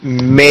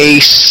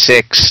May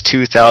 6,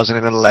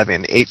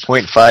 2011,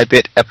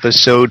 8.5-bit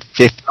episode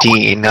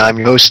 15. I'm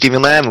your host,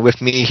 Stephen Lamb.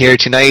 With me here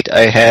tonight,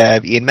 I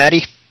have Ian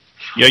Matty.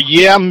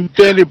 Yeah, I'm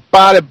Betty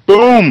Bada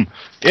Boom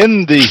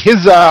in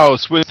his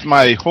house with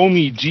my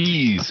homie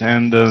G's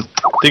and a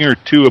thing or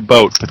two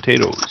about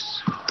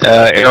potatoes.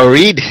 Errol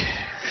Reed.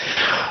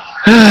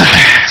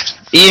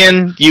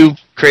 Ian, you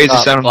crazy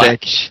son of a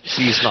bitch.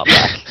 He's not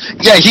black.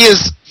 Yeah, he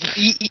is.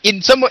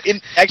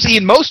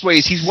 In most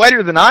ways, he's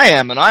whiter than I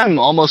am, and I'm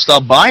almost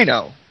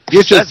albino.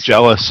 You're just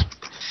jealous.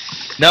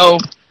 No.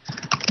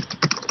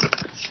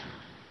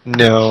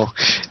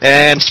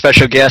 And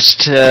special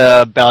guest,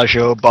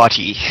 Baljo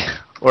Botti.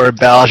 Or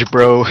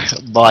Baljbro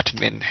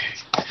Botman.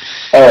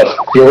 Oh,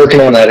 you're working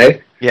on that,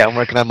 eh? Yeah, I'm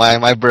working on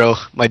my bro,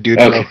 my dude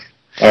okay. bro.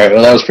 Alright,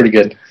 well that was pretty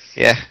good.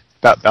 Yeah.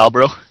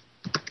 Balbro?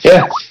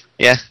 Yeah.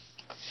 Yeah.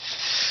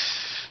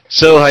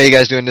 So, how you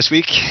guys doing this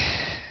week?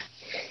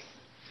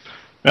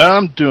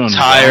 I'm doing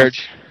tired.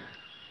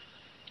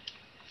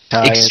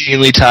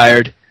 Extremely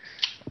tired.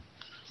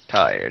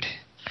 Tired.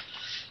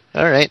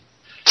 All right.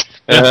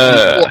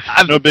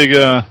 No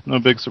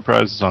big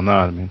surprises on that.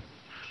 I mean,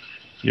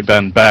 you've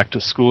been back to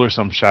school or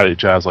some shoddy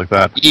jazz like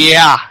that.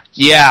 Yeah.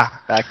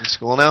 Back in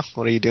school now?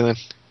 What are you doing?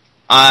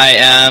 I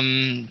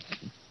am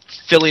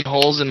filling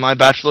holes in my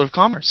Bachelor of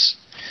Commerce.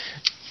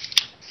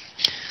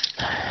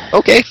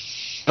 Okay.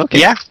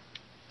 Yeah.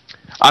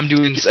 I'm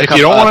doing. If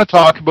you don't want to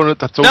talk about it,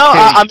 that's okay. No,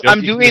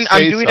 I'm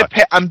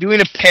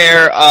doing a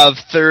pair of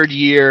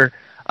third-year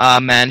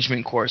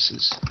management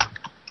courses,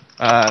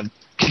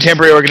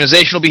 contemporary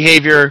organizational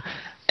behavior,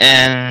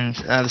 and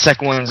the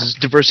second one is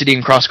diversity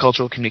and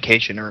cross-cultural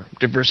communication, or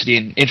diversity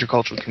and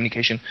intercultural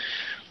communication.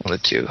 One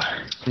of the two.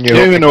 You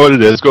don't even know what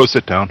it is. Go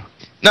sit down.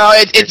 No,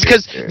 it's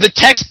because the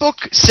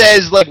textbook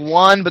says like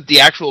one, but the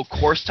actual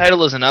course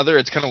title is another.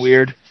 It's kind of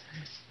weird.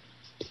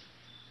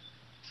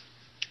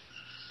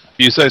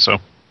 You say so.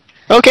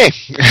 Okay.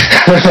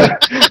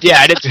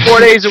 Yeah, and it's 4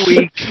 days a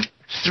week,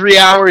 3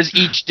 hours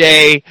each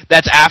day.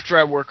 That's after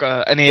I work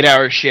an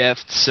 8-hour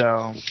shift,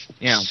 so,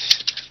 yeah.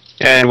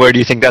 And where do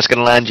you think that's going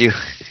to land you?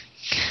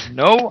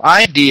 No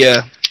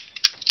idea.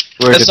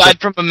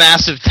 Aside from a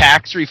massive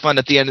tax refund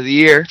at the end of the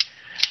year.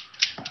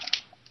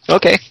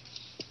 Okay.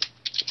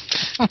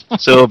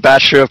 So,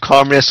 Bachelor of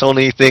Commerce,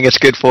 only thing it's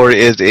good for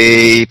is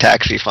a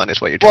tax refund,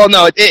 is what you're doing. Well,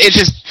 no, it's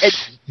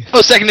just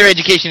post-secondary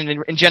education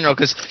in general,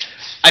 because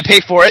I pay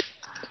for it.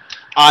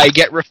 I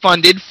get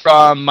refunded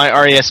from my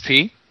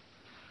RESP,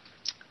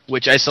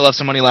 which I still have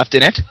some money left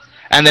in it,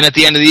 and then at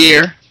the end of the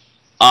year,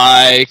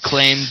 I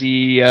claim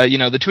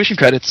the tuition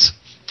credits,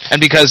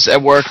 and because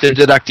at work they're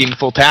deducting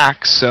full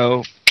tax,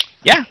 so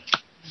yeah.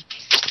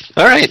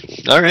 All right.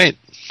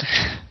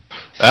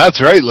 That's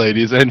right,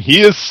 ladies, and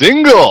he is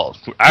single.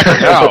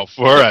 Act now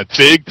for a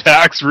big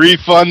tax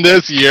refund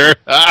this year.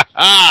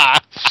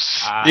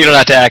 You don't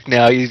have to act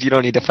now. You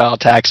don't need to file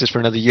taxes for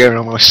another year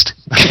almost.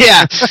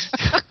 Yeah.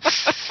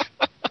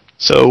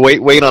 So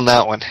wait on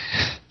that one.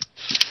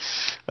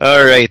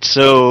 All right,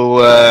 so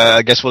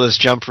I guess we'll just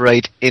jump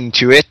right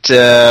into it.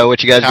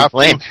 What you guys been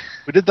playing?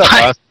 We did that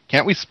last.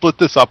 Can't we split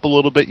this up a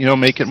little bit?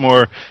 Make it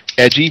more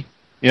edgy.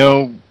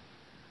 Edge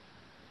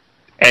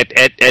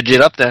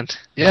it up then.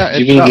 Yeah.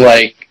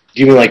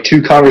 You mean like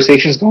two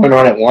conversations going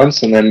on at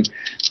once, and then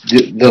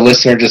the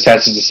listener just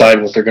has to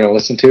decide what they're going to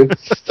listen to?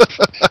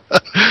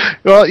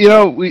 Well,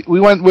 we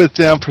went with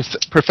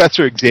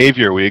Professor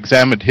Xavier. We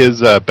examined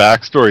his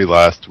backstory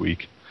last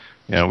week.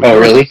 Oh,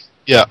 really?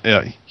 Yeah.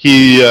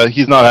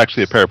 He's not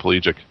actually a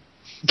paraplegic.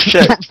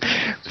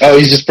 Oh,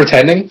 he's just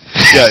pretending?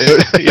 Yeah.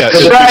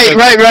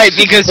 Right.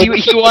 Because he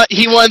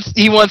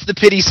wants the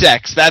pity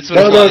sex. That's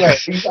what he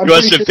wants. He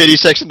wants the pity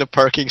sex in the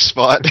parking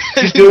spot.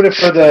 He's doing it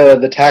for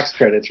the tax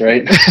credits,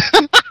 right?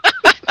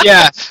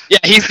 Yeah.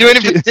 He's doing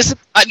it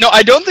for no,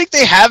 I don't think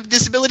they have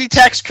disability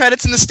tax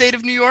credits in the state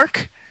of New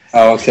York.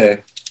 Oh,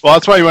 okay. Well,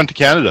 that's why he went to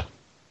Canada.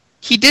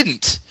 He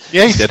didn't.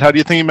 Yeah, he did. How do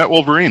you think he met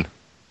Wolverine?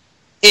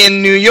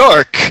 In New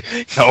York.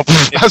 No,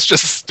 that's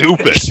just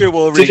stupid. Sure,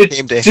 Wolverine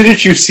came to.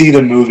 Didn't you see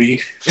the movie?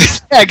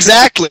 Yeah,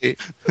 exactly.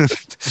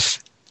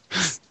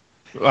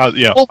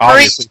 Yeah,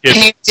 Wolverine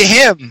came to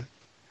him.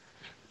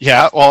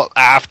 Yeah, well,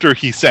 after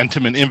he sent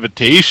him an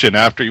invitation,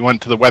 after he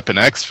went to the Weapon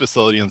X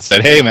facility and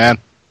said, "Hey, man,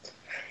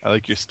 I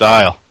like your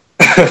style.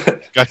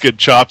 Got good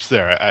chops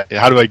there.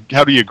 How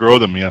do you grow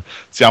them?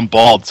 See, I'm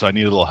bald, so I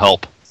need a little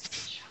help."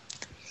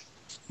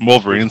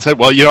 Wolverine said,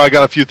 "Well, I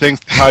got a few things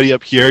to tidy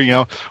up here.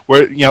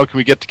 Where can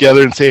we get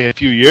together and say a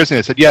few years?" And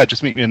I said, "Yeah,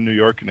 just meet me in New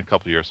York in a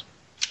couple of years.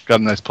 Got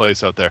a nice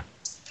place out there.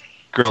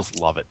 Girls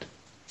love it."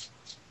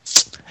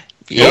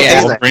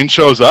 Yeah. Wolverine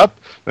shows up.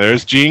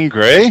 There's Jean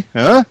Grey.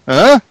 Huh?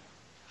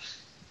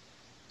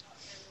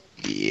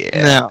 Yeah.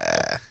 No.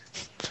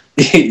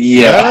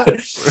 Yeah.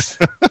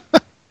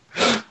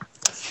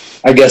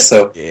 I guess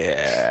so.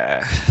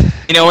 Yeah.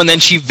 And then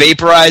she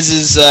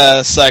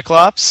vaporizes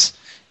Cyclops.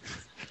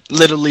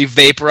 Literally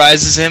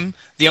vaporizes him.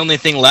 The only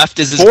thing left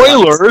is his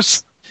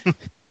spoilers.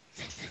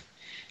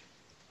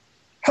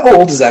 How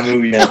old is that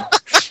movie now?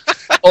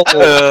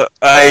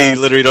 I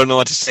literally don't know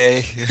what to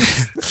say.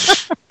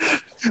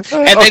 And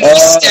then he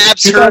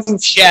stabs her in the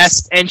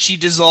chest, and she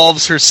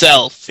dissolves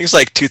herself. I think it's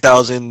like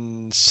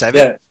 2007.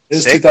 Yeah, it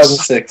was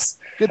 2006.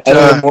 Good And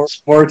time.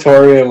 the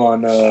moratorium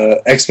on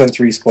X-Men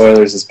 3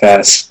 spoilers has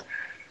passed.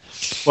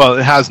 Well,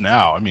 it has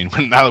now. I mean,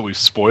 now that we've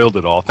spoiled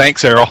it all.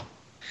 Thanks, Errol.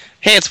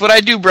 Hey, it's what I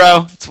do,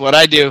 bro. It's what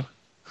I do.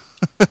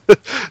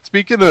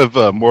 Speaking of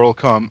not Mortal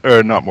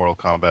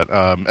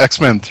Kombat,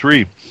 X-Men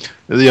 3,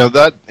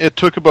 that it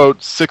took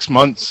about 6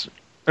 months.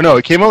 Or no,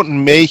 it came out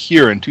in May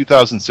here in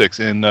 2006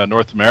 in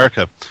North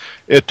America.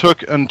 It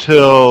took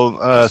until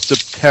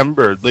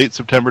late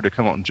September to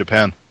come out in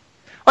Japan.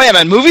 Oh yeah,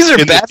 man, movies are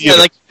In the bad. theater.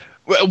 Like,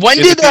 when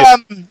In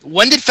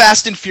the did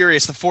Fast and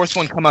Furious, the fourth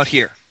one, come out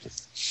here?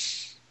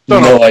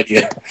 No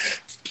idea.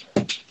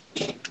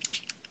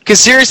 Because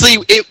seriously,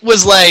 it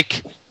was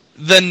like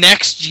the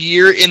next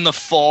year in the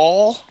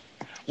fall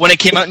when it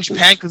came out in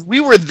Japan. Because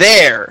we were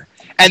there,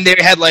 and they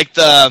had like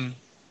the,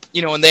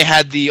 and they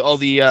had all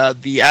the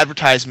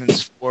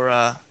advertisements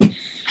for.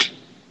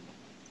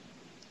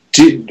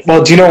 Do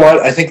you know what?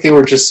 I think they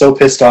were just so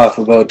pissed off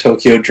about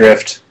Tokyo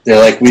Drift. They're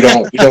like, we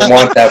don't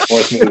want that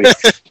fourth movie.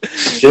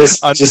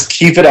 Just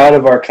keep it out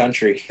of our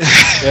country.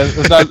 Yeah,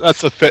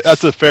 that's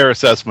a fair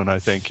assessment, I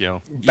think.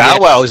 Bow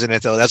Wow was in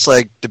it though. That's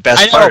like the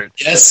best part.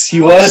 Yes,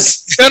 he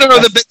was. No.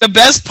 The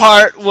best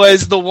part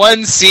was the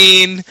one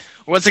scene.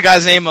 What's the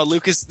guy's name?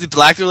 Lucas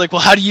Black. They're like,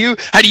 well, how do you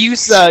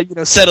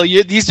settle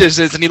these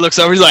differences? And he looks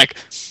over. He's like,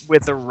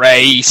 with the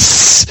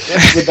rice.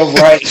 With the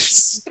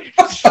rice.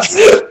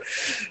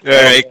 All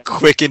right,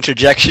 quick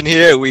interjection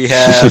here. We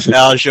have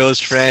Aljo's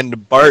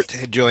friend Bart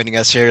joining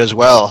us here as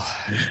well.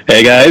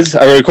 Hey guys,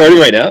 are we recording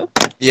right now?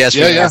 Yes,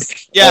 we Yeah. are.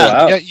 Yeah. Oh,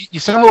 wow. Yeah, you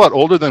sound a lot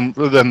older than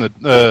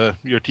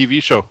your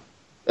TV show.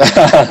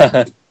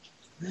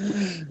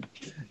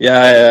 Yeah,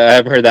 I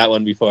haven't heard that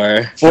one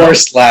before.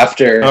 Forced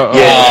laughter. Uh-oh.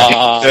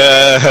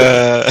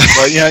 Yeah.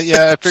 But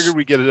yeah, I figured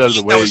we'd get it out of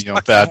the That way, was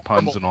fucking bad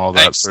horrible. puns and all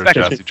I that sort of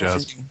expected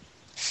jazzy jazz.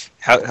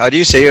 How do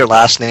you say your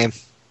last name?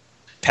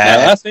 My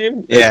last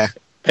name? Yeah.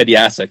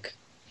 Pediasic.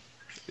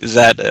 Is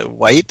that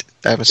white?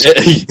 I'm Yeah,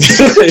 assuming.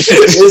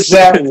 Is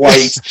that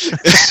white?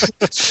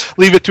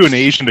 Leave it to an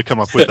Asian to come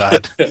up with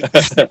that.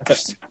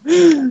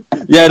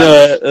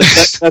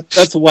 no,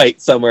 that's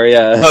white somewhere,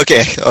 yeah.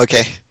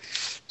 Okay.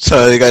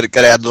 So you got to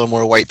add a little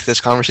more white to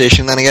this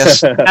conversation, then I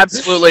guess.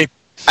 Absolutely.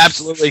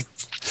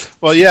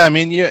 Well, yeah, I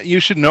mean, you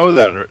should know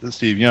that,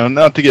 Steve.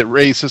 Not to get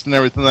racist and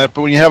everything like that,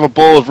 but when you have a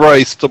bowl of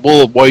rice, it's a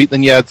bowl of white,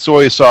 then you add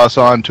soy sauce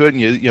onto it,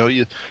 and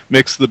you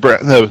mix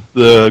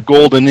the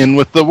golden in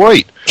with the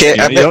white. Okay,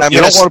 You don't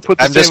want to put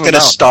the I'm just same going to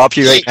amount. stop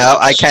you right now.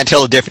 I can't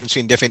tell the difference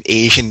between different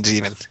Asians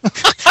even.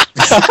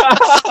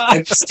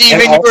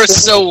 Steven, And you are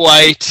so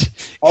white.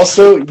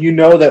 Also, you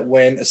know that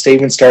when a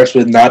statement starts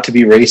with "not to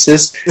be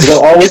racist,"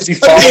 it'll always be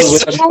followed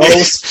with the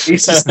most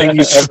racist thing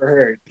you've ever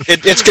heard.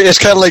 It's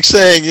kind of like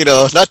saying,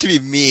 not to be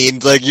mean,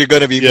 like you're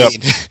going to be Yep.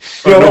 mean.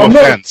 Oh, no I'm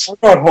offense.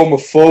 not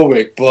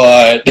homophobic,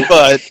 but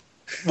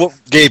But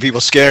gay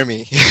people scare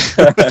me.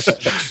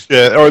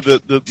 Yeah, or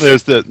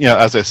there's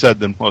as I said,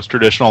 the most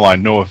traditional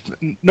line: no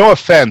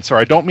offense, or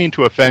I don't mean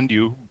to offend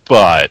you,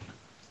 but.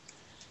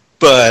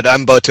 But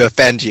I'm about to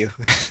offend you.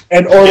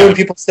 or when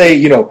people say,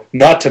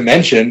 not to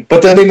mention,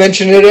 but then they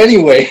mention it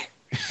anyway.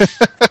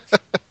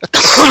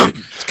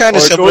 It's kind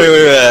of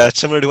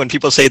similar to when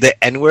people say the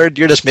N-word.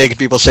 You're just making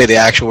people say the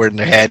actual word in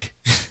their head.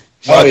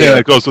 I think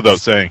that goes without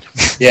saying.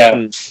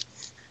 Yeah.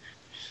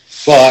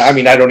 Well, I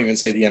mean, I don't even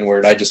say the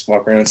N-word. I just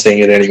walk around saying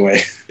it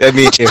anyway. Yeah,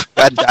 me too.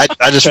 I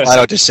just flat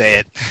out to say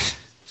it.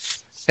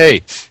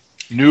 Hey,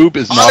 noob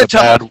is On not the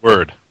a bad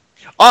word.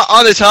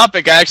 On the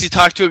topic, I actually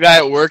talked to a guy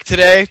at work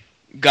today.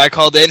 Guy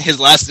called in. His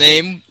last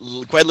name,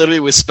 quite literally,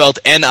 was spelled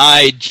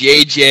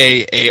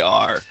Nijjar.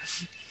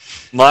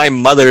 My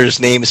mother's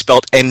name is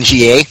spelled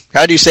Nga.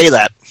 How do you say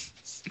that?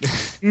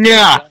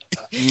 Yeah.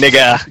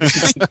 Nigga.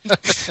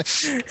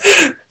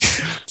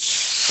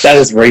 That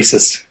is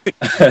racist.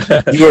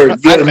 You are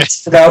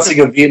mispronouncing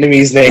a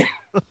Vietnamese name.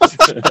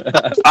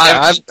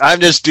 I'm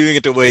just doing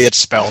it the way it's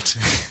spelled.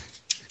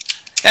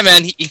 Hey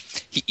man,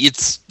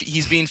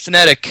 he's being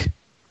phonetic.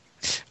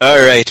 All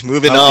right,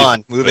 moving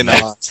on. Moving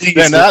on.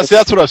 Then that's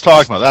what I was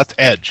talking about. That's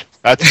edge.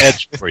 That's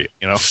edge for you.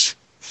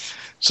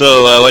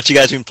 So, what you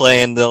guys been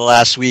playing the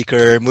last week,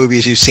 or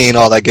movies you've seen,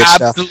 all that good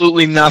stuff?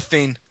 Absolutely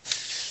nothing.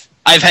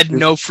 I've had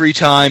no free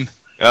time.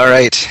 All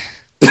right.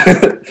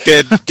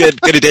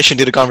 Good addition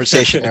to the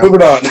conversation. Aaron.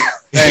 Moving on.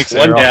 Thanks,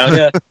 One Errol. down,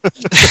 yeah.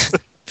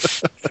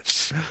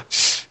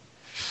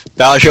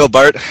 Valjo,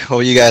 Bart, what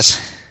were you guys?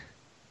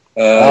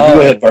 You go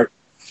ahead, Bart.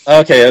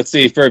 Okay, let's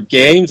see. For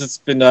games, it's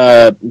been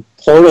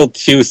Portal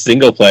 2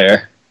 single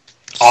player.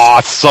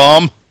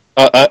 Awesome.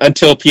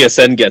 Until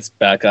PSN gets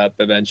back up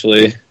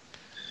eventually.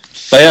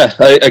 But yeah,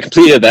 I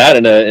completed that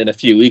in a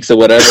few weeks or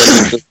whatever.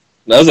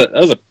 that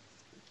was a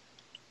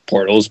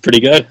Portal was pretty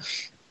good.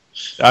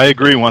 I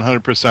agree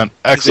 100%. Is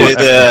Excellent.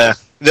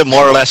 it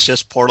more or less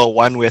just Portal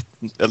 1 with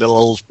a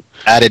little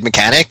added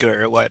mechanic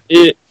or what?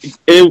 It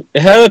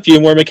had a few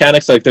more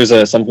mechanics. Like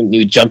there's some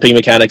new jumping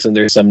mechanics and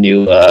there's some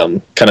new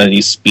kind of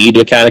new speed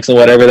mechanics and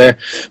whatever there.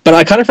 But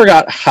I kind of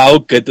forgot how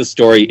good the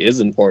story is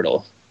in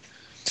Portal.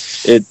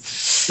 And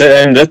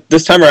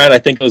this time around, I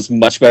think it was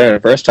much better than the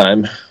first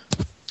time.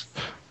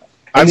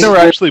 I've never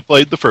actually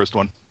played the first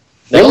one.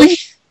 Really?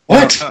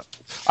 What?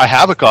 I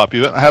have a copy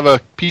of it. I have a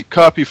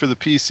copy for the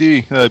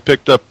PC that I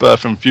picked up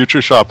from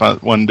Future Shop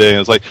one day. I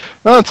was like,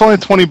 "No, it's only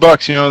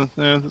 $20. You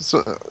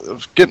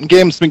know,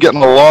 game's been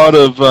getting a lot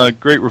of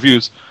great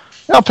reviews.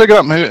 Yeah, I'll pick it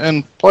up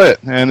and play it."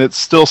 And it's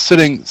still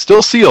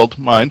sealed,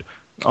 mind,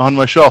 on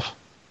my shelf.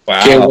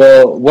 Wow. Okay,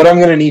 well, what I'm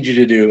going to need you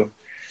to do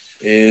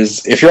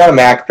is, if you're on a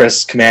Mac,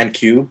 press Command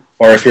Q,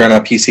 or if you're on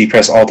a PC,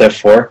 press Alt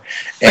F4,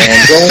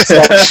 and go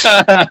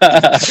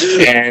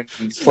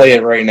and play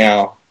it right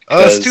now.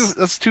 Oh,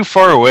 that's too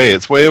far away.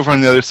 It's way over on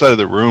the other side of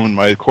the room, and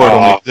my cord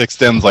only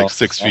extends like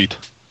 6 feet.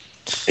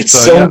 It's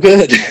so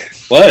good.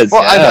 Well,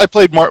 I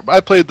played more.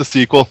 I played the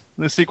sequel.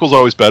 The sequel's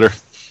always better.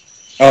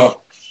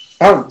 Oh,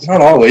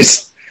 not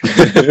always.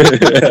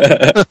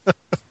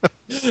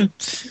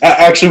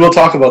 Actually, we'll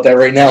talk about that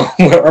right now,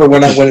 or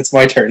when it's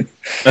my turn.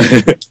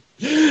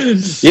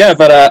 Yeah,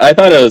 but I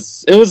thought it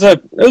was a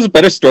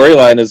better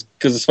storyline,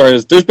 because as far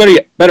as there's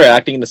better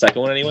acting in the second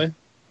one anyway.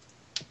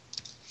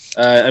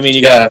 I mean,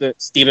 you got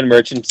Stephen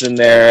Merchant's in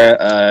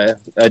there,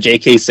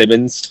 J.K.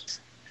 Simmons.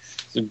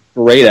 It's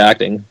great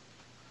acting.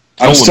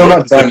 I'm still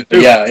not done, but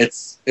yeah,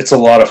 it's a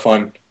lot of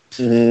fun.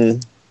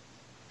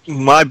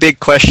 Mm-hmm. My big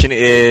question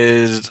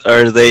is,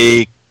 are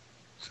they...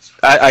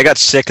 I got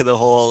sick of the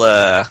whole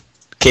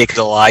cake of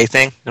the lie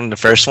thing in the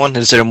first one.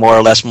 Is there more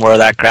or less more of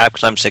that crap?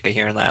 Because I'm sick of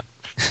hearing that.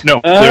 No,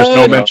 there's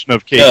no mention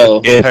of cake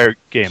in the entire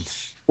game.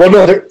 Well,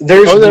 no,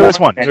 there's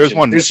one. There's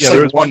one.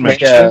 There's one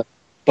mention. Yeah.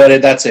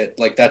 But that's it.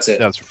 Like, that's it.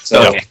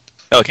 So,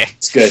 okay.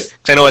 It's good.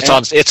 I know it's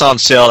on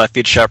sale at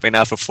Feed Sharp right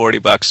now for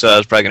 $40, so I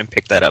was probably going to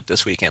pick that up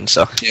this weekend.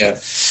 So yeah.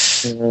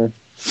 Mm-hmm.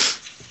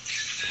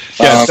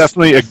 Yeah,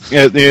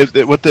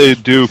 definitely. What they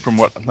do, from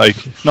what, like,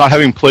 not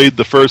having played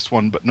the first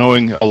one, but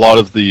knowing a lot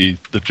of the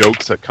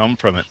jokes that come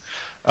from it,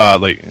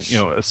 like, you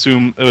know,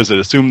 assume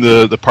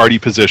the party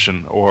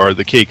position or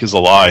the cake is a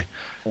lie.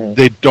 Mm.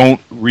 They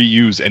don't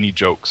reuse any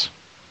jokes.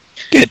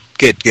 Good.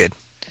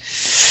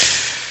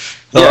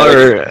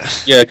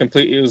 Yeah,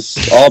 completely. It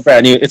was all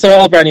brand new. It's an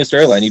all brand new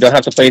storyline. You don't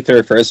have to play through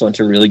the first one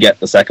to really get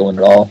the second one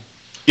at all.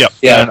 Yep.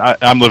 Yeah. And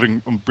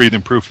I'm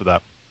breathing proof of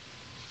that.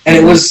 And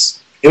it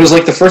was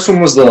like the first one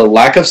was the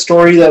lack of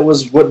story that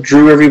was what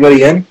drew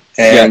everybody in,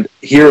 and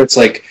here it's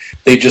like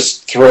they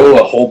just throw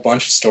a whole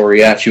bunch of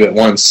story at you at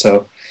once.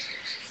 So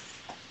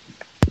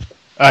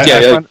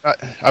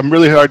I'm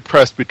really hard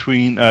pressed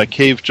between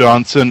Cave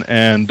Johnson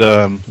and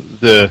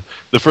the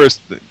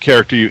first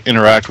character you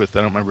interact with.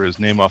 I don't remember his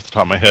name off the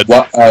top of my head.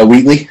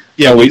 Wheatley?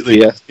 Yeah,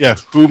 Wheatley. Yeah.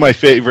 Who my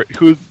favorite?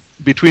 Who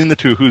between the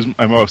two? Who's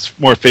my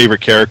more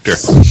favorite character?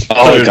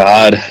 Oh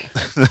God.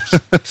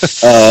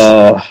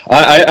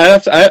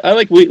 I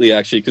like Wheatley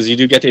actually, because you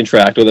do get to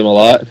interact with him a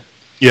lot.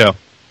 Yeah.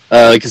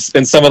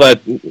 And some of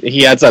that,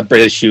 he adds that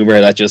British humor,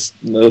 that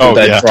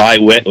dry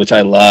wit, which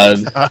I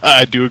love.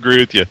 I do agree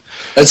with you.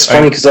 That's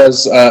funny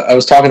because I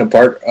was talking to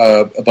Bart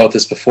about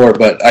this before,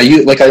 but I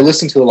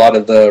listened to a lot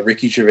of the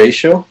Ricky Gervais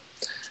show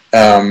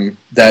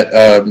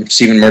that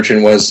Stephen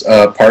Merchant was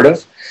part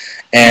of,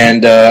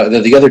 and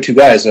the other two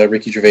guys,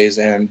 Ricky Gervais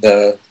and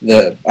the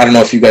I don't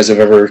know if you guys have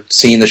ever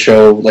seen the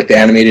show, like the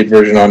animated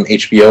version on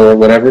HBO or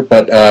whatever,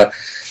 but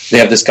they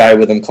have this guy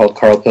with them called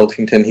Carl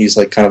Pilkington. He's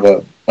like kind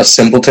of a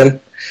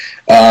simpleton.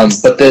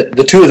 But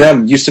the two of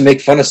them used to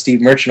make fun of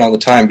Steve Merchant all the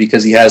time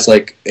because he has,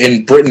 like,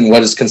 in Britain,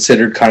 what is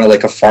considered kind of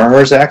like a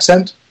farmer's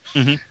accent.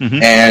 Mm-hmm,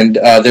 mm-hmm. And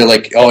they're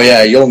like, oh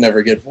yeah, you'll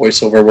never get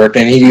voiceover work.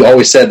 And he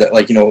always said that,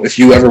 like, you know, if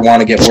you ever want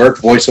to get work,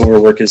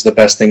 voiceover work is the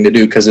best thing to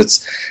do because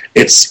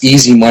it's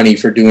easy money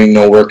for doing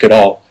no work at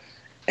all.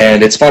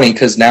 And it's funny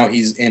because now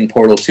he's in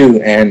Portal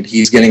 2 and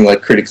he's getting,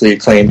 like, critically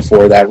acclaimed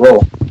for that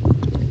role.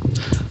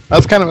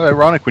 That's kind of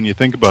ironic when you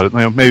think about it. You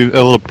know, maybe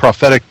a little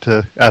prophetic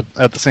at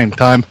the same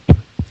time.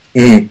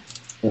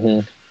 Mm-hmm.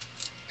 Mm-hmm.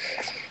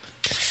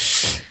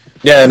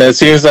 Yeah, and as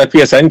soon as that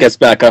PSN gets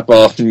back up,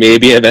 I'll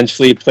maybe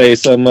eventually play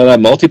some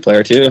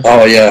multiplayer too.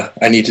 Oh yeah,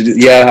 I need to do.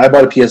 Yeah, I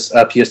bought a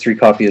PS3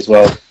 copy as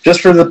well, just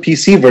for the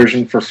PC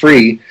version for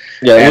free.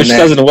 Yeah, which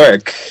doesn't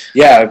work.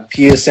 Yeah,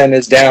 PSN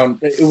is down.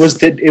 It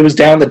was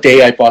down the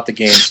day I bought the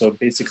game, so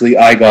basically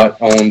I got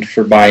owned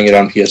for buying it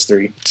on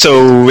PS3.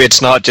 So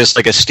it's not just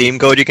like a Steam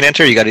code you can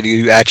enter. You got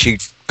to actually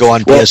go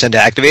on PSN to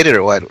activate it,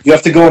 or what? You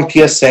have to go on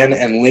PSN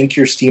and link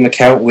your Steam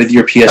account with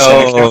your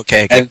PSN account,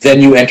 okay. And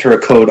then you enter a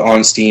code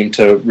on Steam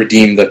to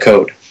redeem the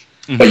code.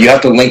 Mm-hmm. But you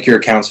have to link your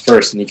accounts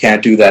first, and you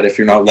can't do that if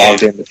you're not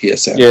logged into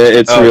PSN. Yeah,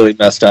 it's really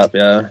messed up.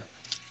 Yeah.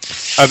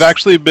 I've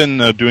actually been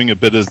doing a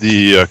bit of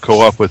the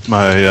co-op with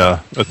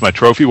my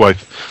trophy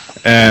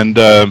wife, and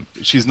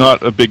she's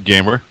not a big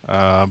gamer,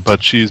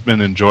 but she's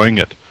been enjoying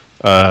it,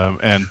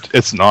 and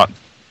it's not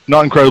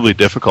incredibly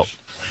difficult.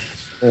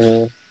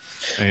 Well,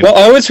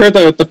 I always heard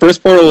that the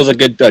first Portal was a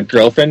good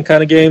girlfriend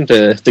kind of game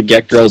to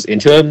get girls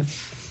into him.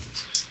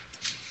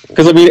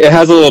 Because I mean, it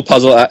has a little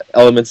puzzle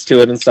elements to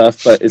it and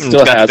stuff, but it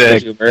still has the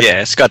humor.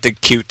 Yeah, it's got the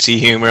cutesy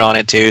humor on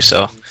it too,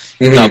 so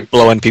it's not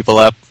blowing people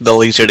up.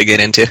 They'll easier to get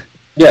into.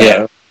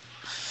 Yeah.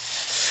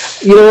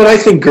 You know what? I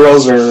think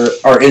girls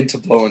are into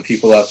blowing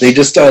people up. They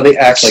just they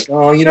act like,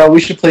 oh, we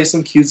should play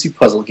some cutesy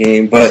puzzle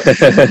game, but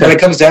when it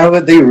comes down to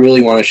it, they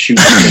really want to shoot.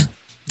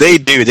 They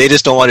do. They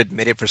just don't want to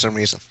admit it for some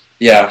reason.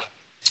 Yeah.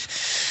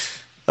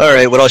 All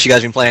right. What else you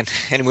guys been playing?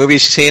 Any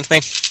movies? You see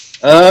anything?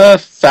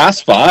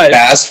 Fast 5.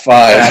 Fast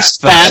 5.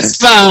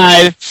 Fast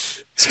 5.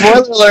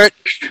 Spoiler alert.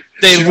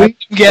 They Should let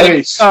them get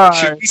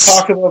we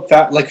talk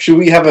about should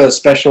we have a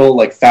special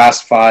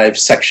Fast 5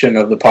 section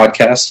of the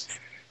podcast?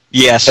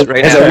 Yes.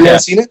 Right Has now. everyone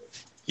seen it?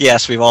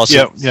 Yes, we've all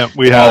seen. Yeah,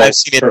 we have. I've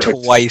seen it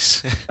Perfect.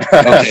 twice.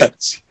 Okay.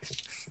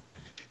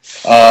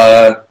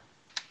 All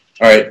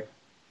right.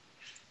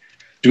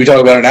 Do we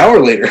talk about an hour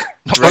later?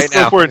 Right Let's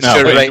go now. for it now.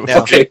 Let's do it right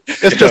now. Okay.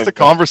 It's just a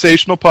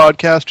conversational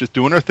podcast, just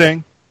doing our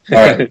thing. All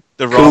right.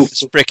 The Cool. Rock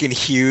is freaking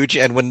huge,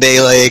 and when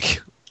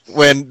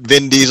when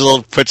Vin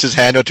Diesel puts his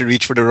hand out to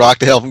reach for the Rock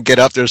to help him get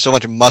up, there's so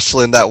much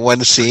muscle in that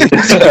one scene.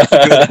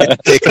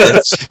 It's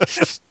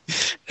ridiculous.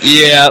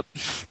 Yeah.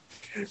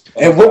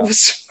 And what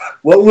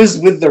was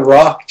with The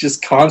Rock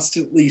just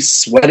constantly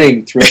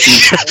sweating throughout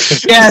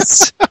the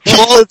Yes.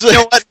 Well, you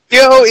know what?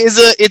 Rio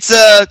it's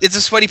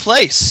a sweaty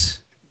place.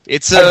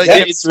 It's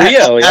It's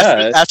Rio,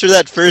 yeah. After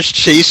that first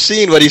chase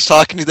scene, when he's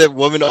talking to that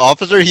woman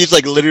officer, he's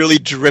literally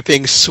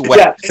dripping sweat.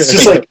 Yeah, it's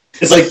just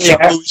It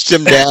boosts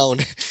him down.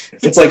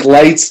 it's like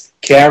lights,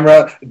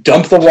 camera,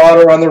 dump the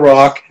water on The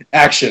Rock,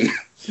 action.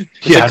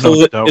 Yeah,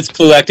 It's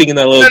collecting in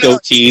that little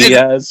goatee he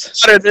has.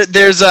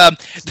 There's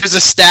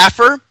a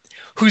staffer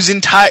whose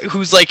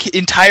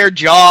entire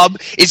job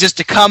is just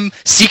to come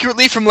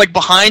secretly from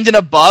behind and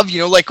above,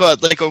 like a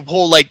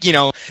whole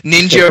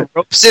ninja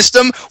rope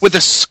system with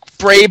a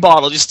spray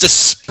bottle just to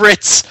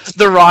spritz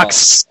the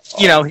Rock's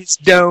his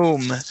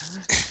dome.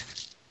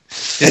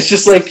 It's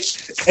just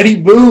and he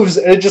moves,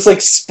 and it just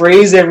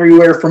sprays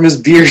everywhere from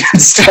his beard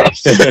and stuff.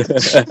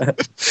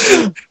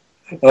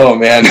 Oh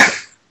man.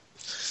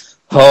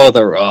 Oh,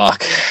 The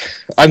Rock.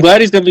 I'm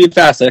glad he's going to be in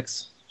Fast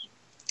 6.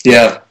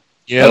 Yeah.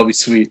 That'll be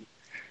sweet.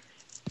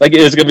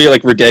 It's going to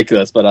be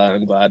ridiculous, but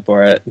I'm glad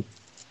for it.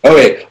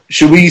 Okay,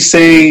 should we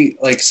say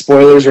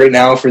spoilers right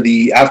now for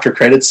the after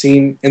credit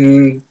scene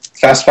in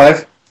Fast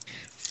 5?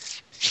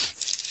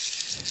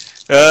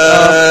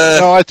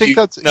 No, I think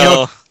that's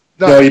no.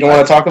 No, you don't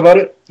want to talk about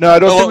it? No, I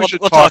don't think we We'll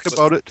should talk talk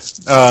about it.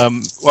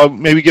 Well,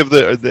 maybe give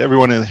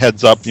everyone a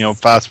heads up.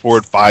 Fast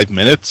forward 5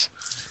 minutes,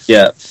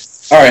 Yeah.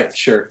 All right,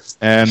 sure.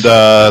 and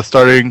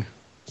starting.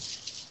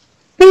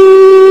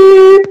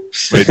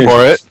 Wait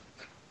for it.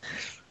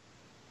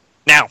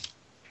 Now. All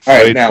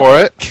right, Wait now. for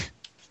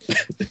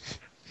it.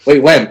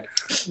 Wait, when?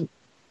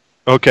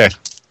 Okay,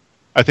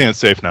 I think it's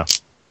safe now.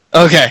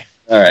 Okay.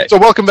 All right. So,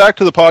 welcome back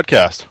to the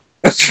podcast.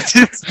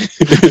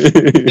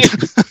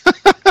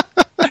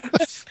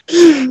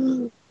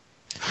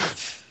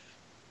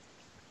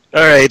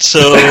 All right, so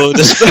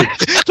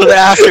the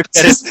after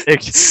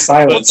credits.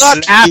 Silence.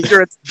 Not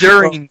after, it's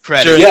during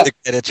credits. During Yeah. the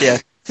credits,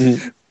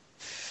 yeah.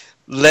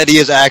 Letty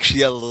is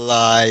actually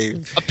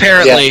alive,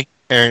 Apparently.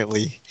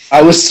 apparently.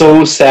 I was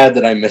so sad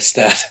that I missed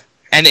that.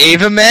 And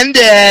Ava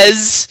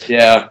Mendez.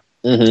 Yeah.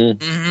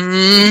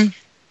 Mm-hmm.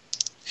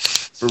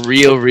 For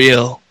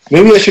real.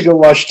 Maybe I should go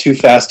watch Too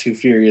Fast, Too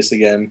Furious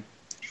again.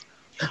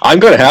 I'm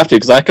going to have to,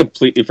 because I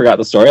completely forgot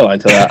the storyline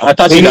to that. I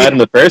thought she died in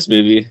the first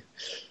movie.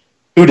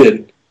 Who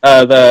did?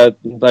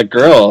 The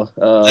girl.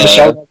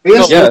 Michelle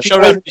Rodriguez?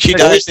 Yeah. She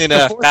dies in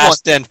The fourth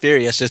Fast and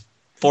Furious, the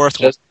fourth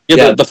one.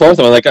 Yeah, the fourth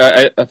one.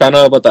 I found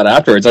out about that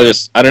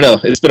afterwards. I don't know.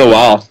 It's been a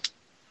while.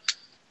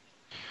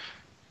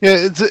 Yeah,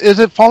 is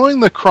it following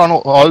the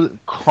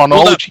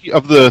chronology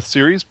of the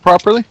series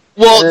properly?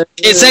 Well,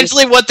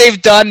 essentially what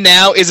they've done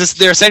now is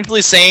they're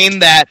essentially saying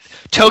that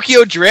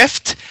Tokyo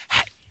Drift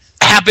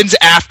happens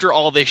after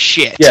all this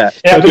shit. Yeah,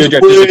 Yeah, Tokyo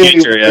Drift is the way-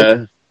 future.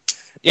 Yeah.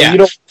 Yeah.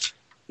 And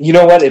you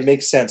know what? It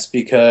makes sense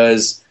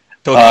because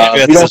Tokyo we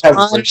Drift don't is have-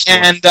 the first one.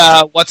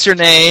 And what's her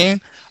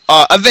name?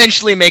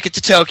 Eventually make it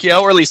to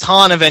Tokyo, or at least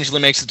Han eventually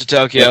makes it to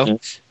Tokyo.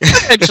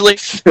 Eventually.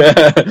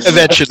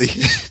 Eventually.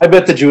 I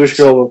bet the Jewish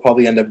girl will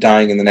probably end up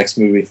dying in the next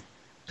movie.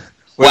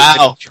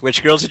 Wow.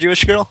 Which girl's a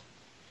Jewish girl?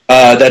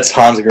 That's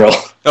Han's girl.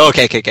 Oh,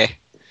 okay. 'Cause-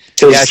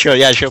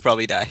 Yeah, she'll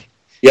probably die.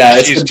 Yeah,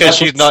 it's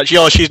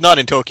She's not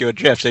in Tokyo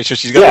Drift, so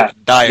she's gonna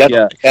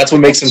die. That's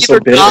what makes him so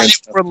Either bitter. die And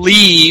stuff. or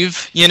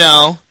leave,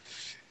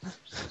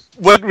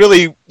 What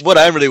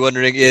I'm really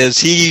wondering is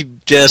he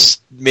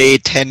just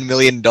made $10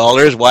 million.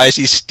 Why is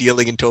he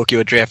stealing in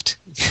Tokyo Drift?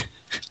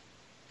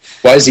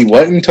 Why is he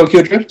what in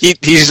Tokyo Drift?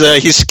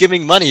 He's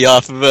skimming money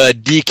off of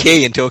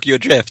DK in Tokyo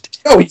Drift.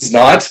 No, he's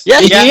not.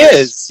 Yeah, He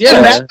is.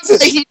 Yeah.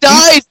 He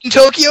dies in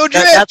Tokyo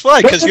Drift. That's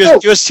why, because No.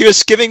 he was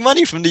skimming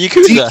money from the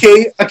Yakuza.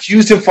 DK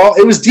accused him.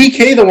 It was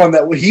DK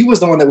he was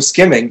the one that was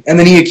skimming, and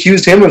then he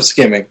accused him of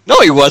skimming. No,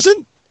 he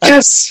wasn't.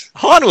 Yes.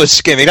 Han was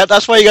skimming.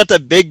 That's why he got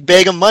that big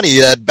bag of money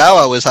that Bow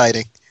Wow was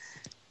hiding.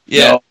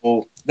 Yeah.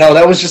 No,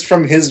 that was just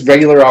from his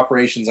regular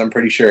operations. I'm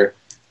pretty sure.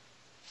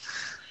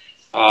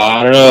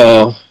 I don't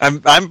know.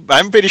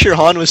 I'm pretty sure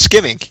Han was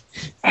skimming.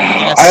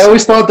 I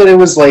always thought that it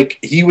was like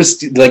he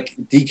was like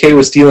DK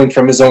was stealing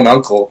from his own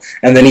uncle,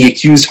 and then he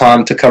accused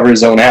Han to cover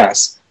his own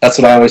ass. That's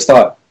what I always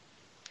thought.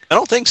 I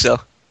don't think so.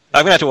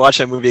 I'm gonna have to watch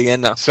that movie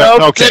again now. So,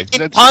 No, okay, because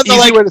that's Han's an easy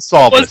like, way to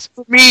solve Was this.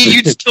 for me,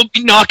 you'd still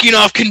be knocking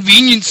off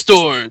convenience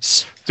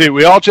stores. See,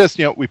 we all just,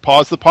 we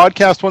pause the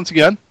podcast once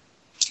again.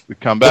 We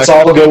come back. Let's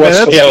all in go 2 watch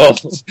minutes, Yeah, well,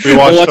 We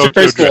watched we'll watch the Tokyo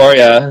first Drift. war,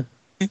 yeah.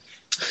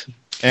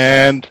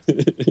 And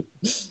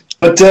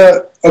But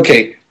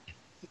okay,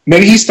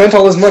 maybe he spent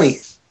all his money.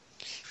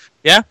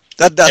 That's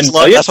And-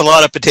 that's a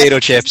lot of potato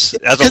chips.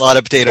 That's a lot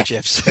of potato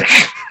chips.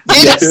 Okay.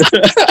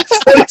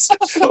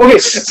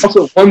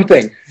 Also, one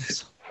thing: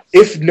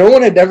 if no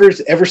one had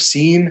ever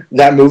seen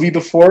that movie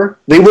before,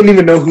 they wouldn't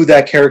even know who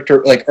that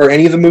character, like, or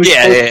any of the movies.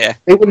 Yeah.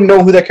 They wouldn't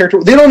know who that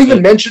character. They don't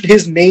even mention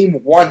his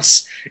name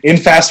once in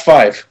Fast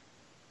Five.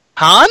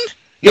 Han?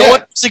 No Yeah.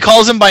 one actually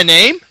calls him by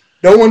name?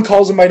 No one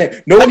calls him by name.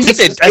 No I one. think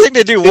even I think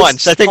they do says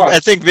once. I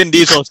think Vin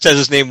Diesel says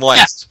his name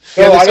once.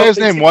 yeah, No, they I say don't his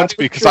think name so. once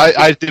because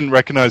I didn't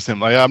recognize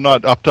him. Like, I'm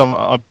not up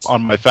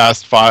on my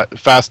Fast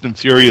and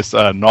Furious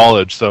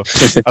knowledge. So I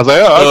was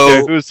like, oh,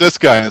 okay, So- who's this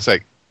guy? And it's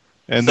like,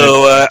 and then,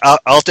 So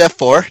Alt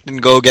F4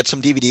 and go get some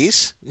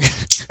DVDs.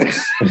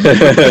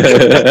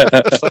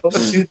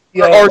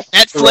 Or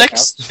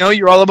Netflix? No,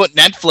 you're all about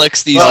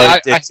Netflix these Well,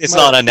 days. It's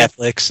not on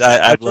Netflix.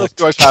 I've Netflix looked.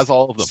 Choice has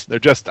all of them. They're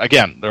just,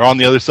 again, they're on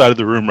the other side of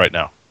the room right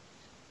now.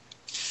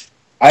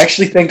 I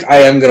actually think I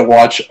am going to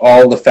watch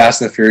all the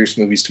Fast and the Furious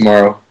movies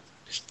tomorrow.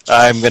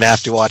 I'm gonna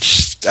have to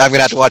watch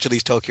at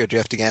least Tokyo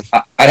Drift again.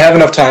 I have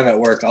enough time at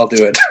work. I'll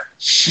do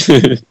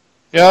it.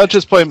 Yeah, I'll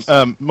just play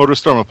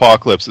Motorstorm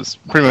Apocalypse. It's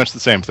pretty much the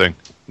same thing.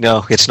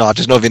 No, it's not.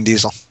 There's no Vin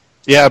Diesel.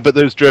 Yeah, but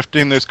there's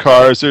drifting, there's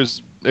cars,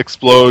 there's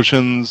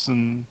explosions,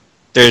 and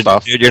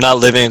Stuff. You're not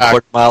living a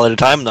quarter mile at a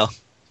time, though.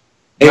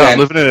 Hey, not man,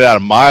 living it at a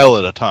mile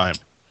at a time.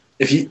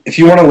 if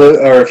you want to live,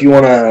 or if you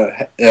want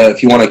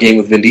a game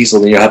with Vin Diesel,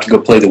 then you have to go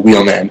play the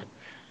Wheelman.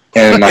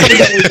 And I heard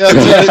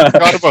that, I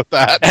forgot about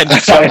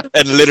that.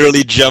 And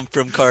literally jump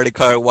from car to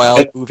car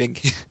while moving.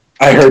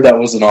 I heard that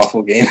was an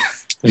awful game.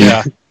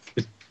 Yeah.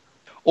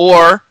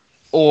 Or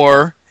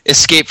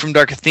Escape from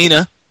Dark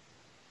Athena.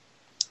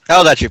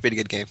 Oh, that's a pretty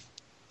good game.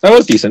 That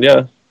was decent,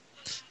 yeah.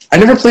 I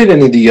never played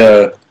any of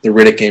the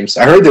Riddick games.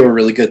 I heard they were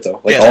really good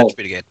though. Like Yeah, all, that's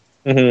pretty good.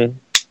 Mm-hmm.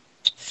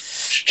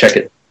 check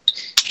it.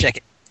 Check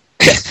it.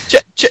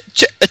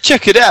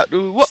 Check it out.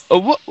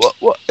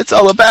 What it's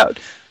all about.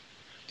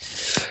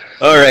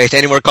 All right.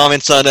 Any more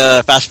comments on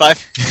Fast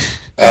 5?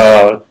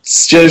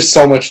 It's just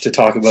so much to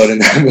talk about in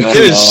that movie.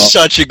 It was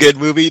such a good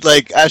movie.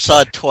 Like, I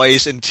saw it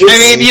twice and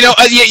I mean,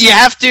 you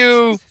have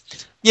to,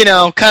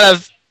 kind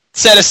of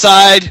set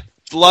aside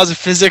the laws of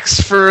physics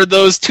for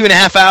those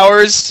 2.5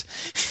 hours.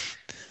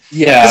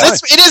 Yeah,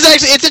 'Cause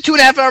it's a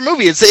 2.5 hour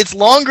movie. It's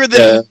longer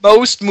than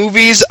most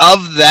movies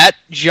of that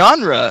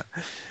genre.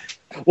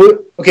 well,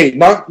 okay,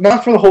 not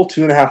for the whole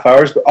 2.5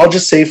 hours, but I'll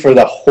just say for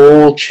the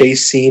whole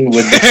chase scene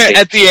with the safe.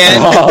 At the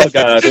end. Oh,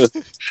 God.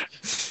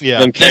 Yeah.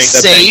 Them carrying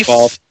that bank safe.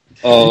 vault.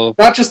 Oh.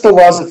 Not just the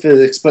laws of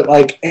physics, but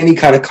like any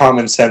kind of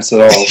common sense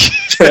at all.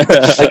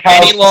 Like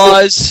how Any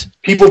laws?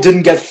 people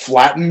didn't get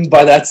flattened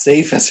by that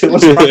safe as it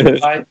was running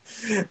by.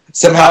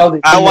 Somehow,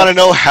 I want to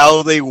know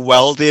how they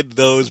welded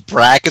those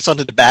brackets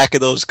onto the back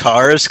of those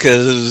cars,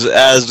 because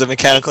as a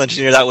mechanical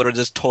engineer, that would have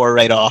just tore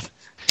right off.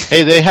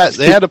 Hey, they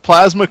had a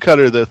plasma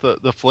cutter that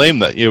the flame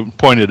that you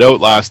pointed out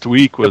last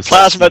week was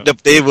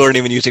They weren't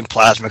even using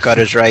plasma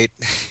cutters, right?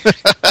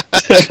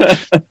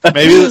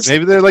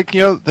 maybe they're like,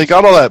 they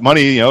got all that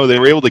money, they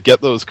were able to get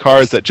those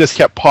cars that just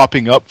kept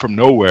popping up from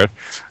nowhere.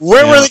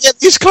 Where Yeah. were they getting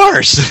these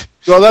cars?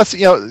 Well, that's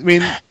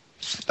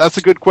that's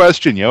a good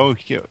question.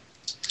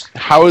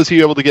 How is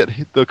he able to get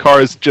the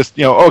cars? Just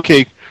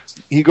okay,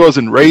 he goes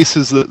and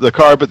races the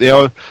car, but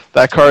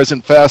that car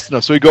isn't fast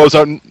enough, so he goes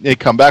out and they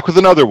come back with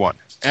another one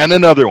and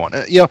another one.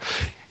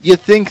 You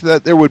think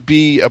that there would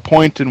be a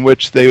point in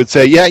which they would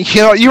say, yeah,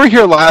 you were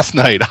here last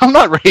night. I'm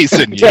not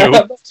racing you.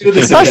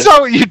 That's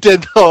not what you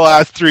did the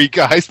last 3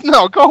 guys.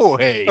 No, go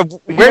away.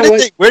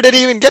 Where did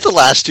he even get the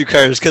last 2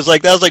 cars? Because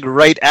that was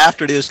right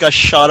after they just got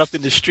shot up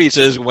in the streets.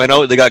 They just went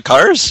out and they got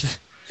cars.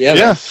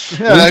 Yeah.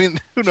 I mean,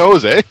 who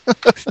knows, eh?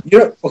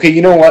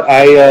 You know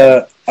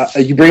what?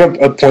 You bring up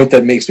a point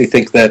that makes me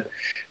think that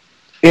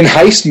in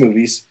heist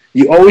movies,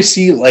 you always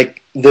see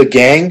like the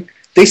gang.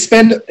 They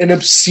spend an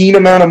obscene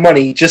amount of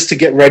money just to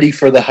get ready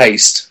for the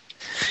heist.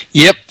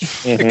 Yep.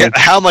 Mhm.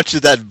 How much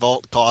did that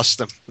vault cost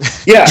them?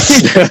 Yeah.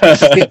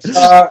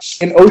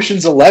 In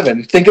Ocean's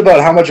 11, think about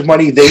how much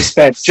money they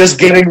spent just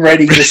getting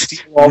ready to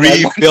steal all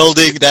that money.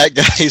 Rebuilding that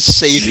guy's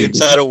safe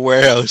inside a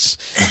warehouse.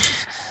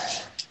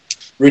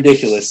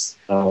 Ridiculous.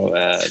 Oh,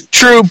 man.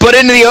 True, but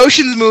in the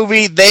Ocean's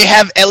movie, they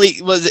have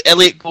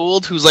Elliot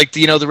Gould, who's like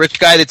the rich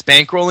guy that's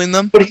bankrolling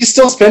them. But he's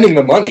still spending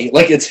the money.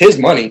 Like, it's his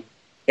money.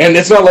 And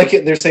it's not like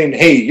they're saying,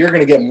 hey, you're going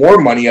to get more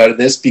money out of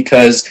this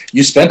because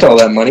you spent all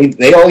that money.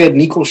 They all get an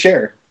equal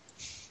share.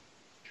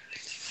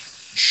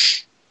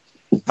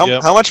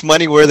 How much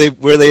money were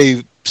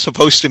they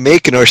supposed to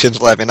make in Ocean's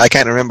 11? I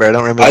can't remember. I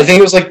don't remember. I think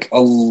it was like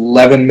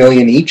 11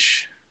 million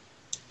each.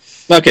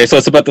 Okay, so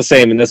it's about the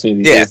same in this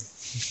movie. Yeah.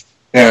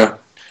 Yeah.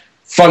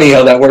 Funny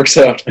how that works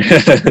out.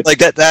 Like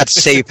that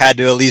safe had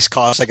to at least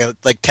cost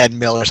like 10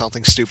 mil or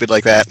something stupid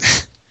like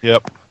that.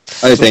 Yep. I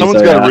So think someone's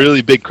so, got yeah. a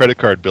really big credit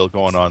card bill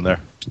going on there.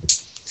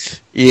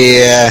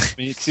 Yeah. I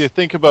mean, you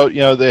think about,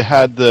 they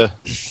had the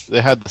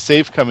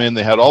safe come in,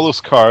 they had all those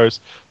cars,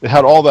 they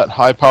had all that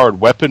high-powered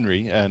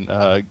weaponry and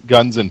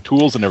guns and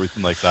tools and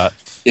everything like that.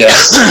 Yeah.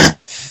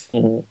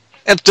 Mhm.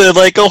 And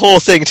like a whole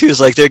thing too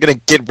is like they're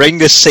gonna bring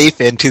this safe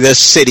into this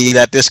city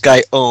that this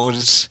guy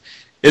owns.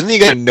 Isn't he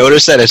gonna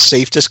notice that a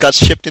safe just got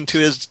shipped into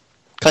his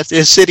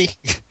city?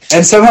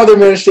 And somehow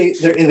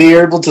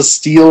they're able to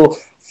steal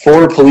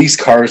 4 police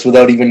cars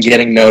without even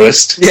getting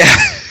noticed. Yeah.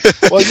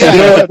 Well, You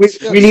know what,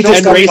 we need to And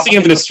stop racing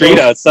him in the talking street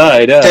about-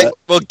 outside, yeah.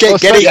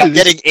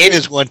 Getting in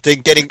is one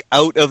thing. Getting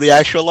out of the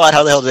actual lot,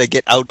 how the hell did they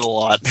get out of the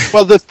lot?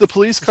 Well, the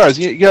police cars,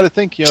 you got to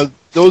think,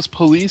 those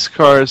police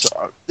cars,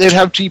 they'd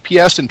have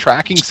GPS and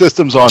tracking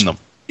systems on them.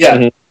 Yeah.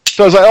 Mhm.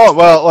 So I was like, oh,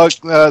 well,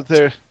 look,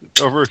 they're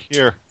over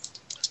here.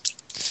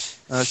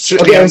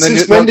 Okay, and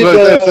since when did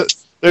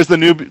there's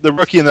the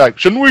rookie in there, like,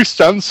 shouldn't we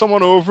send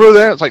someone over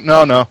there? It's like,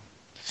 no.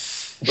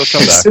 They'll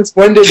come back. Since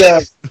when did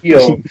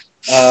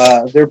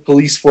their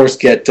police force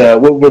get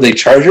what were they,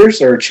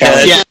 Chargers or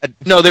Challengers? Yeah,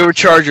 no, they were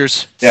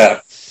Chargers. Yeah.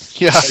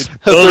 Yeah,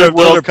 Those are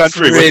world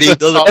country. pretty.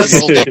 Those are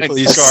Those pretty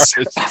police cars.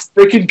 A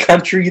freaking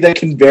country that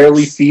can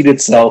barely feed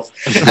itself.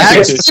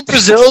 Actually,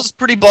 Brazil's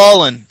pretty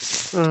ballin'.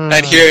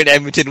 And here in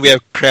Edmonton, we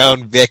have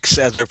Crown Vics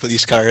as our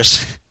police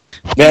cars.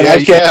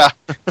 Man, Yeah,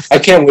 I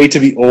can't wait to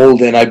be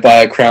old and I buy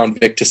a Crown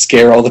Vic to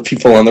scare all the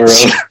people on the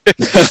road.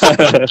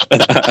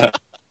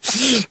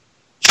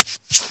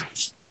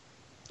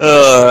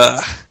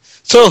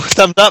 So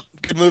thumbs up.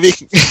 Good movie.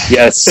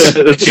 Yes.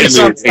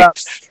 Thumbs up.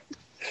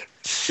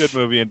 Good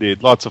movie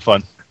indeed. Lots of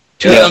fun.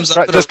 Two Yeah. thumbs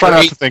up. Just try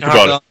not to think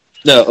about it.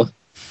 No.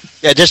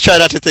 Yeah, just try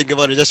not to think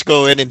about it. Just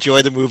go in,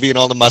 enjoy the movie and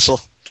all the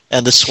muscle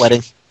and the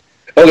sweating.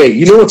 Okay,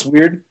 you know what's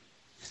weird?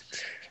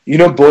 You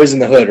know Boys in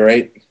the Hood,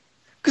 right?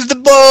 Cause the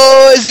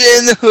boys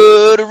in the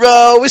hood are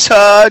always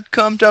hard.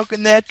 Come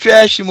talking that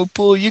trash and we'll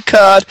pull your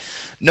card.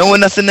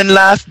 Knowing nothing in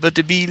life but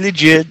to be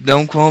legit.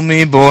 Don't call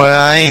me boy,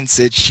 I ain't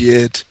said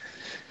shit.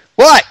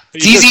 What?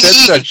 You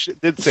just Easy.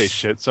 did say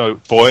shit, so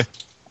boy.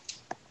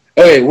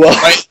 Okay, well,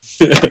 Right.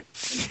 the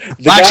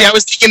Actually, guy, I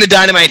was thinking the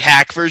Dynamite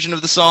Hack version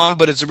of the song,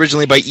 but it's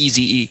originally by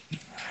Eazy-E.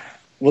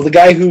 well, the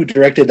guy who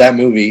directed that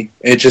movie,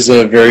 which is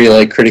a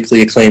very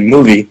critically acclaimed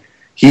movie,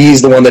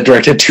 he's the one that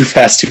directed Too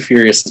Fast, Too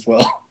Furious as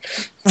well.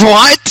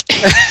 What?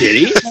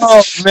 Did he?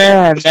 Oh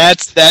man,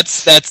 that's.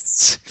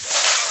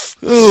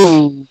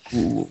 Ooh.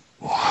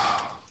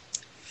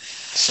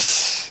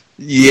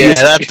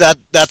 Yeah,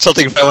 that's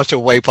something if I want to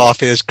wipe off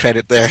his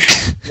credit there.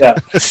 Yeah,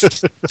 As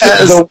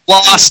the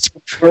lost.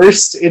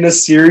 first in a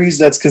series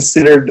that's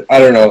considered, I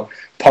don't know,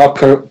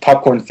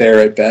 popcorn fare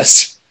at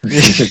best.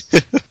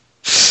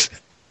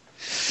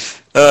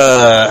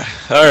 All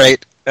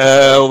right.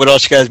 What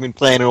else you guys been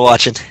playing or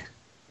watching?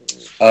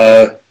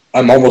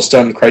 I'm almost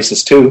done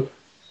Crisis 2.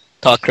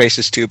 Talk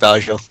Crisis 2,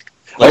 Baljo.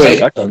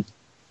 Okay. Okay.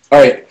 All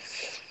right.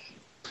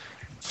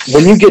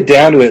 When you get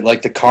down to it,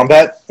 like the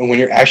combat, and when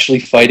you're actually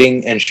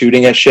fighting and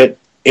shooting at shit,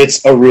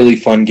 it's a really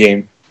fun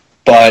game.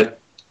 But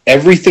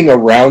everything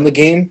around the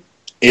game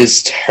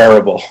is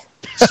terrible.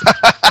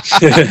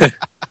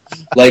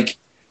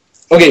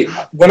 Okay,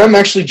 when I'm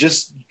actually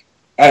just,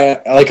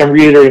 I'm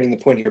reiterating the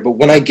point here, but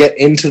when I get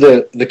into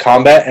the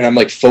combat and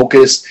I'm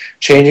focused,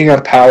 changing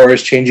up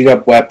powers, changing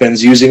up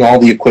weapons, using all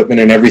the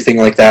equipment and everything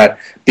like that,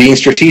 being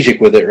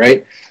strategic with it,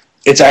 right?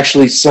 It's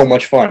actually so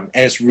much fun,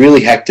 and it's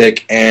really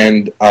hectic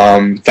and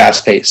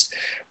fast-paced.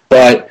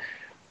 But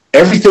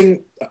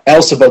everything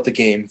else about the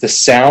game, the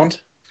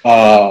sound,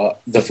 the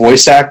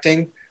voice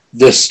acting,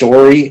 the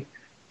story,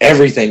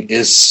 everything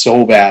is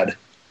so bad.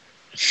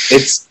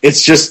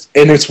 It's just,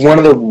 and it's one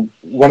of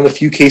the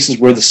few cases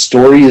where the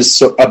story is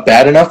so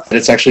bad enough that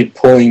it's actually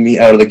pulling me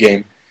out of the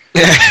game.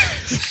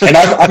 And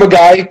I'm a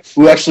guy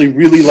who actually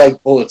really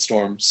liked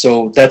Bulletstorm,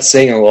 so that's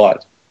saying a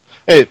lot.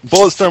 Hey,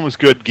 Bulletstorm was a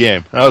good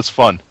game. That was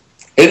fun.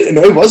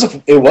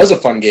 It was a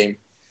fun game,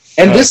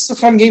 and this is a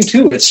fun game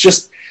too. It's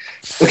just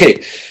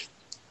okay.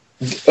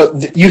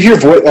 You hear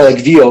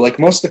VO,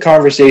 most of the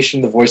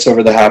conversation, the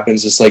voiceover that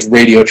happens is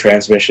radio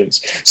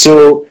transmissions.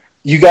 So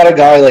you got a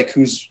guy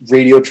who's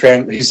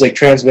he's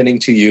transmitting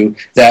to you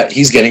that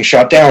he's getting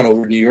shot down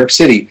over New York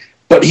City,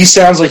 but he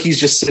sounds like he's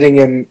just sitting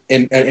in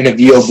a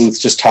VO booth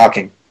just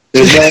talking.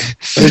 There's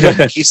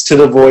no piece to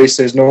the voice.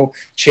 There's no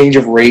change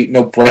of rate,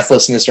 no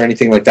breathlessness or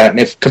anything like that, and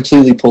it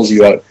completely pulls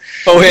you out.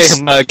 Oh, hey,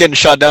 I'm getting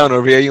shot down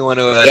over here. You want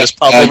to just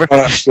pop over? You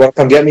want to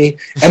come get me?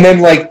 And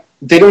then,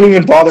 they don't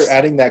even bother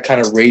adding that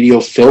kind of radio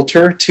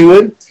filter to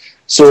it.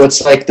 So it's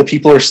the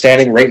people are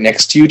standing right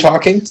next to you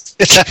talking.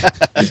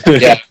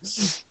 Yeah.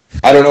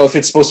 I don't know if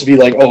it's supposed to be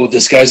oh,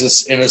 this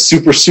guy's in a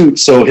super suit,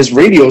 so his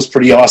radio is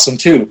pretty awesome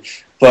too.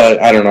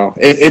 But I don't know.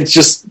 It's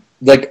just,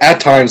 at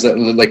times, that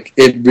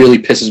it really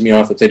pisses me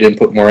off that they didn't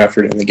put more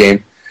effort in the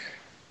game.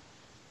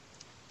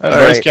 All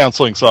Noise right.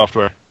 canceling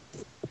software.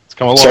 It's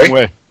come a long Sorry?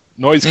 way.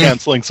 Noise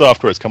canceling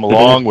software has come a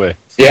long way.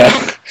 Yeah.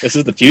 This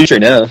is the future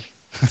now.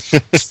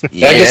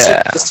 Yeah, I guess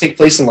it does take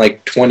place in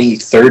like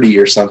 2030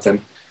 or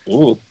something.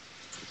 Ooh.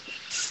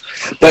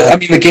 But I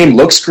mean, the game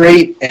looks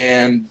great,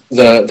 and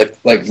the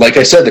like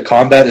I said, the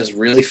combat is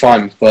really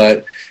fun.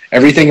 But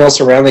everything else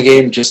around the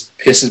game just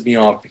pisses me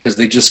off because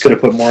they just could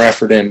have put more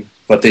effort in,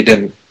 but they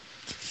didn't.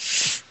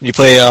 You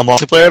play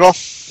multiplayer at all?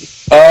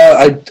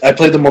 I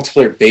played the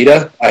multiplayer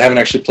beta. I haven't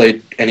actually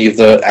played any of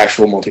the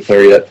actual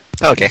multiplayer yet.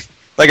 Okay.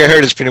 Like I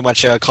heard, it's pretty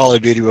much Call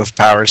of Duty with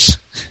powers.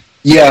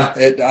 Yeah,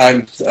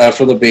 I'm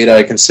for the beta.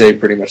 I can say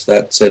pretty much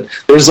that's it.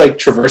 There's like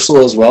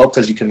traversal as well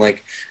because you can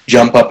like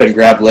jump up and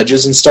grab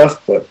ledges and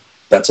stuff, but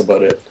that's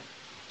about it.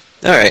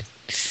 All right.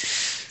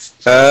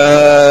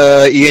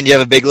 Ian, you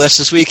have a big list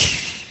this week?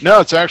 No,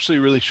 it's actually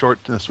really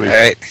short this week. All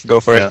right, go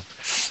for it.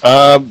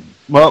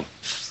 Well,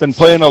 been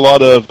playing a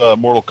lot of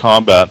Mortal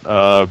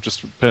Kombat.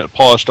 Just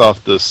polished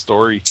off the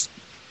story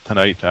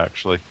tonight,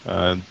 actually.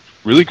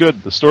 Really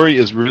good. The story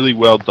is really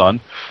well done.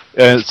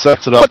 And it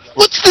sets it up.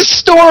 What's the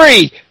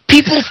story?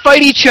 People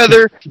fight each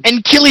other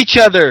and kill each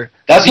other.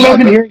 That's what I've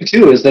been hearing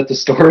too. Is that the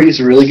story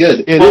is really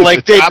good. It Well, is. like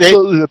It's they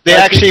absolutely the they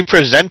best actually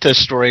present a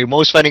story.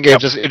 Most fighting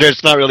games,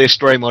 there's not really a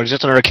story mode. It's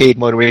just an arcade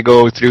mode where you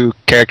go through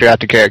character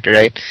after character,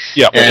 right?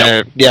 Yeah,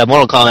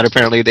 Mortal Kombat,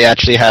 apparently, they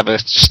actually have a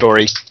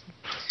story.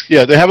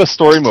 Yeah, they have a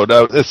story mode.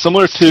 It's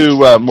similar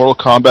to Mortal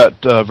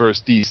Kombat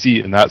versus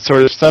DC in that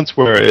sort of sense,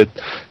 where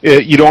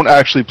you don't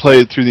actually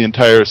play through the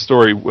entire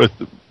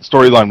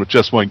storyline with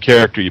just one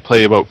character. You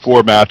play about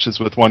 4 matches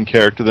with one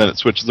character, then it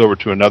switches over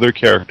to another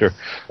character.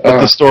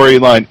 But the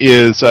storyline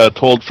is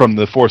told from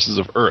the forces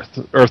of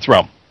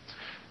Earthrealm.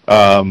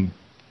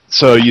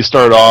 So you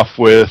start off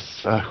with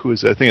who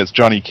is it? I think it's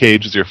Johnny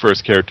Cage is your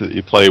first character that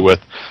you play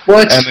with.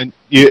 What? And then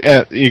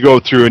you go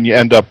through and you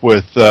end up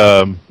with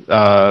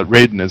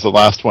Raiden is the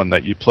last one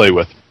that you play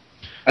with.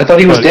 I thought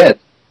he was dead.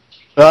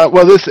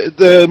 Well,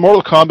 the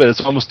Mortal Kombat is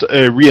almost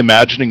a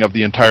reimagining of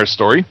the entire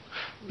story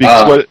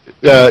because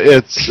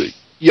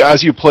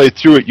as you play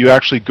through it, you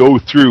actually go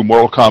through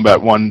Mortal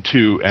Kombat 1,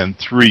 2, and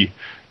 3,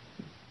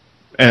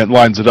 and it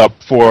lines it up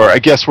for, I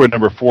guess, where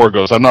number 4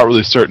 goes. I'm not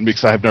really certain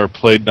because I have never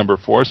played number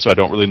 4, so I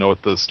don't really know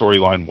what the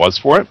storyline was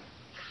for it.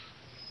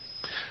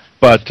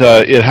 But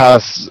it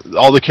has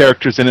all the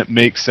characters in it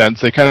make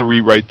sense. They kind of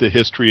rewrite the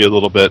history a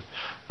little bit.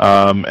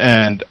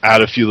 And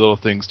add a few little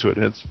things to it.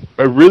 It's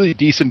a really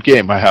decent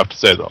game, I have to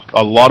say, though.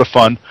 A lot of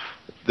fun.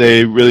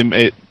 They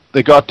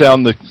got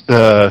down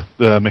the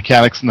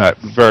mechanics in that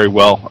very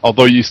well.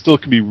 Although you still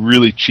can be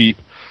really cheap.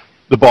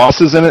 The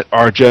bosses in it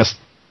are just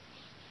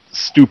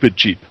stupid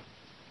cheap.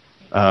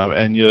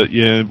 And you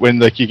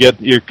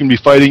can be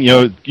fighting,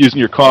 using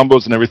your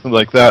combos and everything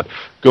like that,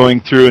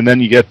 going through, and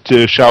then you get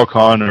to Shao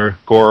Kahn or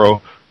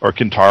Goro or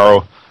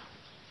Kintaro.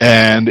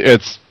 And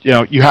it's,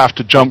 you have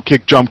to jump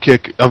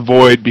kick,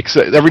 avoid, because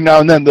every now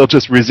and then they'll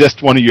just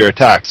resist one of your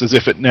attacks as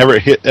if it never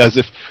hit, as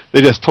if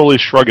they just totally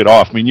shrug it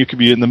off. I mean, you could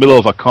be in the middle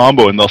of a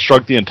combo and they'll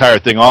shrug the entire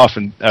thing off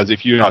and as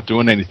if you're not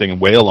doing anything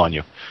and wail on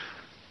you.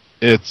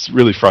 It's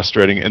really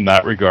frustrating in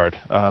that regard.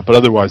 But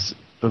otherwise,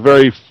 a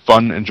very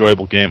fun,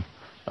 enjoyable game.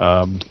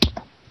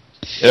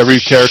 Every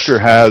character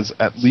has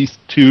at least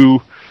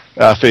 2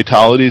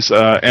 fatalities,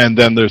 and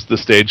then there's the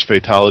stage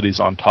fatalities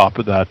on top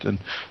of that. And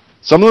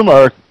some of them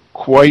are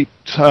quite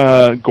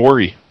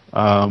gory,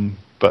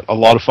 but a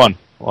lot of fun.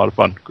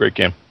 Great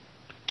game.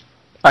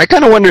 I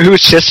kind of wonder who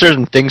sits there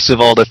and thinks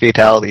of all the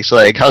fatalities.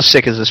 Like, how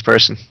sick is this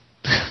person?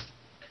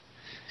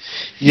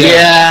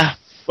 Yeah.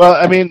 Well,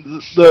 I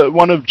mean,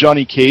 one of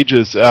Johnny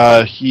Cage's,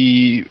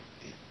 he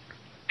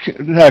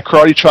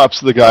karate chops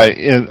the guy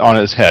on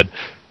his head.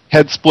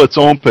 Head splits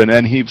open,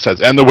 and he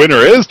says, "And the winner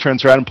is,"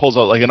 turns around and pulls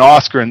out like an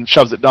Oscar and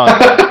shoves it down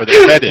where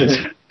the head is.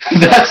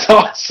 That's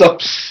awesome.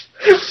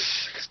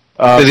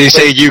 Does he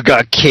say you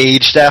got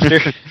caged after?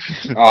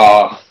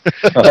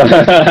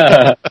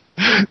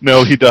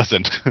 No, he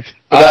doesn't.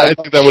 But I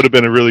think that would have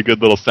been a really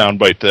good little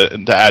soundbite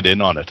to add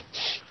in on it.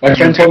 My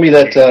friend told me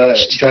that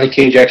Johnny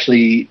Cage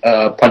actually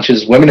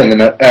punches women in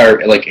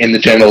the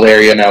genital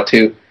area now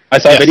too. I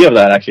saw a video of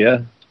that,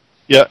 actually,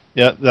 Yeah,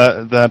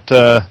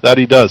 that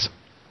he does.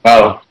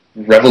 Wow,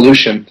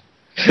 revolution.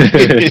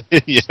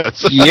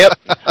 Yes. Yep.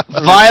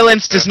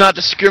 Violence does not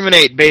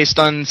discriminate based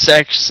on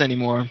sex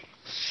anymore.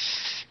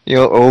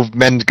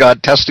 Men's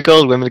got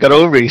testicles, women's got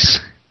ovaries.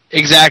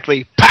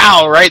 Exactly.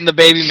 Pow! Right in the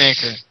baby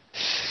maker.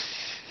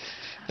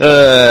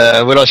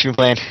 What else you been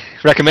playing?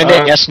 Recommend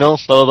it? Yes, no,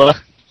 blah, blah, blah.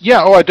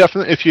 Yeah, I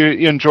definitely. If you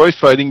enjoy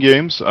fighting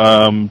games,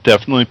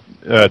 definitely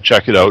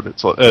check it out.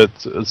 It's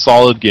a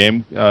solid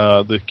game.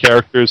 The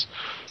characters,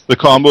 the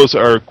combos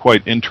are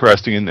quite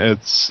interesting, and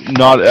it's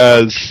not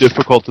as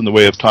difficult in the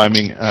way of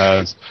timing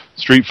as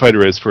Street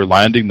Fighter is for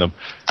landing them.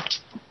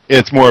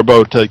 It's more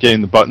about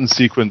getting the button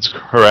sequence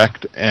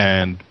correct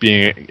and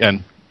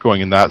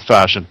going in that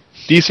fashion.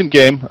 Decent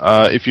game.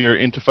 If you're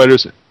into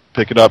fighters,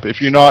 pick it up.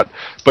 If you're not,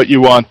 but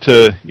you want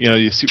to,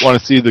 want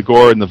to see the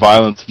gore and the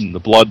violence and the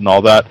blood and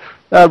all that,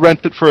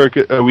 rent it for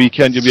a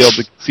weekend. You'll be able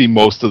to see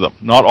most of them,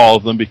 not all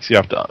of them, because you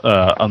have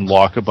to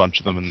unlock a bunch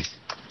of them,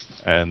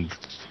 and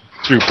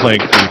through playing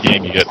through the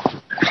game, you get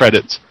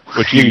credits,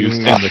 which you use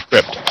in the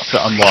crypt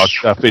to unlock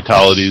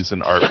fatalities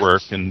and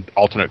artwork and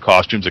alternate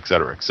costumes,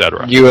 etc.,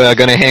 etc. You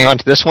gonna hang on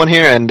to this one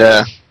here and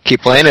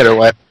keep playing it, or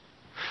what?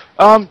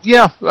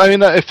 Yeah, I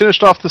mean, I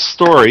finished off the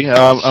story.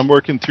 I'm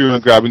working through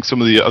and grabbing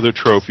some of the other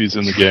trophies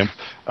in the game.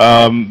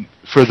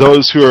 For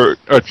those who are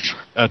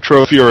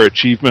trophy or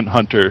achievement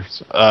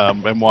hunters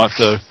and want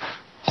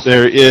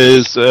there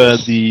is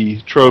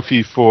the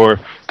trophy for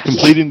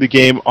completing the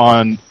game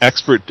on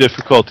expert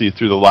difficulty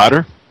through the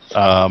ladder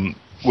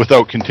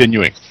without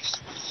continuing.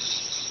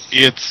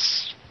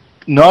 It's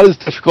not as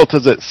difficult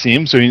as it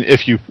seems. I mean,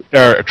 if you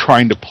are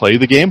trying to play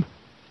the game.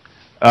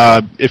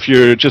 If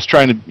you're just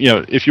trying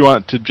to, if you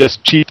want to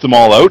just cheat them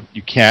all out,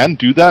 you can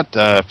do that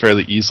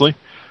fairly easily.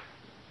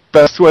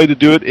 Best way to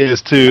do it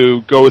is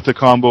to go with a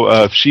combo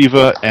of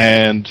Shiva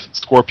and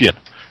Scorpion,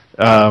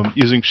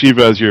 using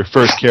Shiva as your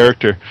first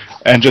character,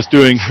 and just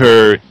doing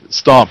her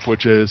stomp,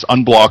 which is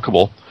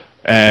unblockable,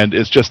 and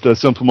it's just a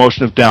simple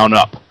motion of down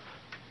up.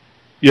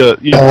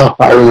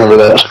 I remember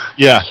that.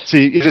 Yeah, so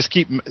you just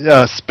keep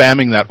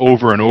spamming that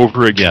over and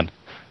over again,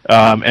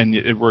 and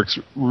it works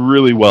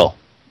really well.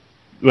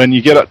 When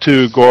you get up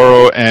to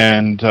Goro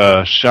and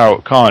Shao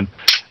Kahn,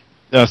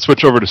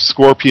 switch over to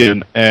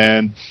Scorpion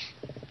and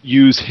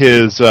use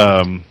his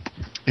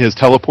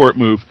teleport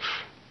move,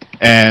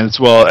 as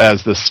well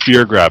as the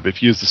spear grab.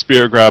 If you use the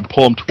spear grab,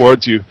 pull him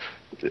towards you,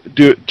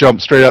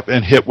 jump straight up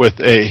and hit with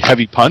a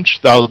heavy punch.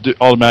 That'll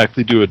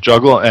automatically do a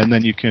juggle, and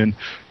then you can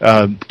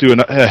do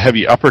a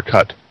heavy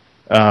uppercut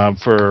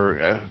for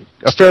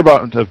a fair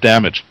amount of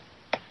damage,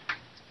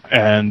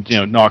 and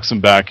knocks him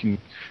back and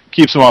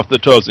keeps him off the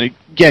toes. And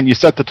again, you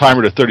set the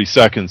timer to 30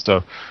 seconds,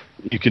 so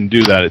you can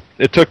do that.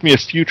 It took me a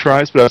few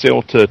tries, but I was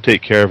able to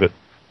take care of it.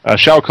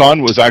 Shao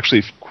Kahn was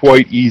actually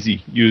quite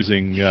easy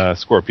using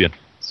Scorpion,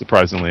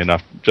 surprisingly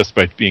enough, just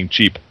by being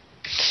cheap.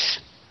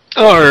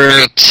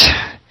 Alright.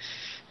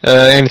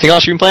 Anything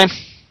else you've been playing?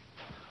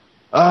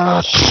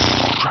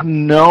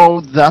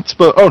 No, that's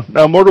about...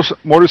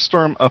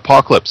 MotorStorm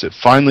Apocalypse. It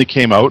finally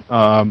came out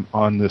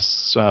on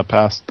this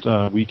past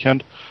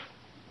weekend.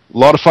 A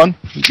lot of fun,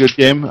 good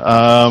game.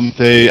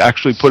 They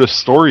actually put a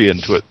story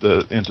into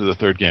the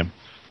third game,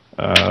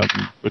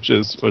 which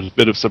was a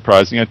bit of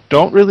surprising. I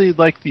don't really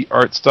like the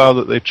art style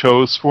that they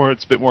chose for it.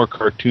 It's a bit more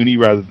cartoony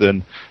rather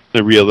than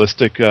the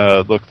realistic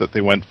look that they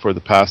went for the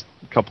past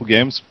couple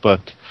games,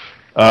 but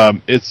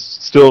it's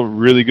still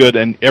really good.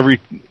 And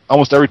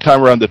almost every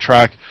time around the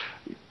track,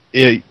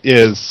 it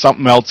is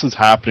something else is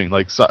happening.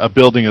 Like a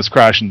building is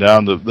crashing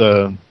down,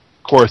 the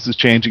course is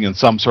changing in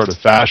some sort of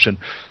fashion.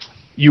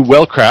 You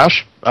will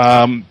crash.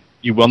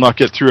 You will not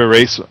get through a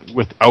race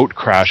without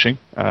crashing,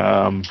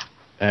 but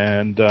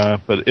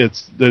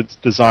it's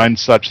designed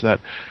such that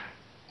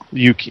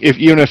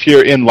even if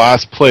you're in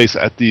last place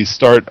at the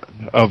start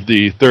of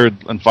the third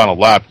and final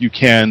lap, you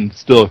can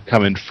still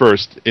come in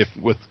first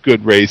with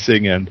good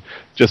racing and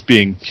just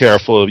being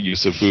careful of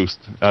use of boost.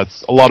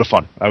 It's a lot of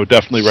fun. I would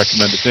definitely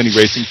recommend it to any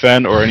racing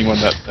fan or anyone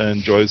that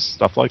enjoys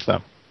stuff like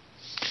that.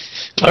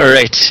 All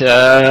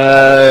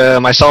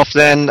right. Myself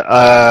then,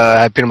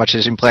 I pretty much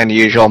just been playing the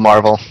usual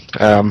Marvel.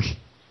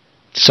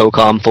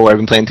 SOCOM 4, I've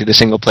been playing through the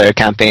single-player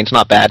campaign. It's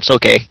not bad. It's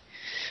okay.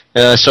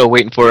 So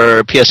waiting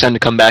for PSN to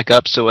come back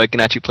up so I can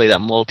actually play that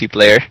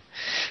multiplayer.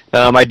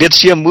 I did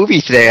see a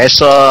movie today. I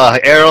saw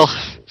Errol.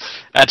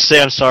 I have to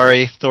say I'm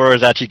sorry. Thor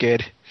is actually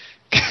good.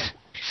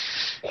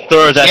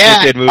 Thor is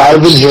actually a good movie.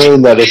 I've been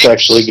hearing that it's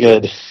actually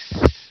good.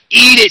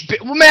 Eat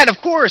it! Well, man,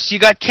 of course. You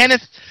got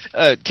Kenneth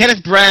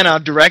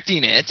Branagh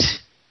directing it.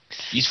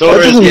 That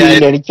doesn't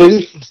mean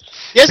anything.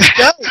 Yes, it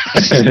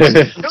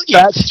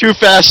does. Too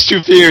Fast,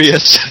 Too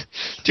Furious.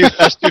 Too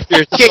Fast, Too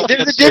Furious. Okay,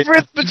 there's a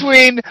difference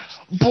between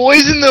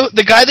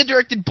the guy that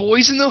directed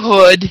Boys in the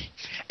Hood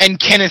and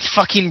Kenneth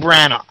fucking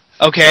Branagh.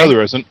 Okay? No,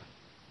 there isn't.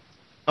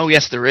 Oh,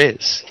 yes, there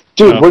is.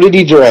 Dude, what did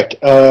he direct?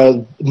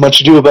 Much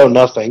Ado About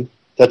Nothing.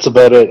 That's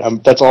about it.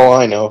 That's all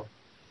I know.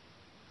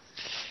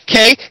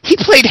 Okay, he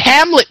played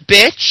Hamlet,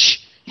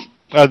 bitch.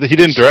 He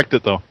didn't direct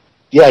it, though.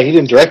 Yeah, he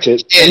didn't direct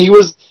it. And he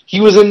was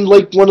in,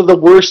 like, one of the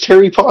worst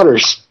Harry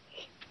Potters.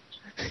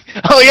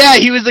 Oh, yeah,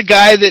 he was the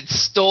guy that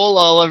stole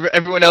all of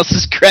everyone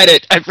else's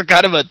credit. I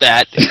forgot about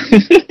that.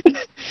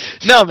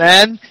 No,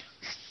 man.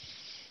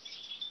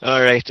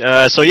 All right.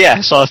 So, yeah,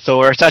 I saw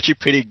Thor. It's actually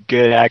pretty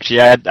good,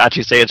 actually. I'd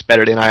actually say it's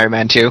better than Iron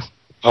Man 2.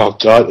 Oh,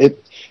 God.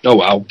 Oh,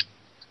 wow.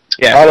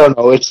 Yeah. I don't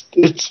know. It's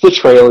the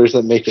trailers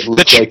that make it look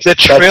like...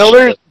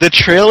 The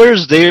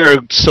trailers, they are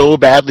so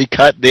badly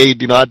cut, they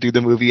do not do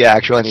the movie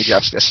any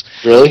justice.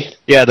 Really?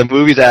 Yeah, the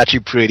movie's actually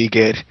pretty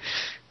good.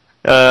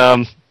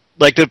 The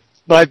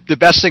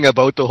best thing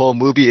about the whole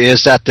movie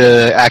is that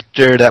the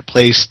actor that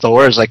plays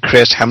Thor is like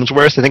Chris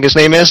Hemsworth, I think his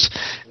name is.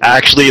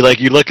 Actually, like,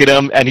 you look at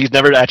him and he's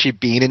never actually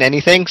been in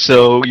anything,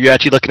 so you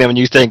actually look at him and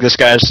you think this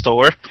guy is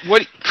Thor.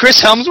 What?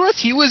 Chris Hemsworth?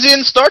 He was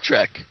in Star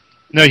Trek.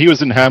 No, he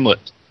was in Hamlet.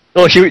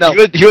 Oh, he No.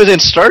 was in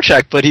Star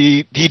Trek, but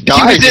he dies. He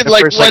was in the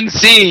like first, one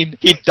scene.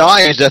 He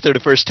dies after the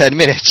first 10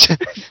 minutes.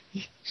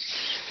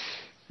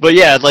 But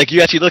yeah, like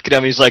you actually look at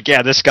him, he's like,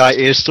 yeah, this guy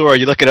is Thor.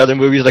 You look at other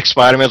movies like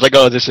Spider-Man, it's like,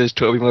 oh, this is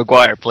Tobey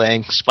Maguire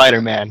playing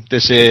Spider-Man.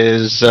 This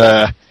is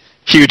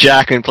Hugh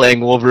Jackman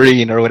playing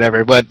Wolverine or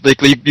whatever. But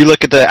like you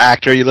look at the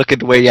actor, you look at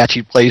the way he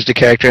actually plays the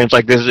character, and it's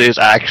like, this is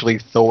actually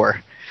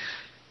Thor.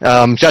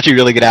 He's actually a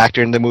really good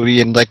actor in the movie,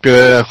 and like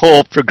the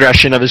whole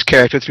progression of his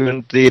character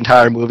through the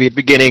entire movie. At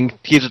the beginning,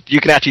 you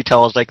can actually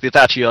tell it's like it's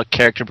actually a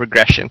character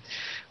progression.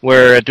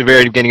 Where at the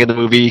very beginning of the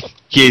movie,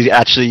 he's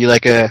actually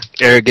like a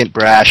arrogant,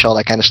 brash, all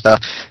that kind of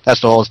stuff.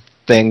 That's the whole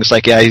thing. It's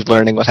like, yeah, he's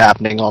learning what's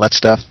happening, all that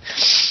stuff.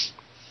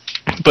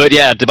 But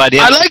yeah, by the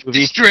end I of the like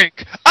movie, this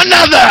drink.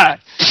 Another.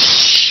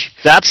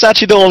 that's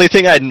actually the only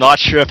thing I'm not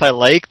sure if I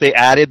like. They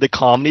added the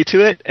comedy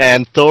to it,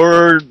 and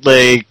Thor,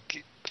 like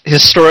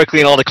historically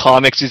in all the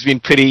comics, has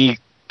been pretty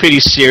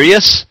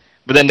serious.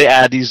 But then they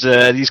add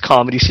these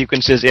comedy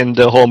sequences in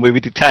the whole movie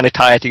to kind of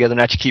tie it together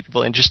and actually keep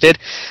people interested.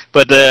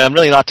 But I'm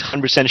really not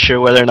 100% sure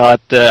whether or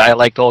not I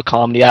like the whole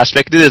comedy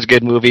aspect. It is a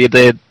good movie.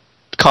 The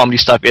comedy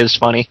stuff is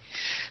funny.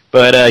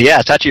 But yeah,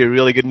 it's actually a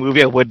really good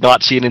movie. I would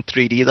not see it in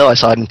 3D, though. I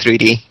saw it in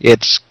 3D.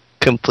 It's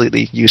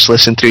completely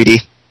useless in 3D.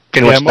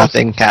 Pretty much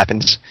nothing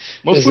happens.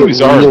 Most movies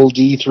are real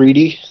D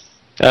 3D.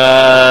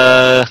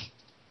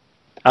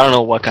 I don't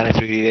know what kind of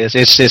 3D it is.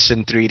 It's just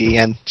in 3D,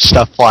 and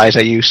stuff flies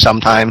at you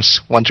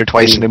sometimes, once or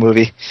twice in the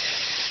movie.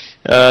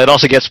 It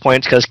also gets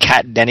points because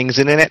Kat Dennings is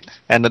in it,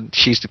 and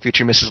she's the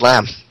future Mrs.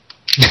 Lamb.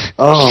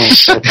 Oh.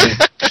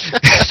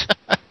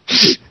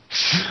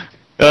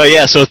 Okay.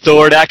 Yeah, so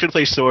Thor, the actor who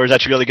plays Thor is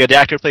actually really good. The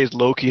actor who plays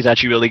Loki is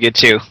actually really good,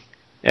 too.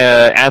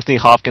 Anthony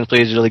Hopkins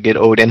plays really good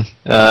Odin.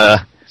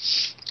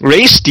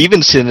 Ray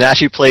Stevenson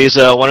actually plays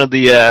one of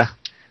the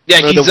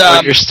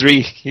Warriors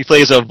 3. He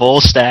plays a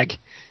Volstagg.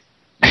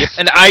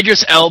 And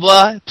Idris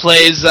Elba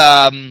plays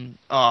Helmstad.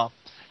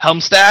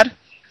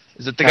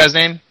 Is it the guy's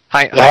name?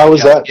 How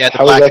was that? Yeah, the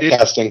how was black that dude.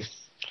 casting?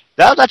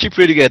 That was actually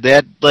pretty good. They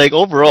had, like,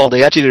 overall,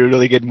 they actually did a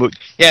really good movie.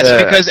 Yes,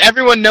 because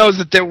everyone knows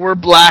that there were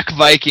black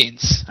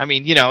Vikings. I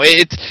mean, you know,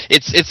 it's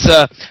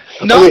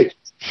no. Okay,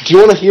 do you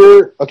want to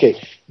hear? Okay,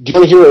 do you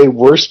want to hear a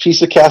worse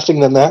piece of casting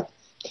than that?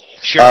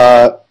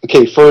 Sure.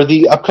 Okay, for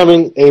the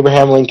upcoming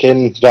Abraham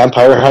Lincoln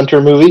Vampire Hunter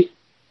movie.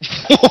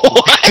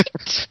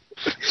 What?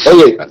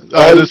 Okay,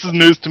 this is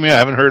news to me. I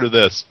haven't heard of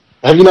this.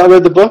 have you not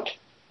read the book?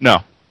 No.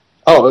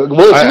 Oh,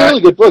 well, it's a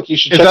really good book. You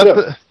should Is check that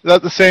it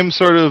out. the same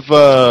sort of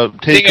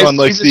take Thing is, on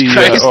like Jesus the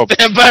Christ,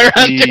 Vampire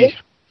Hunter.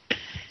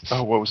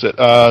 what was it?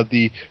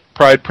 The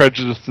Pride,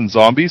 Prejudice, and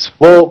Zombies.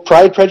 Well,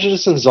 Pride,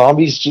 Prejudice, and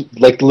Zombies,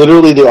 like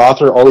literally the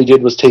author, all he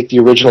did was take the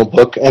original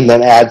book and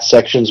then add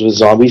sections with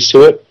zombies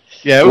to it.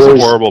 Yeah, it was a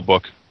horrible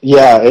book.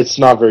 Yeah, it's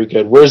not very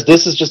good. Whereas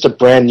this is just a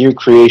brand new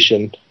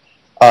creation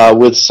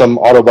with some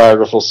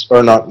biographical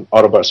stuff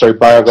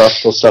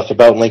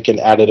about Lincoln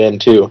added in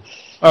too.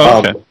 Oh,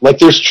 okay. Like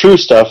there's true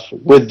stuff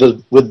with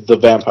the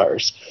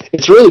vampires.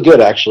 It's really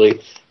good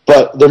actually,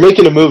 but they're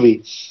making a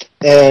movie,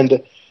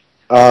 and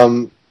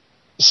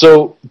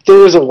so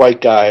there is a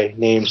white guy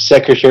named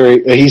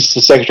he's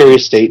the Secretary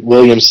of State,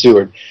 William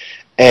Seward,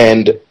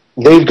 and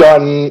they've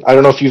gotten, I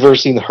don't know if you've ever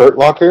seen The Hurt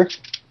Locker,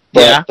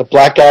 but Yeah. the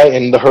black guy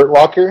in The Hurt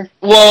Locker,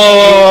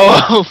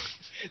 Whoa!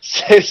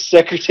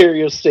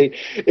 Secretary of State.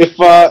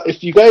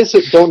 If you guys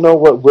don't know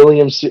what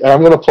William Seward, I'm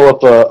going to pull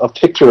up a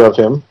picture of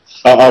him,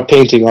 a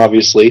painting,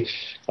 obviously.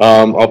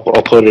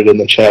 I'll put it in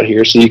the chat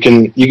here, so you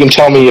can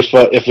tell me if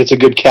it's a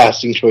good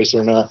casting choice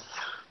or not.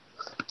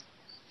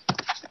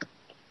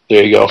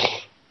 There you go.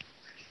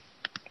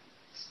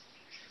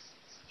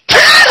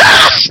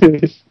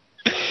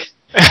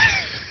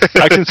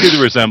 I can see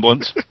the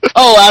resemblance.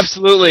 Oh,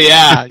 absolutely,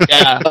 yeah.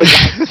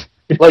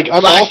 Like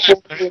I'm all for,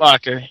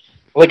 Fucker.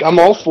 like I'm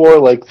all for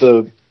like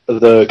the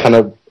kind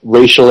of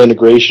racial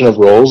integration of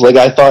roles. Like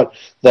I thought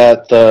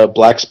that the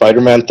Black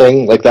Spider-Man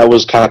thing, like that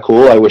was kind of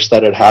cool. I wish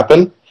that had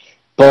happened,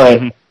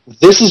 but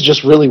this is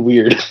just really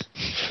weird.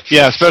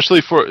 Yeah,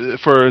 especially for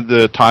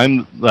the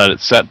time that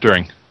it's set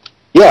during.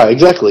 Yeah,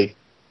 exactly.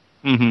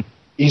 Mm-hmm.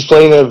 He's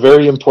playing a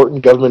very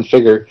important government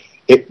figure.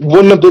 It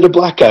wouldn't have been a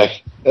black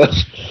guy.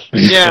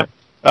 Yeah.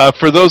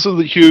 For those of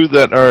you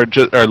that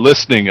are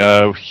listening,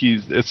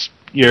 it's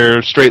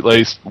your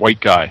straight-laced white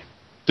guy,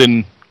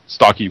 thin,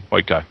 stocky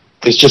white guy.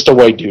 It's just a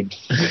white dude.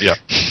 Yeah.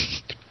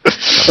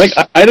 Like,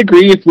 I'd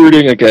agree if we were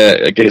doing like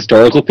a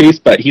historical piece,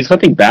 but he's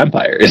hunting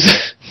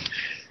vampires.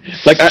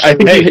 Like, I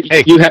think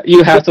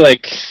you have to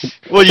like.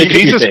 Well, think a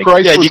few Jesus things.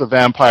 Christ was a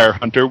vampire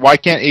hunter. Why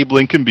can't Abe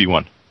Lincoln be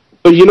one?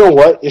 But you know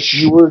what? If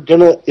you were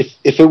gonna, if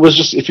it was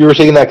just, if you were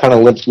taking that kind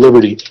of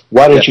liberty,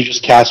 why didn't you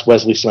just cast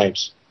Wesley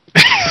Snipes?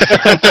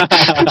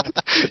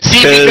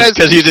 See,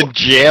 Because he's in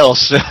jail,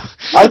 so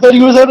I thought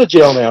he was out of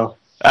jail now.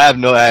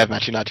 I'm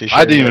actually not too sure.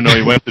 I didn't even know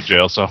he went to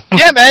jail. So.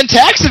 yeah, man,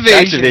 tax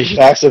evasion.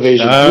 Tax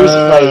evasion.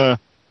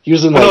 He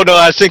was in No, like,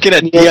 I was thinking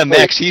at Yeah,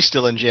 DMX. He's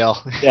still in jail.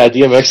 yeah,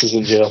 DMX is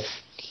in jail.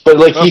 But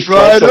like he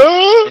Rough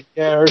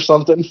Rider! or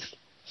something.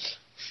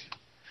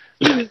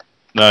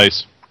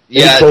 Nice.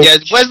 Yeah.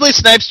 Wesley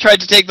Snipes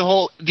tried to take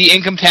the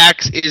income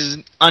tax is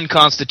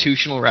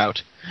unconstitutional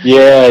route.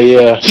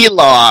 Yeah. He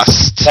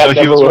lost. So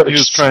he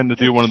was trying to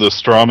do one of those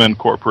strawman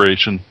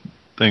corporation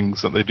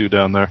things that they do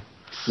down there.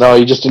 No,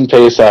 he just didn't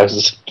pay his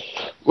taxes.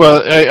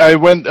 Well, a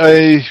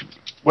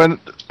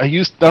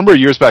number of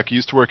years back, I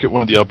used to work at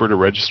one of the Alberta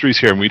registries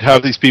here, and we'd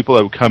have these people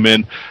that would come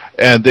in,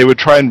 and they would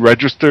try and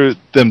register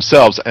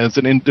themselves as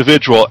an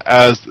individual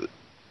as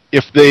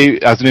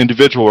an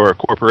individual or a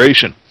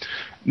corporation.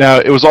 Now,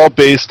 it was all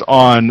based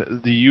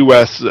on the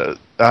U.S.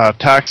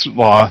 Tax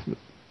law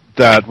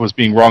that was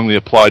being wrongly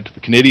applied to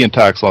the Canadian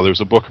tax law. There was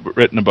a book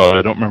written about it.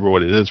 I don't remember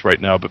what it is right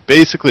now, but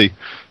basically,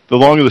 the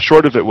long and the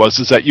short of it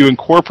is that you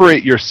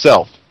incorporate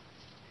yourself,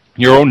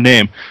 your own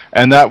name,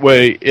 and that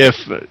way, if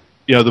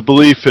the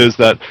belief is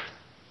that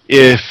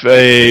if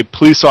a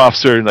police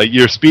officer, like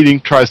you're speeding,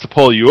 tries to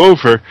pull you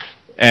over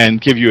and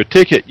give you a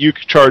ticket, you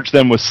can charge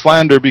them with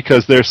slander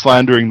because they're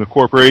slandering the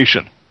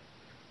corporation.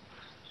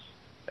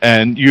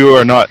 And you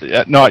are not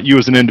you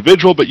as an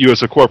individual, but you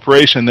as a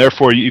corporation.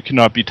 Therefore, you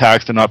cannot be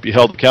taxed and not be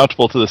held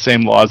accountable to the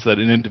same laws that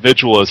an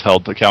individual is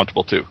held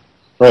accountable to.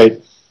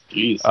 Right.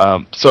 Jeez.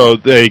 So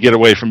they get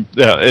away from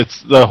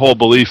it's the whole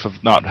belief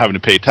of not having to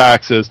pay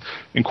taxes,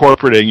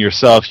 incorporating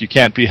yourself. You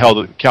can't be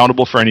held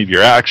accountable for any of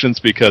your actions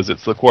because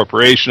it's the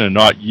corporation and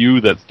not you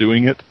that's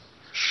doing it.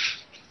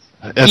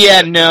 It's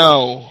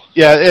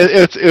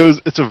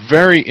a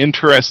very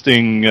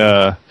interesting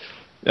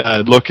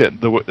look at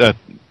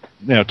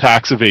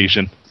tax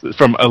evasion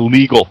from a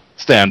legal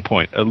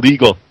standpoint, a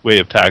legal way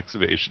of tax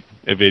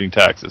evading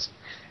taxes.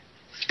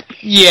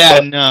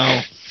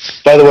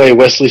 By the way,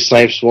 Wesley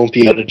Snipes won't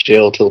be out of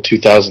jail till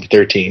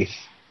 2013.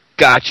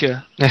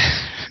 Gotcha.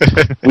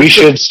 We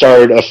should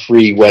start a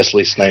free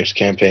Wesley Snipes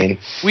campaign.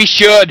 We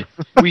should.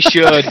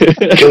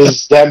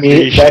 Because that means...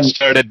 We should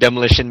start a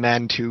Demolition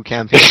Man 2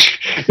 campaign.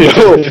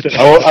 No,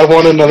 I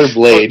want another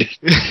Blade.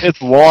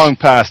 It's long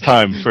past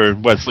time for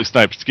Wesley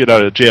Snipes to get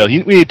out of jail.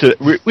 We need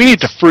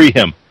to free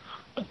him.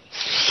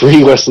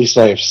 Free Wesley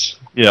Snipes.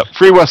 Yeah,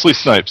 free Wesley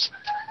Snipes.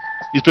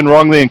 He's been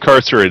wrongly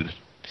incarcerated.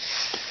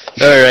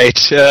 All right,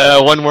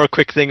 one more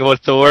quick thing about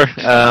Thor.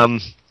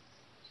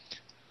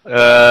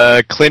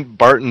 Clint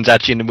Barton's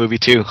actually in the movie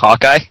too,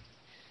 Hawkeye,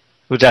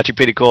 who's actually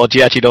pretty cool.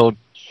 You actually don't...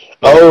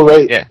 Oh,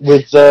 right, yeah.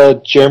 With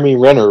Jeremy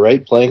Renner,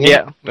 right, playing him?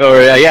 Yeah,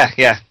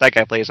 that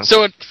guy plays him.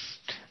 So,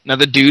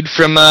 another dude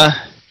from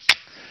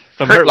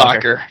Hurt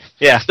Locker.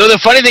 Yeah. So the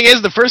funny thing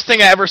is, the first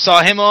thing I ever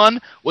saw him on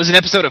was an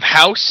episode of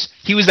House.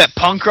 He was that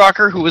punk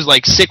rocker who was,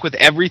 like, sick with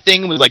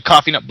everything, was, like,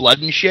 coughing up blood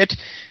and shit.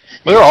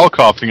 Well, they're all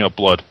coughing up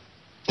blood.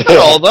 Not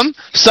all of them.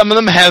 Some of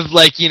them have,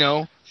 like,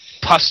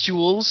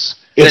 pustules.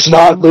 It's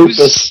not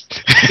lupus.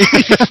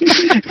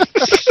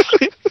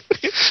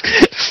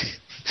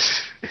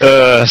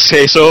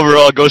 So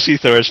overall, go see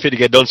Thor. It's pretty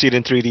good. Don't see it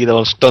in 3D.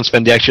 Don't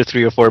spend the extra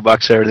 $3 or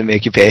 $4 there they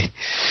make you pay.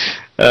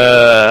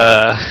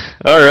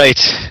 All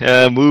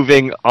right,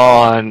 moving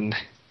on.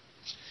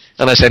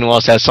 Unless anyone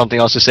else has something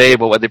else to say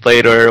about what they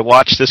played or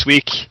watched this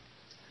week.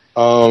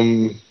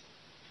 No.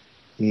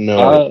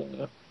 No.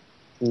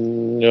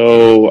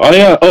 Oh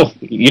yeah. Oh,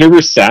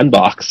 Universe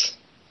Sandbox.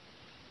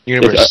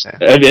 Have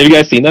you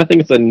guys seen that thing?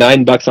 It's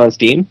 $9 on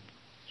Steam.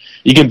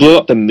 You can blow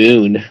up the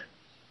moon.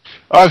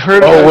 I've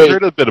heard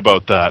a bit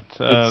about that.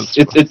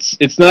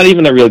 It's not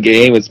even a real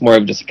game. It's more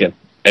of just like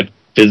a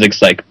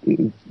physics like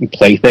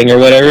play thing or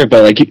whatever.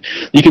 But like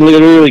you can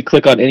literally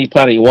click on any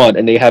planet you want,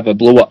 and they have a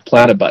blow up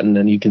planet button,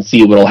 and you can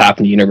see what'll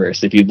happen to the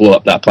universe if you blow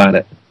up that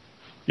planet.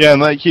 Yeah,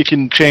 and like you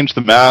can change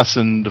the mass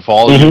and the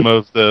volume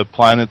of the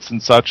planets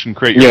and such, and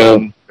create your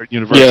own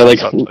universe. Yeah, like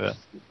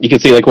you can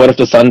see like what if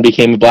the sun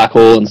became a black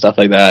hole and stuff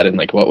like that, and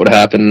like what would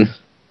happen.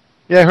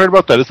 Yeah, I heard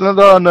about that. Isn't it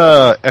on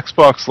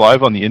Xbox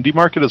Live on the indie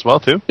market as well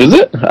too? Is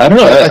it? I don't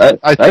know.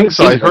 I think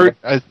so.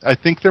 I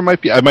think there might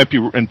be. I might be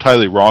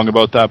entirely wrong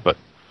about that, but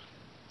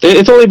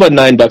it's only about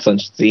 $9 on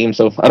Steam,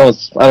 so I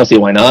don't see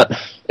why not.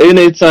 And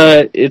it's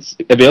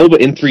available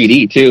in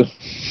 3D too,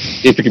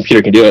 if your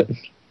computer can do it.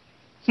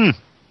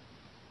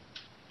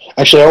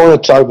 Actually, I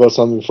want to talk about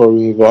something before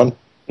we move on.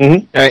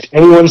 Mm-hmm. All right.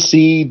 Anyone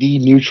see the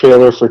new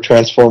trailer for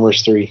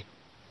Transformers 3?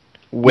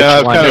 Which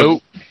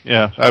one?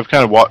 I've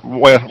kind of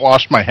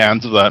washed my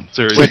hands of that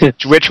series.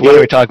 Which one are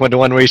we talking about? The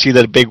one where you see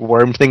that big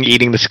worm thing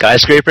eating the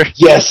skyscraper?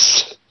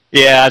 Yes.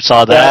 Yeah, I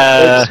saw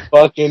that. That's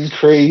fucking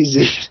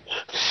crazy.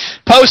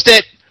 Post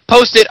it.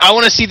 I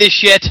want to see this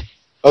shit.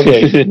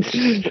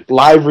 Okay.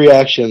 Live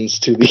reactions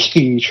to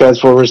the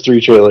Transformers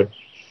 3 trailer.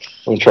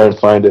 I'm trying to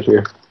find it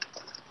here.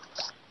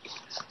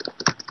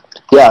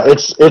 Yeah,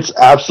 it's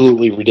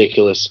absolutely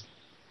ridiculous.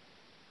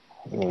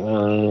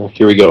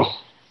 Here we go.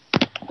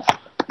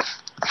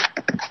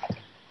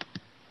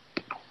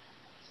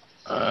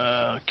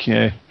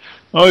 Okay.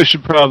 Oh, we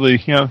should probably,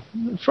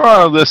 for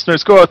our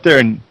listeners, go out there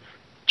and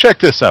check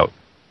this out.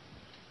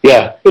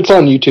 Yeah, it's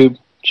on YouTube.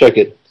 Check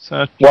it.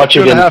 Watch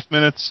it in 2.5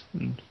 minutes.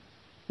 And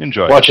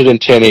enjoy. Watch it in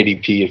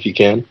 1080p if you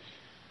can.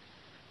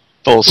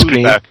 Full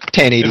screen,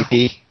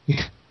 1080p.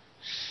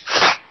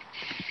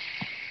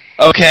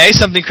 Okay,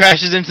 something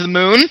crashes into the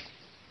moon.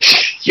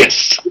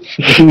 Yes.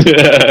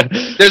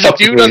 There's a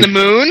dude on the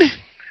moon.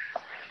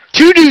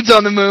 2 dudes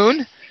on the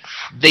moon.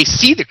 They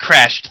see the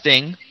crashed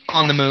thing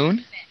on the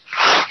moon.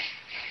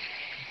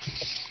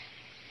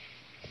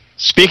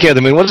 Speaking of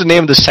the moon, what's the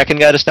name of the second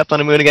guy that stepped on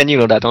the moon again? You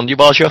know that, don't you,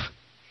 Balsho?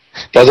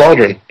 Buzz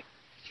Aldrin.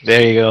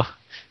 There you go.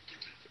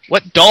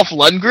 What, Dolph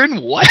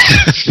Lundgren? What?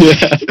 Yeah.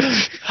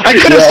 I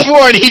could have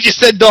sworn he just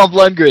said Dolph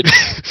Lundgren.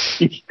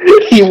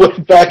 He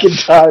went back in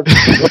time.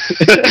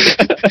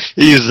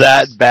 He's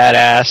that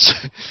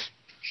badass.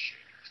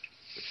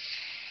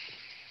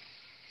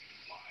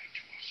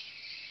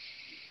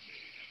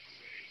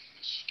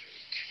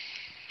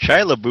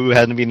 Shia LaBeouf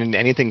hasn't been in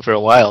anything for a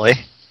while, eh?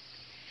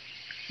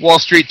 Wall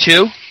Street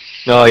 2.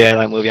 Oh yeah,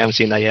 that movie. I haven't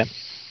seen that yet.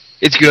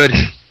 It's good.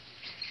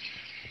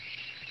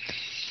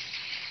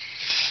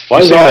 Why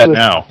You is say that Aldrin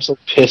now. so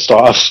pissed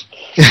off?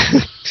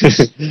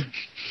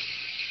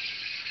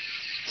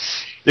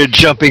 They're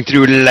jumping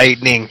through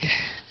lightning.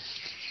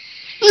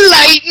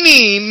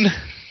 Lightning!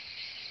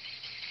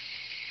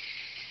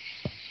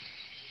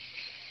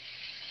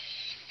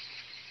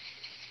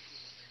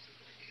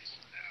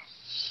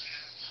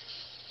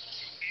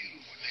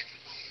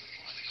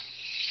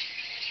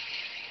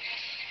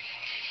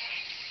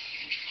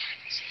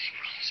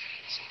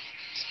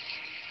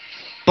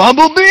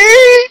 Bumblebee!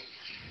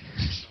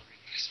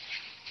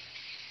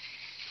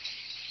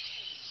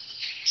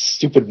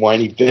 Stupid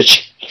whiny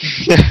bitch.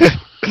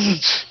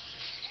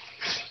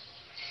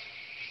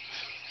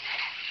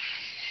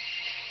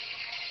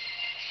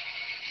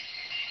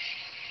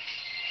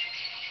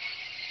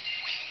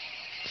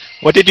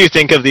 What did you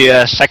think of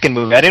the second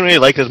movie? I didn't really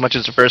like it as much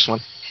as the first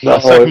one. No,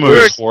 The second it movie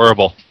was, was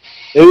horrible.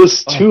 it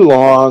was too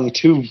long,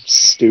 too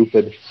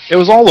stupid. It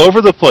was all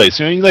over the place.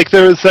 I mean, like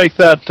there was like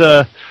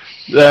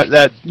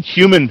that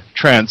human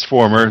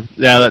transformer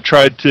that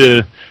tried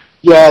to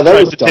Yeah, that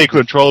was dumb. take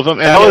control of him.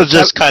 And That was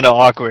just kind of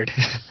awkward.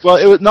 well,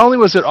 it was, not only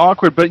was it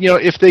awkward, but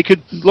if they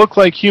could look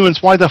like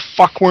humans, why the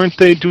fuck weren't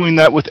they doing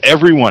that with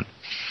everyone?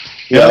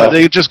 Yeah.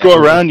 They just go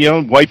around,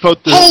 wipe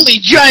out the. Holy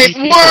giant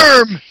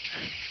worm!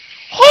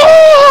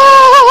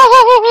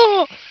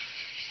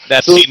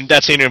 That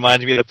scene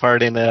reminds me of the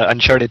part in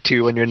Uncharted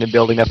 2 when you're in the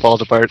building that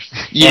falls apart.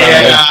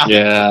 Yeah.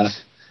 Yeah.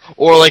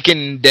 Or like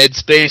in Dead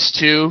Space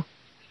 2.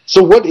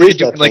 So what is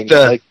doing that like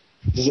thing?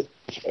 Is it,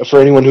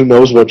 for anyone who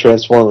knows about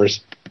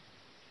Transformers?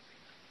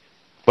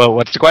 Well,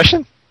 what's the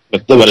question?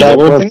 But The what is giant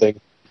that worm word thing?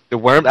 thing. The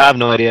worm? I have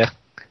no idea.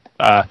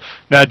 Now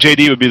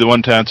JD would be the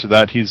one to answer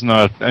that. He's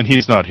not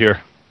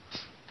here.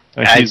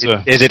 And he's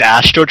Is it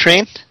Astro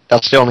Train?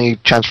 That's the only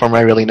Transformer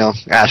I really know.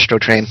 Astro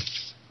Train.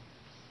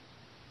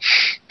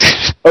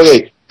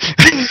 Okay.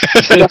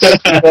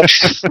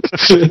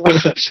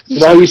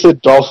 Now you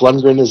said Dolph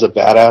Lundgren is a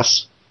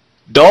badass.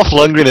 Dolph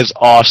Lundgren is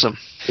awesome.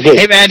 Okay.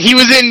 Hey man, he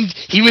was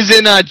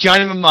in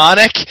Johnny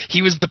Mnemonic.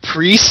 He was the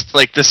priest,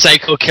 like the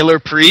psycho killer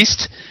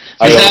priest.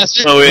 I know.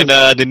 Disaster. So in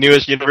the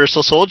newest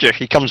Universal Soldier,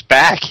 he comes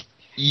back.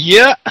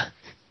 Yeah.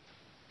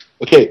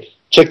 Okay,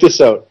 check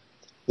this out.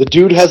 The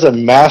dude has a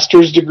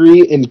master's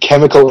degree in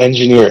chemical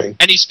engineering.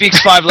 And he speaks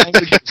 5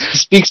 languages. He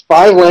speaks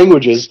 5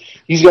 languages.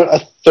 He's got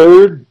a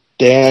 3rd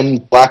Dan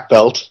black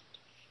belt,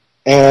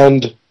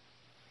 and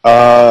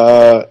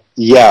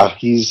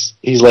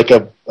he's like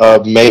a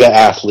meta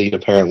athlete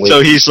apparently.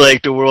 So he's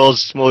like the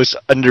world's most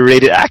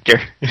underrated actor.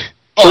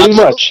 Pretty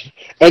much.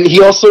 And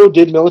he also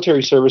did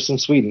military service in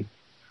Sweden.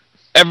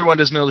 Everyone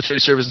does military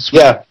service in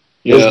Sweden.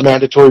 Yeah, it was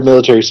mandatory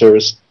military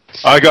service.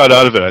 I got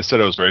out of it. I said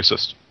I was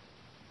racist.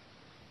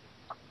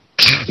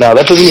 Now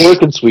that doesn't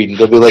work in Sweden.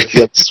 They'll be like,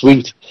 "Yeah,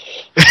 sweet."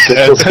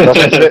 They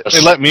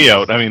let me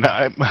out. I mean,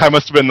 I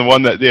must have been the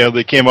one that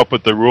they came up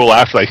with the rule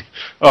after, like,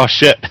 oh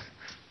shit,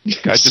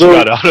 I just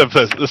got out of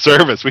the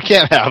service. We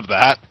can't have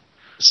that.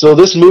 So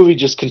this movie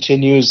just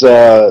continues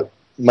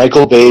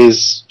Michael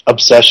Bay's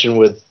obsession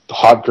with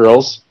hot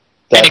girls.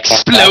 And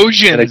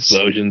explosions. And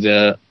explosions,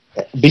 yeah.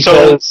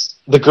 Because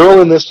the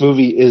girl in this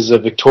movie is a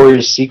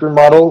Victoria's Secret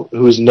model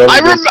who's never. I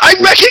knew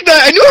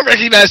I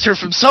recognized her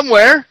from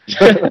somewhere.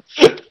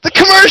 The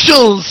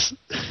commercials.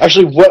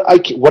 Actually, what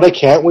I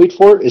can't wait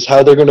for is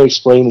how they're going to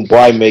explain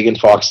why Megan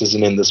Fox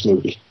isn't in this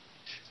movie.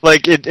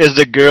 Like, is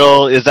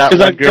that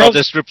one girl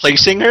just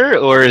replacing her,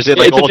 or is it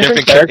like It's a whole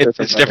different character?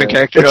 It's a different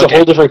character. It's a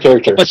whole different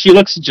character. But she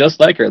looks just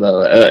like her,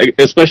 though.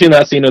 Especially in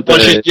that scene with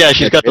the...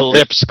 she's got the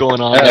lips going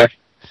on Yeah. there.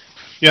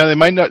 Yeah, they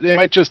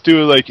might just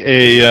do like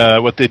a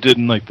what they did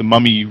in like the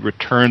Mummy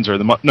Returns or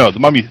the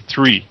Mummy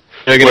 3.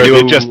 They're Where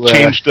gonna they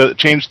just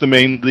changed the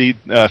main lead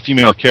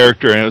female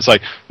character, and it was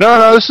like,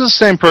 no, this is the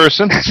same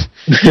person.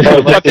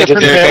 Got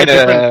different hair,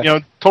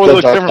 different, totally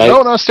looks different.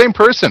 No, same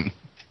person.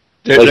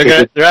 They're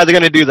either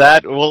gonna do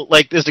that, well,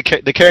 like is the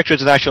character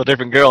is an actual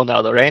different girl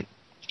now, though, right?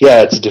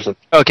 Yeah, it's different.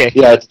 Okay.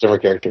 Yeah, it's a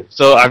different character.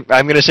 So I'm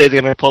gonna say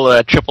they're gonna pull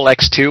a Triple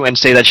X2 and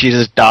say that she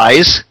just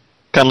dies,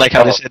 kind of like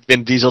how they said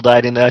Vin Diesel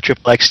died in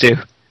Triple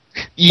X2.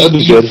 That'd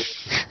be good.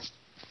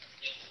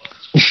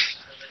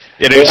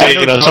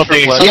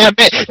 Something.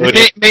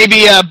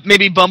 Yeah,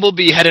 maybe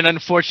Bumblebee had an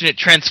unfortunate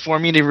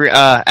transforming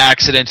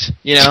accident.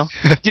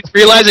 Didn't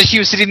realize that she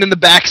was sitting in the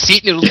back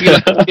seat, and it'll be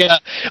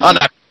like on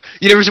a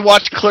You never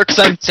watched Clerks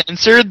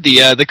Uncensored,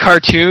 the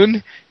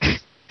cartoon?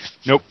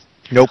 Nope.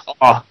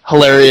 Oh,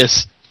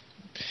 hilarious.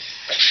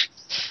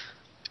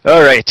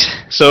 All right,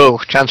 so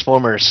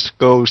Transformers,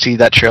 go see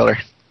that trailer.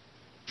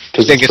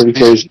 Because it's pretty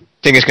crazy.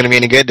 Think it's going to be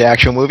any good, the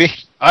actual movie?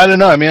 I don't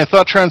know. I mean, I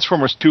thought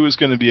Transformers 2 was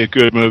going to be a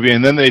good movie,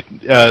 and then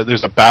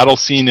there's a battle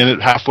scene in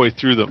it halfway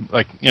through in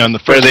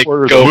the first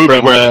quarter of the movie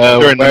where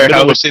they're in the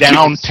middle of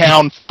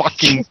downtown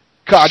fucking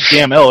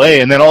goddamn LA,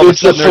 and then all of a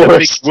sudden they're in a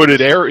big wooded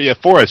area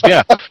forest.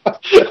 Yeah.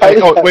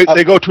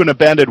 They go to an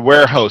abandoned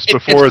warehouse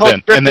before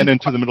then, and then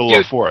into the middle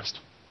of a forest.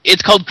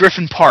 It's called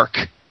Griffin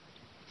Park.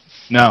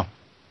 No.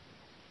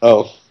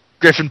 Oh.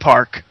 Griffin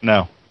Park.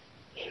 No.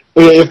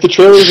 If the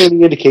trailer is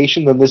any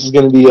indication, then this is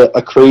going to be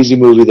a crazy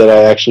movie that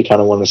I actually kind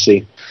of want to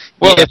see.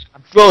 Well,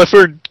 if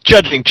we're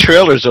judging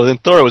trailers, though, then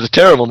Thor was a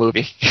terrible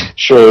movie.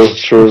 True.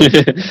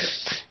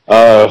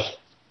 But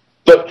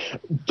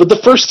the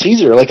first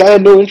teaser, like, I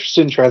had no interest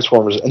in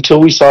Transformers until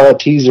we saw that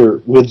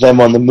teaser with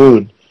them on the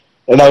moon.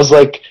 And I was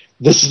like,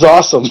 this is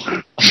awesome.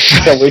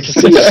 Can't wait to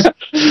see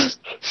it.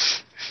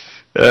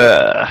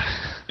 Yeah,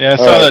 I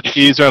saw that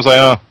teaser, I was like,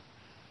 oh.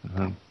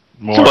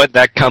 More. What,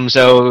 that comes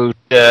out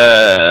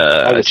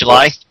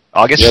July?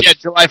 August? Yep. Yeah,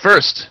 July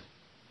 1st.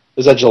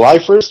 Is that July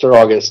 1st or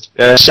August?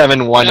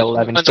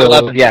 7/1/11.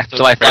 So, yeah,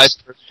 July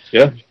 1st.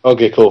 Yeah?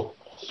 Okay, cool.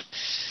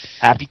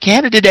 Happy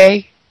Canada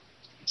Day.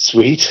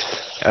 Sweet.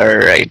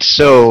 Alright,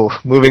 so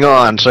moving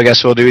on. So I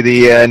guess we'll do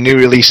the new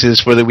releases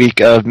for the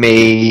week of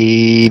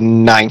May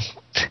 9th.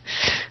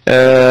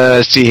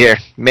 Let's see here.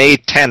 May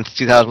 10th,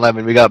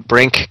 2011, we got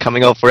Brink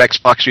coming out for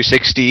Xbox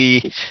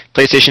 360,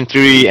 PlayStation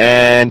 3,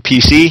 and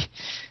PC.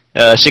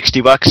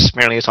 $60.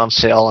 Apparently it's on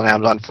sale on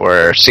Amazon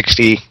for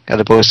 $60 as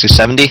opposed to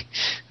 $70.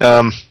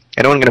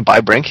 Anyone going to buy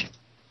Brink?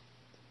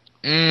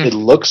 It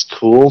looks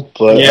cool,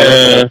 but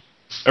yeah.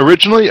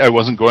 Originally, I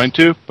wasn't going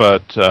to,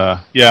 but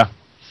yeah,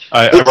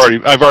 I've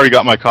already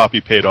got my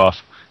copy paid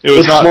off. It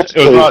was not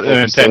an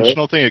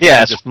intentional thing.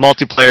 Yeah, it's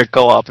multiplayer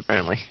co-op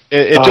apparently.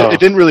 It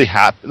didn't really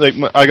happen. Like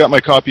I got my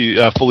copy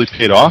fully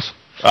paid off.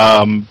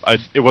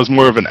 It was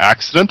more of an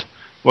accident.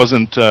 It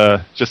wasn't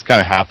just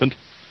kind of happened.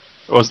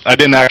 I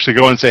didn't actually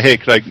go and say, hey,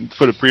 could I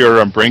put a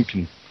pre-order on Brink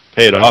and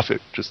pay it off?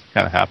 It just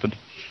kind of happened.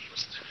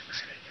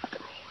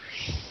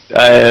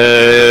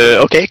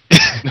 Okay.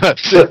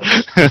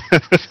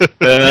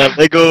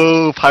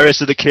 Lego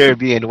Pirates of the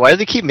Caribbean. Why do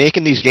they keep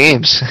making these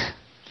games?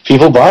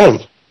 People buy them.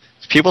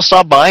 People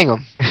stop buying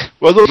them.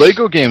 Well, the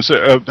Lego games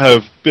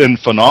have been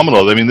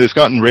phenomenal. I mean, they've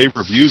gotten rave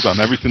reviews on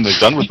everything they've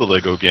done with the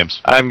Lego games.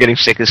 I'm getting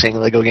sick of seeing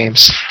Lego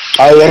games.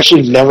 I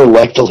actually never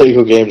liked the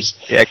Lego games.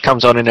 Yeah, it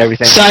comes on in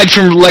everything. Aside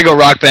from Lego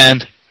Rock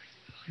Band.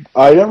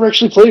 I never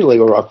actually played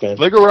Lego Rock Band.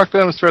 Lego Rock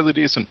Band was fairly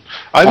decent.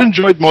 I've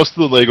enjoyed most of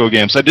the Lego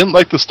games. I didn't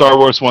like the Star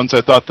Wars ones.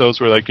 I thought those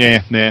were like,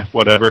 nah,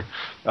 whatever.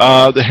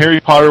 The Harry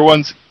Potter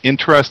ones,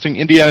 interesting.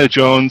 Indiana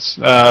Jones,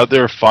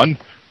 they're fun.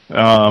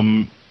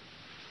 And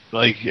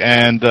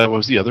what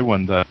was the other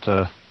one that...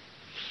 there's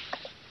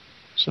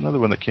another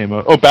one that came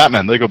out. Oh,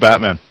 Batman. Lego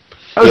Batman.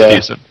 That was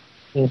decent.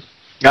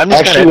 I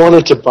actually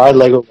wanted to buy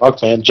Lego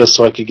Rock Band just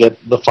so I could get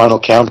the final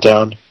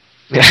countdown.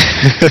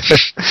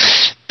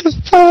 The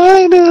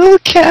final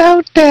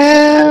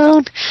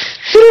countdown.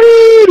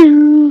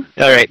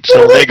 Alright,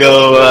 so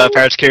Lego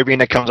Pirates Caribbean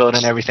that comes out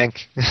and everything.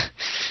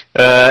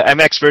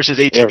 MX vs.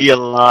 HD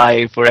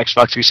Alive for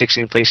Xbox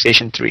 360 and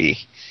PlayStation 3.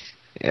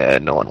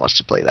 No one wants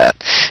to play that.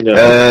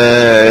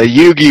 No.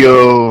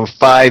 Yu-Gi-Oh!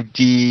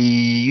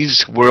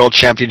 5D's World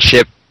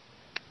Championship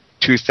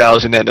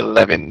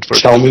 2011.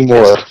 Tell me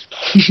more.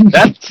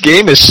 That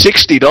game is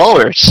 $60.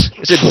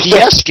 It's a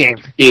DS game.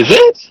 Is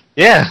it?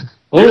 Yeah.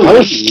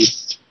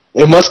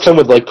 It must come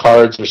with like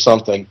cards or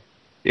something.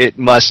 It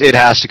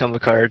has to come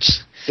with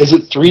cards. Is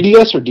it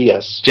 3DS or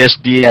DS?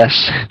 Just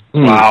DS.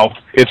 Wow.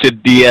 It's a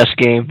DS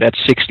game. That's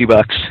 $60.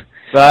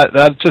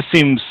 That just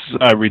seems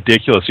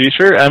ridiculous. Are you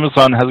sure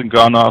Amazon hasn't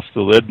gone off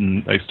the lid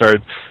and they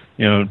started,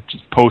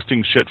 just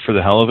posting shit for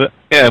the hell of it?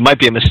 Yeah, it might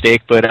be a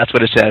mistake, but that's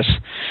what it says.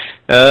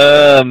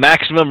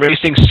 Maximum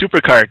Racing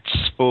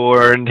Supercarts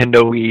for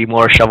Nintendo Wii,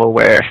 more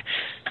shovelware.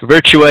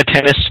 Virtua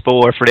Tennis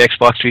 4 for the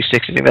Xbox 360.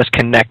 I think that's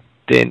Kinect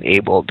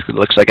enabled. It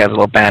looks like it has a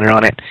little banner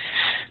on it.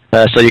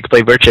 So you can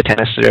play Virtua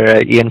Tennis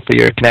there, Ian, for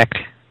your Kinect.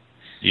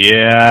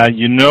 Yeah,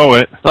 you know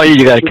it. Oh,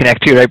 you got a Kinect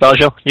too, right,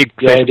 Baljo? You can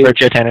play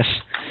Virtua Tennis.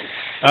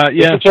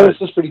 Yeah,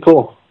 Tennis is pretty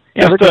cool.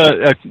 Just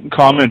a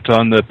comment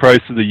on the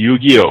price of the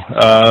Yu-Gi-Oh!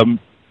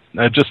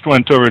 I just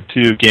went over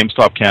to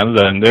GameStop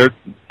Canada, and they're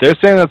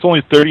saying that's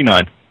only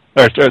 $39.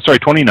 Sorry,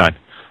 $29.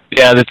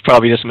 Yeah, that's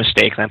probably just a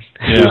mistake then.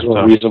 Yeah,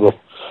 reasonable.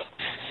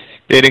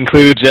 It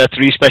includes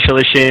 3 special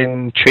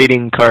edition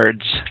trading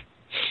cards.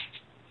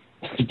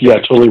 Yeah,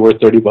 totally worth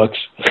 $30.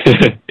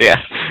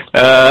 Yeah.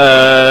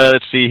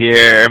 Let's see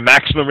here.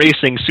 Maximum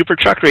Racing Super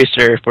Truck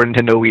Racer for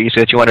Nintendo Wii, so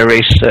that you want to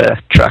race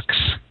trucks.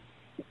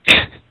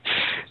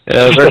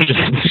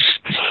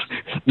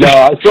 No,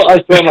 I feel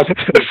like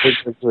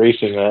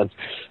racing, man.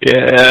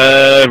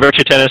 Yeah,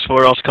 Virtua Tennis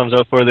 4 also comes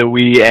out for the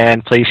Wii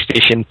and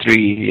PlayStation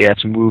 3. Yeah,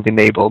 it's Move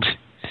enabled.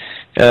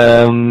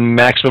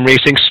 Maximum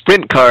Racing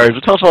Sprint Cars.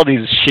 What's else all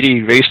these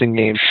shitty racing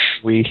games?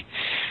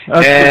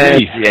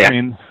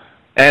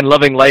 And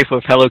Loving Life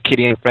of Hello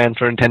Kitty and Friends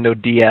for Nintendo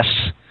DS.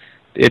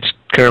 It's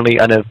currently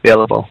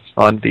unavailable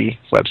on the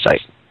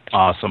website.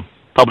 Awesome.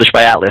 Published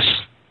by Atlas.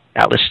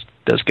 Atlas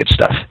does good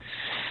stuff.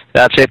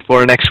 That's it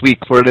for next week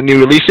for the new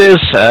releases.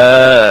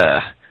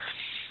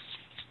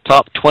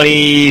 Top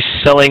 20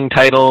 selling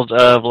titles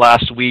of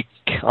last week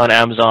on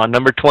Amazon.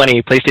 Number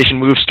 20, PlayStation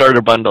Move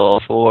Starter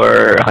Bundle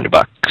for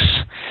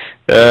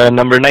 $100.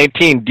 Number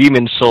 19,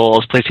 Demon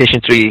Souls,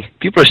 PlayStation 3.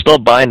 People are still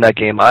buying that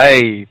game.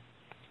 I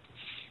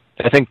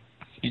think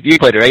you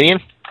played it, right, Ian?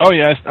 Oh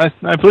yeah,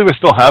 I believe I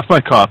still have my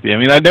copy. I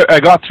mean, I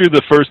got through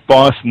the first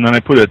boss and then I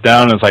put it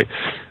down. And I was like,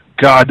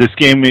 God, this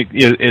game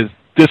is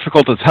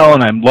difficult as hell,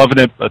 and I'm loving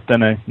it. But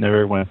then I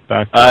never went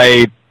back.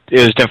 It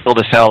was difficult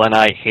as hell, and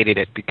I hated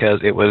it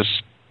because it was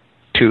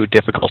too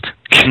difficult.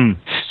 It's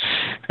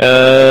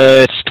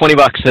 $20.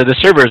 The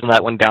servers on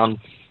that went down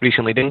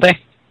recently, didn't they?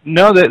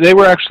 No, they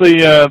were actually.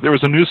 There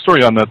was a news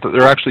story on that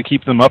they're actually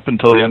keeping them up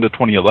until the end of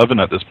 2011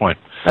 at this point.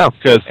 Oh,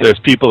 because there's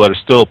people that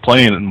are still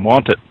playing it and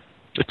want it.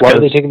 Why are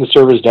they taking the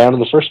servers down in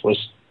the first place?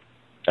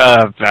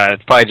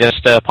 It's probably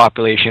just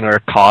population or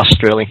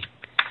cost, really.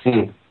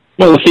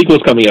 Well, the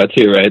sequel's coming out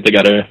too, right? They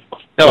got to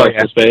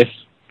space.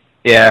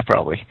 Yeah,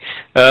 probably.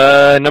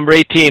 Number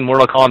 18,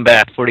 Mortal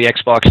Kombat for the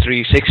Xbox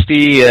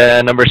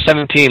 360. Number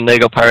 17,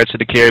 Lego Pirates of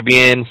the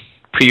Caribbean,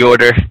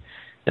 pre-order,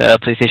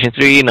 PlayStation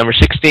 3. Number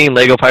 16,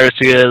 Lego Pirates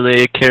of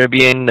the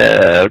Caribbean,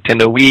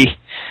 Nintendo Wii.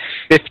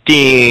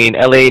 15,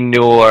 LA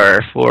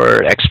Noire for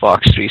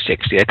Xbox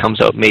 360. It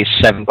comes out May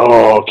 7th.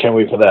 Oh, can't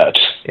wait for that.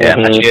 Yeah,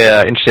 I'm actually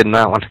interested in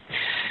that one.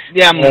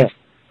 Yeah,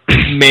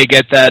 may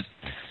get that.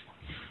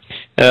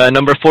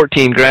 Number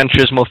 14, Gran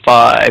Turismo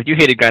 5. You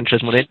hated Gran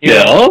Turismo, didn't you?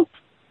 Yeah.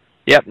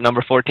 Yep,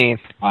 number 14.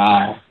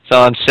 Wow. It's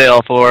on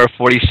sale for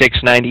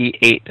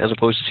 $46.98 as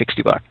opposed to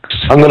 $60.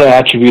 I'm going to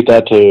attribute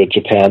that to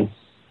Japan.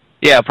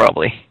 Yeah,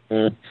 probably.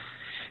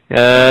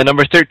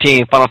 Number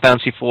 13, Final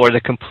Fantasy IV,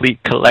 the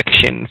Complete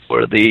Collection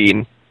for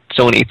the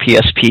Sony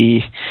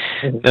PSP.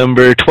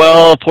 Number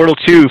 12, Portal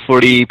 2 for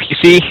the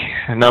PC.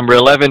 Number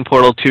 11,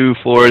 Portal 2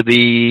 for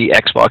the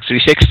Xbox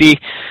 360.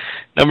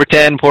 Number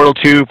 10, Portal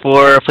 2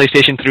 for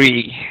PlayStation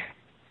 3.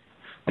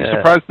 I'm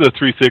surprised the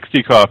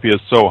 360 copy is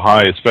so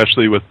high,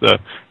 especially with the.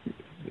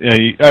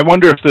 I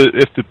wonder if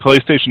the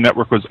PlayStation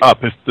Network was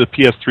up, if the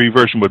PS3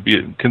 version would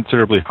be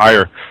considerably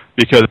higher,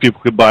 because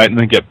people could buy it and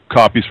then get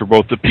copies for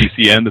both the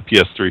PC and the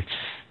PS3.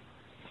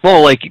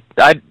 Well, I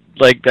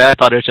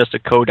thought it was just a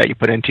code that you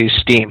put into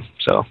Steam,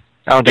 so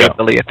I don't think it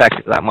really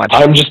affected that much.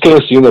 I'm just going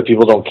to assume that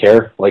people don't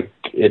care. The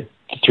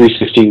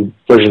 360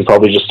 version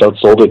probably just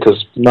outsold it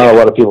because not a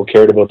lot of people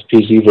cared about the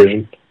PC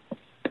version.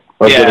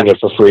 Or getting it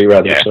for free,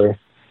 rather, sorry.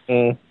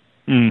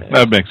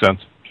 That makes sense.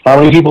 How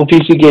many people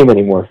PC game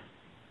anymore?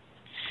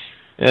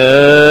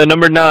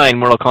 Number 9,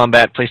 Mortal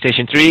Kombat,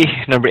 PlayStation 3.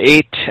 Number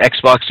 8,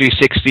 Xbox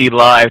 360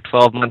 Live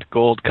 12-month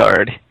gold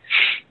card.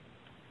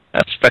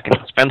 That's fucking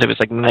expensive. It's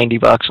like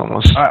 $90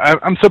 almost.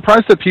 I'm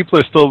surprised that people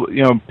are still,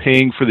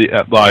 paying for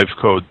the live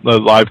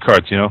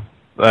cards.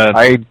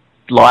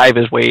 Live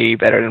is way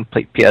better than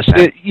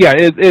PSN.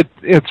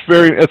 It's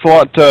a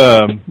lot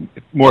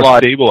more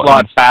stable, a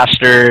lot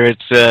faster.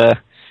 It's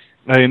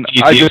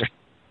easier.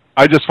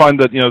 I just find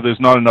that there's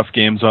not enough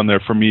games on there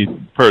for me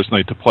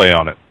personally to play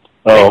on it.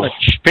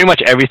 Pretty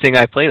much everything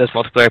I play is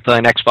multiplayer. I play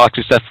on Xbox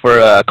except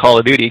for Call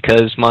of Duty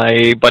because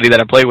my buddy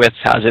that I play with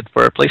has it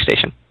for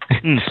PlayStation.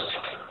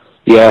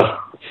 Yeah.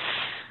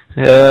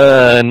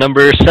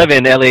 Number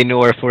 7, LA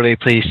Noire for the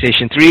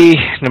PlayStation 3.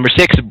 Number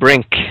 6,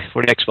 Brink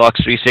for the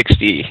Xbox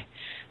 360.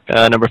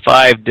 Number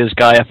 5,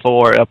 Disgaea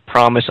 4, A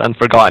Promise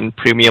Unforgotten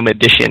Premium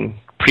Edition.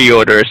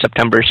 Pre-order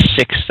September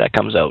 6th that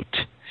comes out.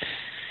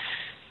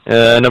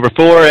 Number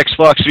 4,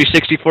 Xbox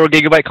 360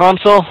 4GB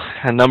console.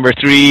 And number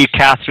 3,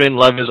 Catherine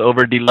Love is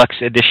Over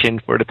Deluxe Edition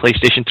for the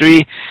PlayStation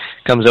 3.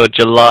 Comes out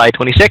July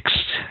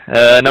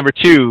 26th. Number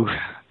 2,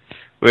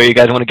 where you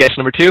guys want to guess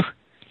number 2?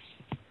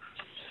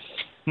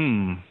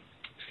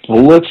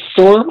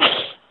 Bulletstorm?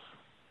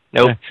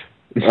 Nope.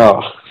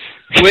 Oh.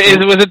 Wait,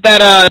 was it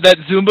that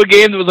Zumba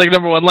game that was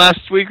number 1 last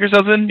week or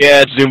something?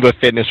 Yeah, it's Zumba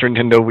Fitness for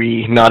Nintendo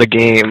Wii, not a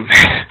game.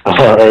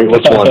 Alright,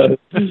 what's one?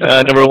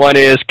 Number 1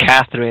 is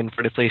Catherine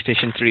for the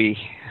PlayStation 3.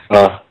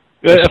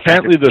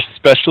 Apparently the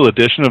special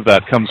edition of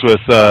that comes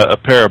with a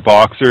pair of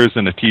boxers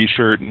and a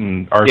t-shirt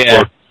and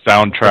artwork,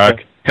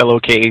 soundtrack.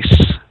 Pillowcase.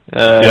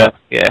 And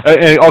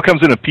it all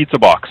comes in a pizza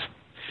box.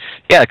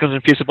 Yeah, it comes in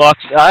a pizza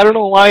box. I don't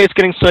know why it's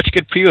getting such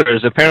good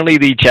pre-orders. Apparently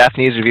the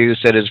Japanese reviews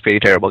said it's a pretty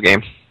terrible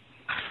game.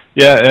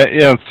 Yeah,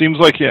 it seems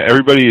like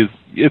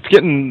it's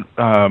getting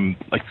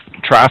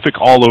traffic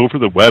all over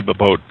the web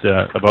about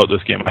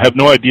this game. I have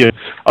no idea.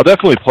 I'll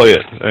definitely play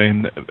it. I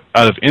mean,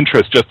 out of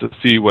interest, just to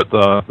see what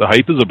the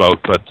hype is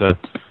about. But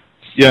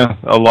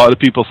a lot of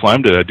people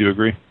slammed it. I do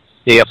agree.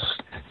 Yep.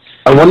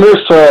 I wonder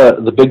if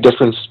the big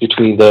difference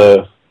between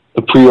the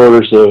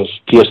pre-orders of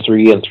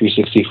PS3 and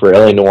 360 for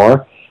LA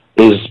Noire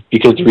is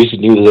because the recent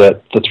news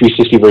that the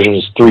 360 version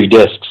is 3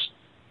 discs.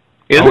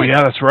 Oh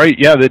yeah, that's right.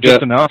 Yeah, they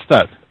just announced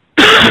that.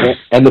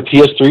 And the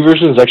PS3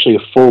 version is actually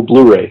a full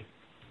Blu-ray.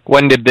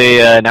 When did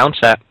they announce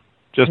that?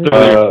 Just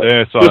earlier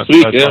today, I saw this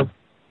week, it.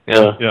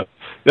 Yeah.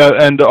 Yeah,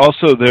 and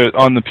also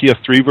on the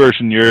PS3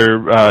 version,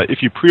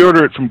 if you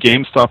pre-order it from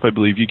GameStop, I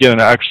believe you get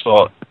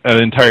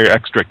an entire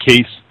extra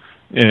case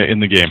in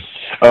the game.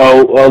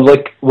 Oh,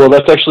 well,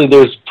 that's actually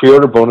there's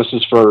pre-order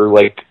bonuses for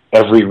like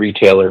every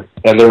retailer,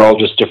 and they're all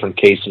just different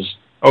cases.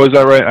 Oh, is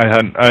that right? I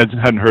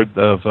hadn't heard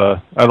of.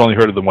 I'd only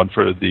heard of the one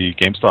for the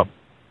GameStop.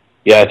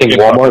 Yeah, I think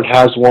GameStop. Walmart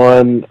has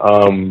one.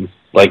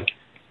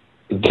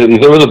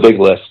 There was a big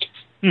list.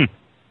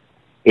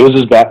 It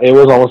was bad. It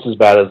was almost as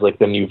bad as like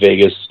the New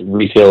Vegas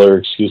retailer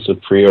exclusive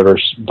pre-order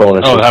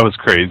bonus. Oh, that was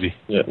crazy.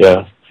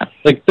 Yeah.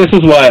 Like, this is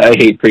why I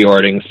hate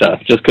pre-ordering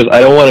stuff, just because I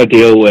don't want to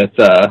deal with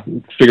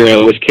figuring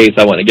out which case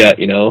I want to get,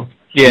 you know?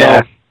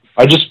 Yeah.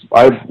 No,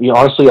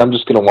 honestly, I'm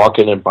just going to walk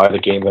in and buy the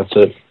game, that's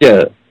it.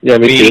 Yeah,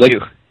 me too. Like,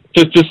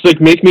 too. just like,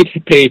 make me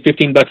pay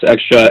 $15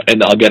 extra,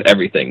 and I'll get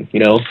everything, you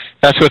know?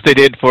 That's what they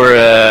did for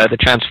the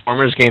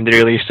Transformers game they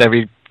released.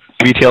 Every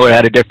retailer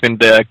had a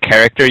different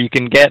character you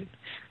can get,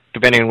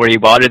 depending on where you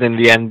bought it. In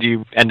the end,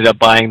 you ended up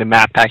buying the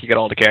map pack. You got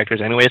all the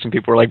characters anyways, and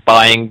people were like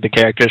buying the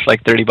characters for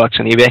like $30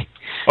 on eBay.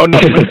 Oh no,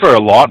 it went for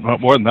a lot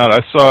more than that.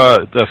 I saw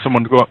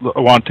someone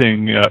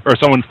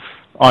someone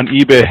on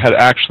eBay had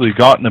actually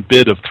gotten a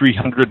bid of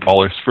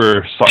 $300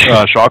 for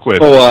Shockwave.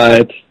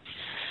 What?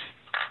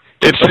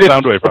 It's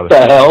Soundwave, brother. What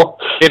the hell?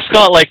 It's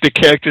not like the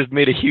characters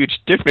made a huge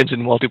difference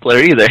in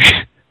multiplayer either.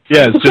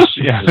 Yeah, it's just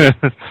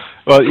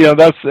Well,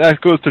 that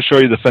goes to show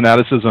you the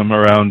fanaticism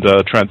around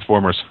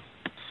Transformers.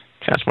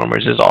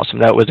 Transformers is awesome.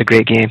 That was a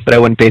great game, but I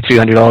wouldn't pay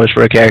 $300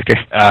 for a character.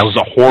 It was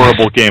a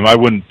horrible game. I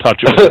wouldn't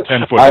touch it with a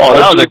 10-foot. Oh,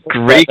 that was a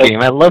great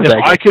game. I love that.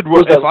 If I could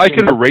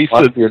erase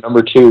it, your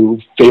number 2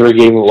 favorite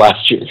game of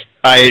last year.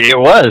 It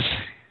was.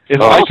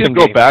 If I could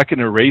go back and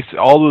erase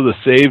all of the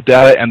save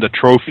data and the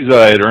trophies that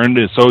I had earned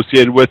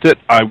associated with it,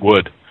 I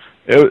would.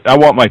 I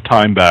want my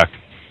time back.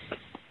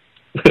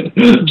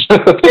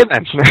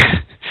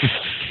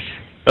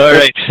 All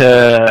right,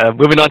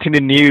 moving on to the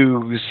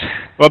news.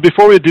 Well,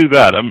 before we do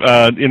that,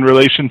 in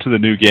relation to the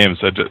new games,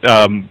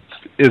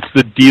 it's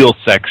the deal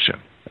section.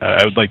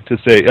 I would like to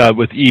say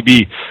with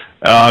EB,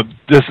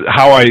 this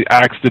how I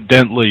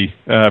accidentally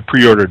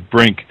pre-ordered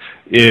Brink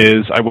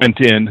is I went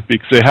in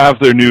because they have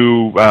their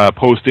new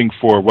posting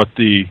for what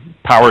the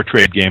Power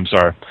Trade games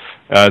are.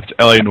 It's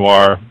LA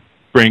Noire,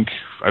 Brink,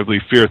 I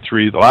believe Fear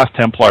 3, The Last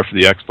Templar for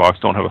the Xbox.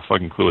 Don't have a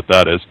fucking clue what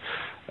that is.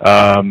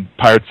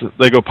 Pirates,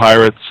 Lego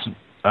Pirates,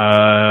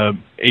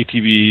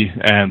 ATV,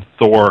 and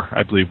Thor,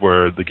 I believe,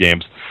 were the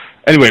games.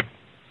 Anyway,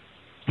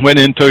 went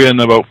in, took in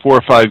about 4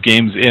 or 5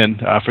 games in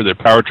for their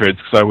Power Trades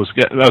because I was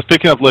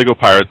picking up Lego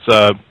Pirates,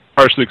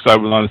 partially because I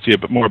wanted to see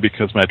it, but more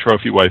because my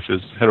trophy wife is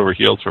head over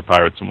heels for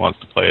Pirates and wants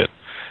to play it,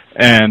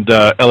 and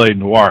LA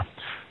Noire.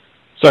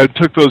 So I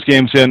took those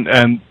games in,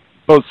 and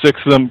about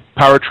 6 of them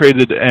Power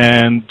Traded,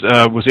 and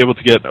was able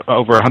to get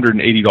over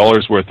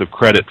 $180 worth of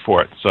credit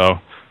for it.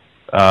 So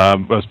I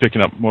was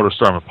picking up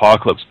MotorStorm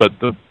Apocalypse, but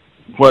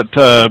what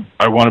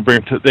I want to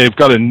bring to, they've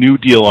got a new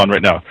deal on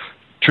right now.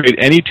 Trade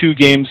any 2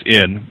 games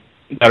in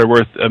that are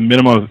worth a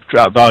minimum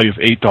value of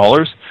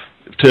 $8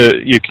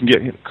 you can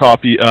get a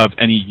copy of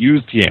any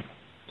used game.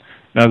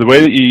 Now the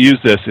way that you use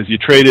this is you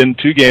trade in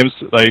 2 games,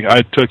 like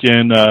I took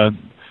in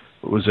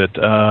what was it?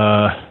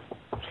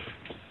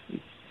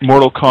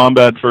 Mortal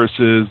Kombat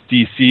versus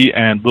DC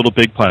and Little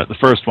Big Planet, the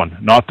first one,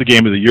 not the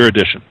Game of the Year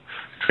edition.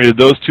 Traded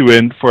those 2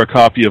 in for a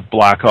copy of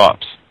Black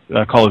Ops,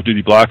 Call of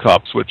Duty Black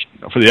Ops, which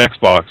for the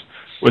Xbox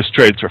was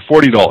traded for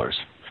 $40.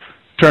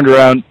 Turned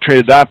around,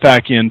 traded that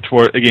back in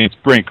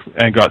against Brink,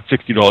 and got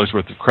 $60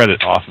 worth of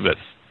credit off of it.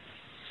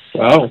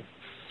 Wow.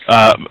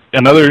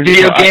 Another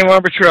video game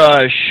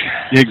arbitrage.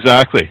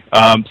 Exactly.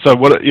 So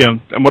what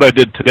I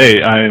did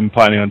today, I'm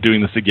planning on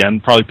doing this again,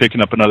 probably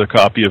picking up another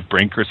copy of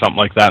Brink or something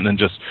like that, and then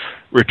just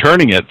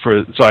returning it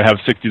so I have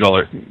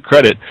 $60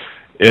 credit.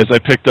 Is I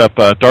picked up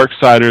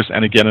Darksiders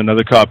and again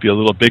another copy of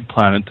Little Big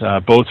Planet,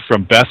 both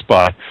from Best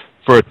Buy,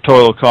 for a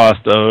total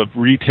cost of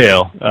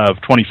retail of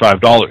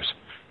 $25.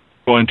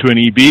 Go into an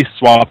EB,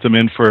 swap them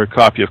in for a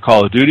copy of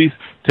Call of Duty,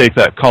 take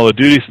that Call of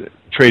Duty,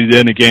 trade it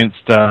in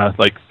against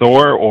like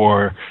Thor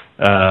or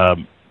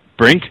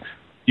Brink,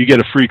 you get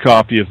a free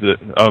copy of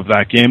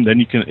that game. Then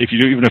you can,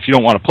 even if you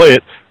don't want to play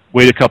it,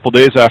 wait a couple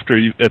days after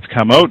it's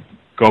come out,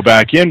 go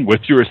back in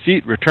with your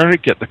receipt, return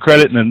it, get the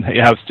credit, and then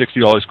you have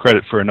 $60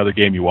 credit for another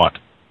game you want.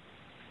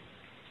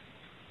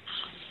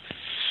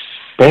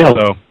 Bam.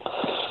 So,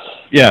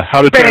 yeah,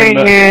 how to turn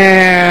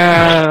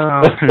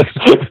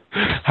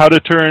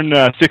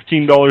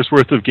 $16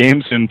 worth of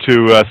games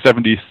into a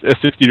 $60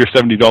 or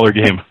 $70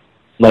 game.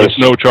 Nice. With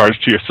no charge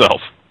to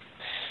yourself.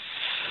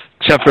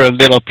 Except for a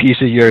little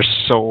piece of your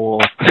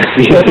soul.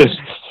 Yes.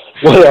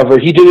 Whatever.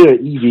 He did it at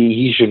EV.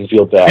 He shouldn't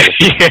feel bad.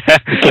 Yeah.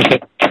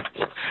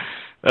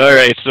 All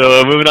right,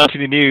 so moving on to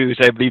the news.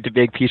 I believe the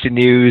big piece of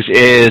news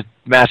is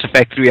Mass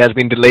Effect 3 has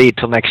been delayed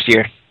till next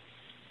year.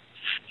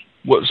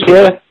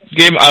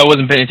 Game, I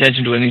wasn't paying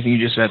attention to anything you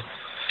just said.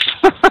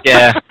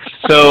 Yeah.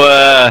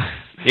 So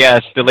Yeah,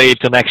 it's delayed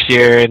till next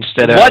year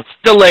instead of What's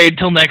delayed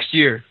till next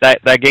year?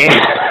 that game.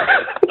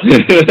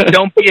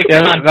 Don't be a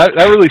Yeah, cunt.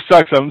 that really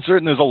sucks. I'm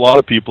certain there's a lot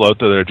of people out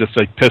there that are just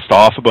like pissed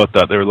off about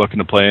that. They were looking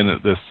to play in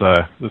it this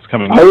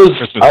coming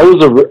Christmas. I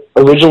was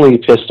originally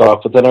pissed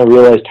off, but then I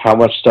realized how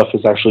much stuff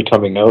is actually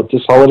coming out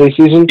this holiday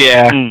season.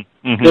 Yeah.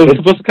 Mm-hmm. So it's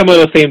supposed to come out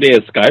the same day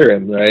as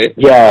Skyrim, right?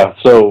 Yeah,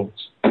 so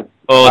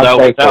Oh, I'm that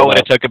thankful would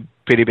have though. took a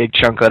pretty big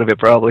chunk out of it,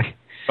 probably.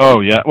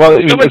 Oh yeah. Well, I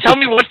mean, Someone it's tell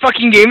me what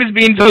fucking game is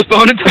being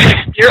postponed until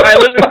next year. I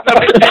live in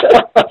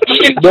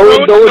no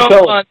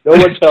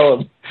one tell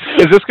him.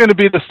 Is this going to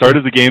be the start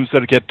of the games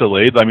that get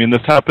delayed? I mean,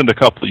 this happened a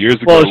couple of years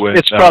ago. Well, with,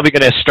 it's probably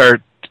going to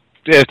start,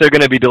 if they're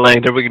going to be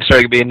delaying, they're going to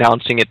start to be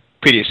announcing it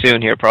pretty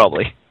soon here,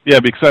 probably. Yeah,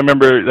 because I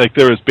remember like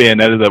there was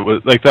Bayonetta that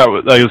was like that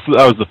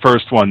was the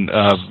first one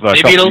of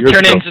maybe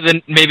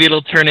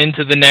it'll turn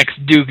into the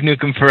next Duke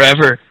Nukem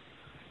Forever.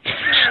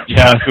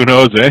 Yeah, who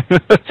knows, eh?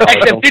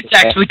 Except it's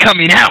actually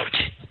coming out.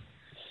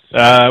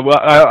 Well,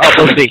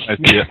 I'll see. I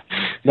see it.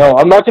 No,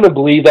 I'm not going to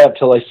believe that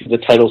till I see the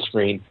title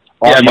screen.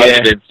 Yeah, on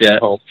my yeah.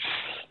 phone.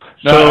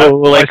 No,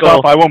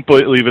 I won't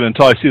believe it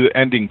until I see the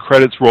ending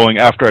credits rolling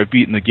after I've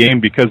beaten the game,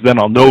 because then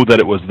I'll know that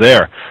it was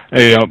there.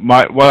 You know,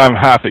 what I'm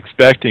half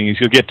expecting is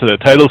you'll get to the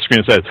title screen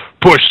and it says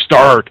push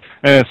start,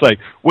 and it's like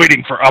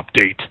waiting for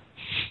update.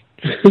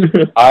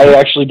 I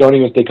actually don't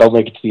even think I'll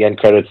make it to the end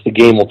credits. The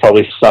game will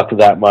probably suck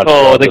that much.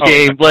 Oh, the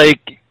game,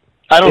 like,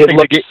 I don't it think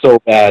looks so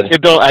bad.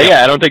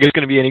 I don't think it's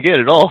going to be any good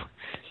at all.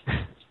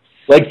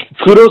 Like,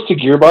 kudos to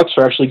Gearbox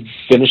for actually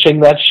finishing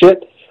that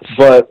shit,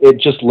 but it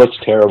just looks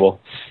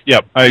terrible.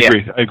 Yep, I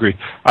agree.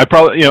 I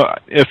probably,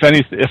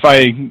 if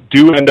I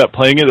do end up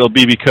playing it, it'll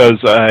be because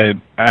I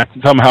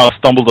somehow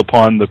stumbled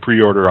upon the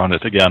pre-order on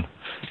it again.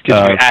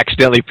 Because you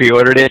accidentally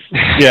pre-ordered it?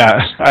 Yeah,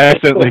 I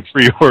accidentally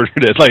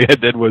pre-ordered it like I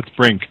did with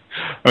Brink.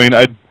 I mean,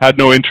 I had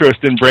no interest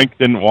in Brink,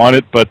 didn't want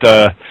it, but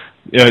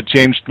it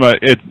changed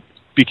it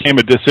became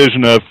a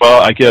decision of,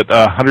 well, I get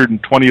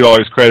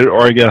 $120 credit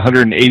or I get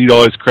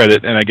 $180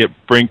 credit, and I get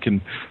Brink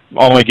and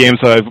all my games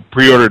that I've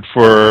pre-ordered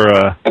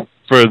for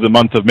the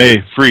month of May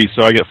free,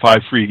 so I get 5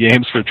 free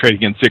games for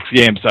trading in 6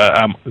 games.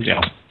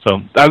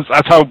 So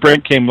that's how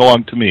Brink came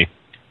along to me.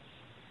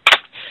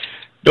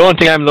 The only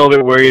thing I'm a little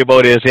bit worried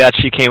about is they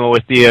actually came up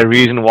with the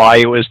reason why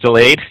it was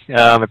delayed.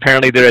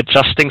 Apparently they're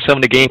adjusting some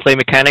of the gameplay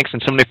mechanics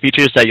and some of the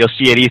features that you'll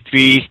see at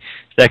E3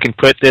 that can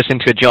put this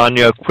into a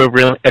genre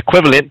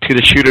equivalent to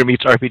the shooter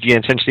meets RPG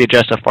and essentially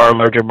address a far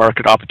larger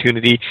market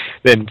opportunity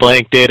than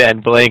Blank did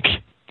and Blank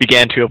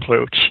began to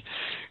approach.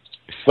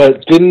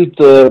 But didn't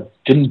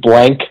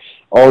Blank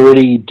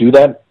already do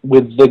that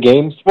with the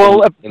games?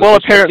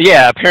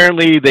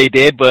 Apparently they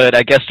did, but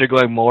I guess they're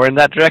going more in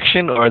that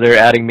direction, or they're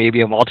adding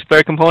maybe a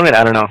multiplayer component.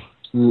 I don't know.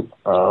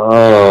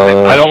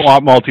 I don't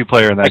want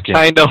multiplayer in that game.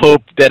 I kind of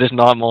hope that it's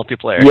not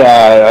multiplayer.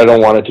 Yeah, I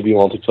don't want it to be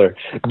multiplayer.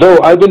 Though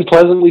I've been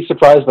pleasantly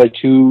surprised by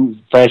 2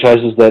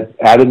 franchises that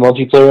added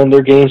multiplayer in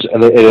their games,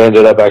 and it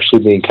ended up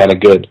actually being kind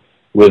of good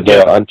with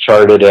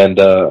Uncharted and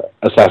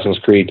Assassin's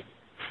Creed.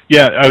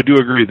 Yeah, I do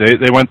agree.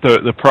 They went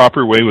the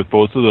proper way with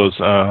both of those.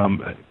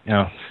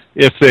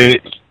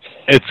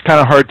 It's kind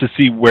of hard to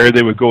see where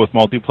they would go with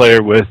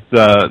multiplayer with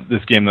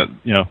this game. That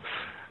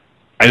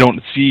I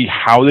don't see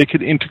how they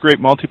could integrate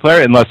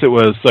multiplayer unless it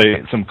was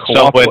like some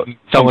co-op.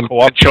 Someone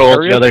controls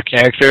the other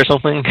character or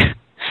something.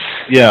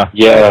 Yeah.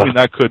 Yeah. I mean,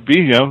 that could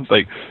be,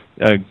 but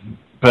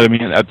I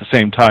mean, at the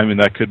same time,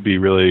 that could be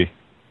really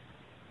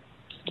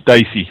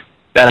dicey.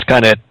 That's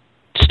kind of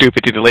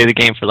stupid to delay the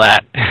game for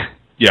that.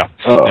 Yeah.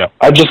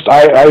 I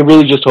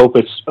really just hope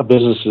it's a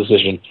business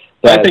decision.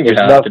 I think it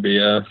has to be.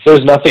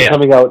 There's nothing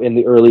coming out in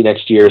the early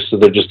next year, so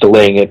they're just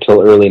delaying it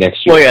till early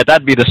next year. Well, yeah,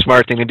 that'd be the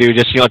smart thing to do.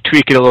 Just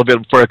tweak it a little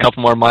bit for a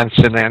couple more months,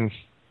 and then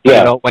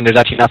when there's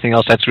actually nothing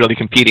else that's really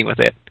competing with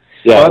it.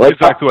 Yeah, that's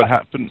exactly what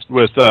happened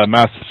with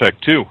Mass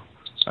Effect 2.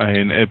 I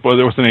mean, there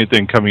wasn't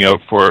anything coming out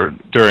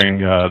during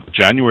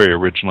January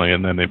originally,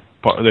 and then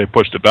they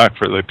pushed it back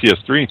for the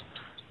PS3.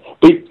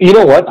 But you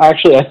know what?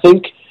 Actually, I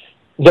think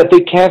that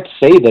they can't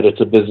say that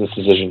it's a business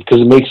decision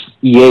because it makes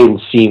EA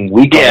seem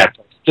weak. Yeah.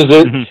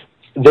 Because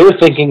they're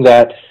thinking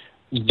that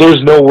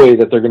there's no way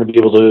that they're going to be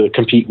able to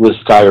compete with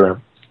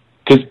Skyrim.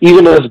 Because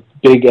even as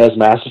big as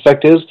Mass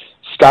Effect is,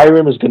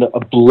 Skyrim is going to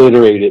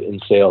obliterate it in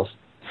sales.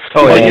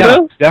 Oh, yeah,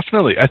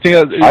 definitely. I think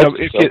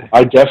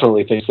I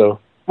definitely think so.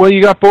 Well,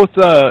 you got both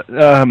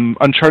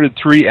Uncharted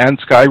 3 and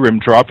Skyrim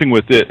dropping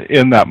with it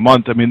in that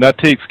month. I mean, that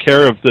takes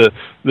care of the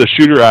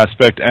shooter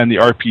aspect and the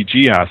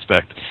RPG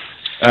aspect.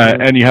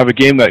 And you have a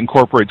game that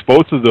incorporates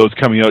both of those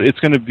coming out. It's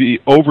going to be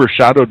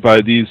overshadowed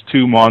by these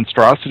 2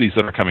 monstrosities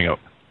that are coming out.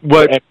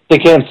 But they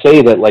can't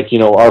say that,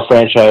 our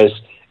franchise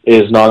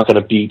is not going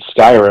to beat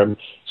Skyrim,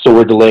 so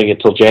we're delaying it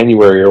till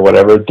January or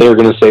whatever. They're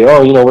going to say,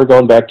 we're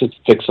going back to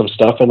fix some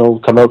stuff, and it'll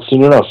come out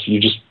soon enough.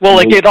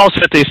 It also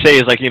what they say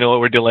is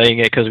we're delaying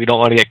it because we don't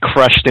want to get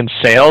crushed in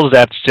sales.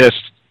 That's just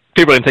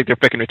people don't think they're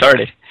freaking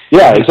retarded.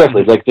 Yeah,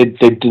 exactly. They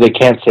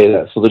can't say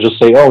that, so they'll just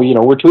say,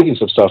 we're tweaking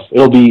some stuff.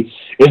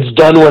 It's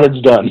done when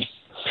it's done.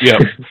 Yeah.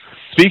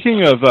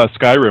 Speaking of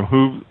Skyrim,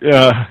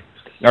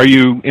 Are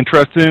you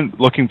interested in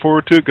looking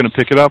forward to it? Going to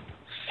pick it up?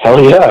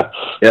 Hell yeah.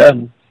 Yeah.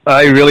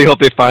 I really hope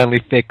they finally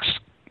fix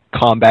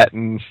combat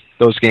in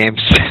those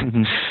games.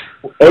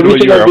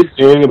 Everything I've been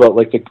hearing about,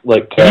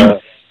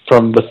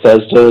 from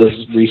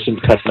Bethesda's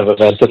recent kind of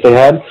event that they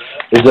had,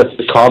 is that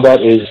the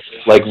combat is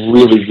like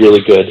really,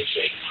 really good.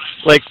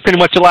 Like pretty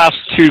much the last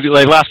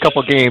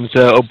couple games,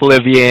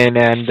 Oblivion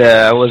and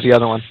what was the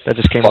other one that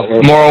just came out?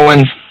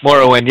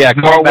 Morrowind, yeah.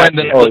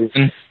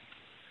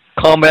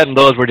 Combat and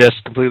those were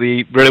just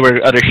completely, really were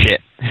utter shit.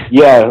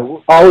 Yeah,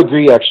 I'll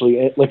agree,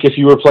 actually. Like, if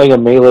you were playing a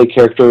melee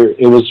character,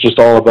 it was just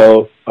all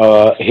about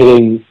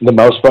hitting the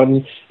mouse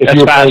button.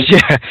 Pretty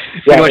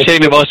much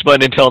hitting the mouse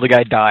button until the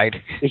guy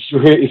died.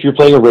 If you're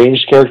playing a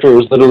ranged character, it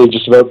was literally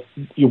just about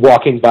you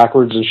walking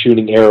backwards and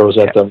shooting arrows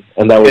at them,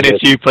 and that was it. And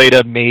if you played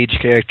a mage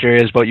character,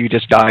 it's about you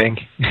just dying.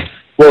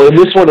 Well, in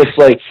this one, it's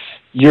like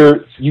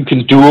you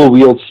can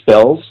dual-wield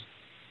spells,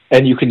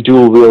 and you can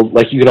dual-wield,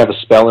 like, you can have a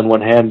spell in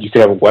one hand, you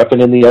can have a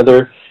weapon in the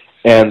other,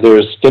 and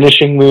there's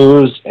finishing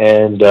moves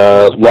and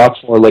lots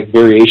more like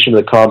variation of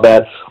the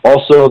combat.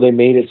 Also, they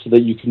made it so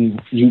that you can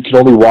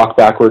only walk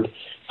backward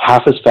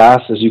half as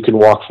fast as you can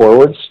walk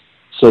forwards.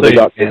 So they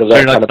got rid of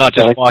that kind of not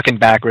just walking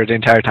backwards the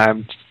entire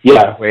time.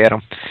 Yeah, way at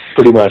them.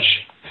 Pretty much.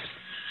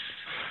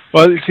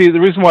 Well, see, the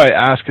reason why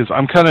I ask is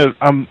I'm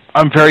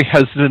very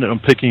hesitant on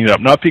picking it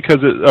up, not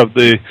because of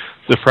the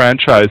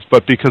franchise,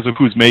 but because of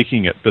who's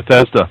making it,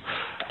 Bethesda.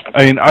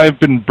 I mean, I've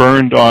been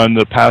burned on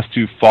the past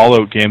two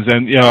Fallout games,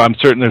 and I'm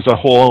certain there's a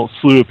whole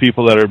slew of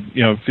people that are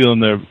feeling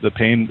the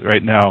pain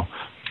right now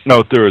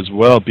out there as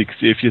well. Because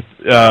if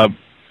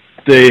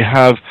they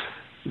have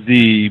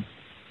the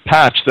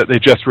patch that they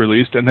just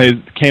released, and they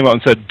came out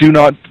and said, "Do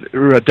not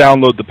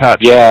download the patch.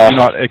 Yeah. Do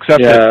not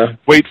accept it.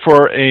 Wait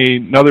for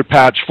another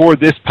patch for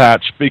this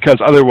patch, because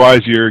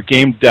otherwise your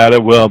game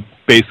data will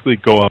basically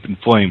go up in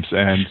flames,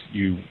 and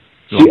you'll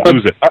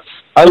lose it."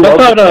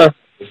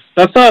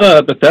 That's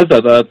not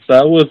Bethesda.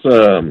 That was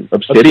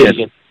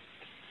Obsidian.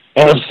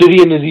 And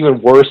Obsidian is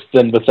even worse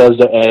than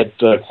Bethesda at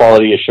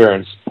quality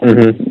assurance.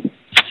 Mm-hmm.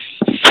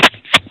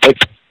 Like,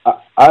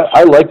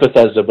 I like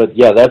Bethesda, but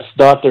yeah, that's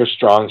not their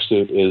strong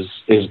suit. Is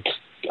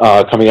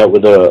coming out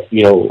with a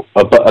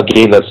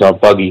game that's not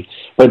buggy.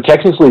 But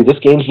technically, this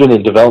game's been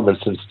in development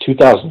since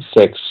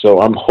 2006, so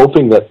I'm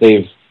hoping that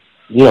they've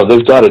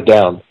got it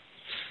down.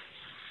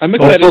 I'm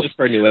excited just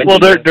for a new engine. Well,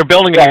 they're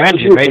building a new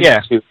engine, right?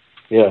 Yeah.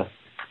 Yeah.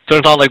 So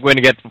it's not like we're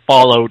going to get the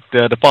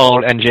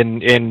Fallout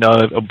engine in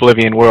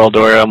Oblivion World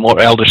or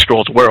Elder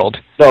Scrolls World.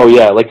 No,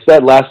 yeah, like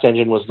that last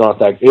engine was not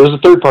that. It was a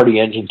third-party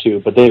engine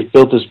too, but they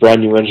built this brand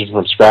new engine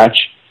from scratch,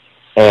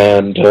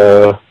 and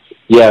it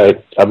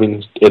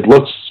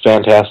looks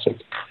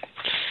fantastic.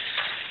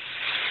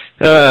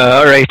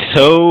 All right,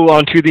 so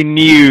on to the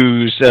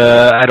news.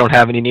 I don't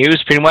have any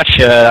news, pretty much.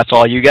 That's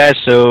all you guys.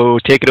 So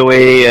take it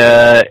away,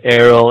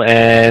 Errol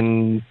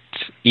and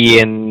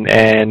Ian,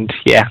 and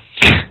yeah.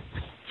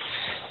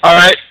 All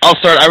right, I'll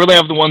start. I really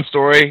have the one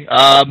story.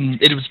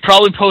 It was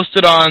probably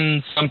posted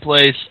on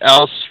someplace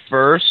else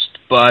first,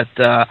 but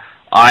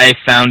I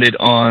found it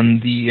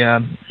on the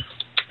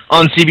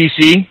on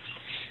CBC.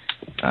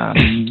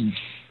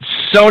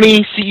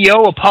 Sony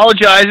CEO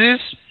apologizes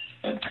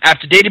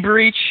after data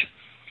breach.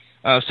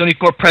 Sony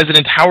Corp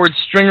President Howard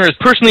Stringer has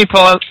personally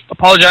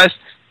apologized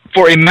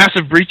for a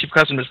massive breach of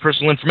customers'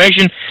 personal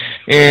information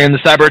in the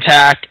cyber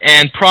attack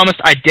and promised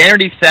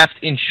identity theft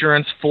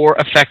insurance for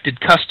affected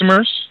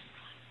customers.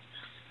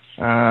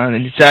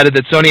 And it's added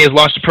that Sony has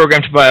launched a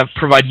program to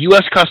provide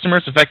U.S.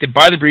 customers affected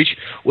by the breach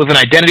with an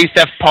identity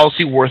theft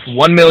policy worth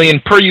 $1 million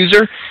per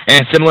user,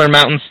 and similar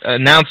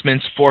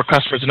announcements for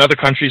customers in other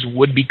countries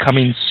would be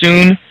coming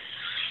soon.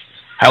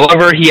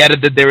 However, he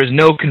added that there is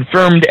no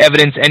confirmed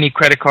evidence any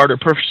credit card or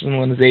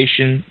personal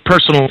information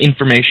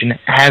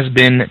has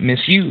been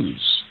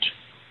misused.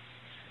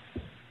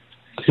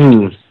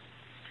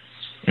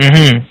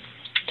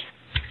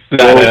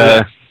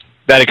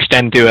 That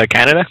extend to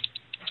Canada?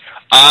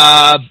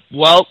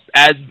 Well,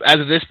 as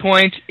of this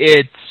point,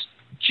 it's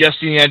just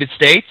the United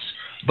States.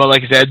 But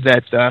like I said,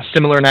 that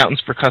similar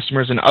announcements for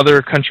customers in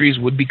other countries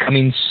would be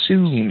coming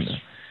soon.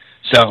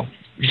 So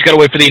you just got to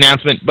wait for the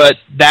announcement. But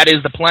that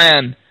is the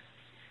plan.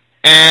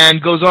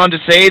 And goes on to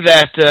say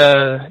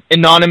that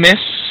Anonymous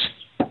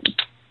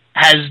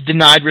has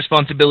denied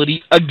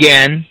responsibility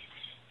again.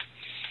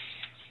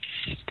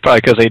 Probably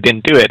because they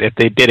didn't do it. If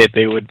they did it,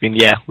 they would have been,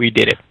 yeah, we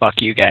did it.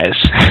 Fuck you guys.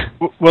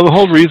 Well, the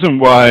whole reason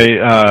why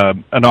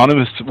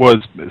Anonymous was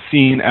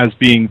seen as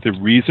being the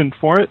reason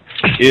for it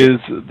is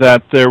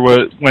that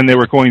when they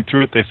were going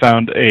through it, they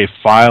found a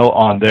file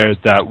on there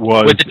that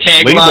was with the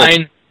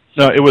tagline.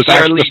 No, it was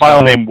actually, the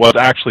file name was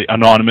actually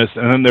Anonymous,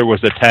 and then there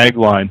was a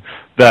tagline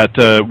that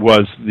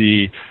was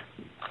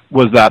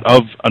that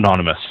of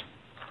Anonymous.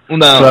 Well,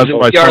 no, so that's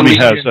why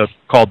Sony has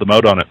called them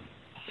out on it.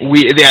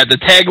 The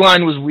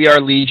tagline was "We Are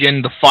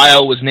Legion." The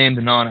file was named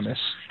Anonymous.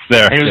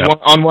 There, and it was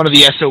on one of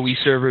the SOE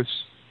servers.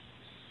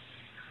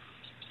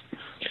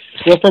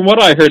 Well, from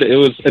what I heard, it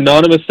was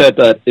Anonymous said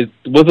that it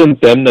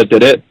wasn't them that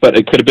did it, but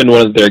it could have been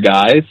one of their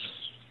guys.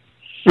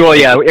 Well,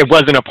 yeah, it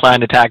wasn't a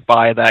planned attack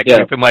by that Yeah.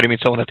 group. It might have been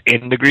someone that's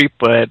in the group,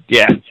 but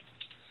yeah.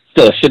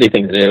 Still a shitty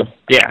thing to do.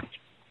 Yeah.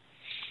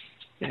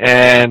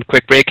 And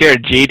quick break here,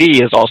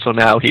 JD is also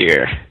now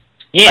here.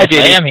 Yes,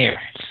 JD. I am here.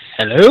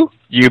 Hello?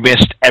 You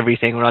missed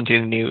everything. We're on to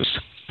the news.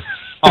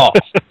 Oh.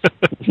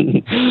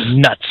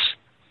 Nuts.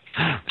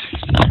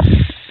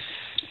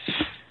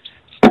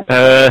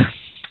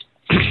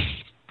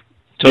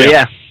 So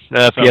yeah,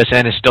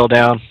 PSN is still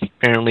down.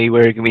 Apparently,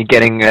 we're going to be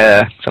getting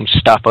some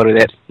stuff out of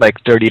it, like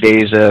 30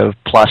 days of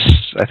plus,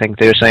 I think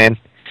they're saying.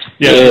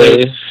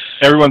 Yeah,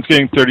 everyone's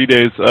getting 30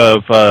 days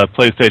of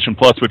PlayStation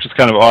Plus, which is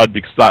kind of odd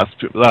because last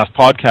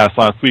podcast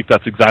last week,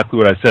 that's exactly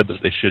what I said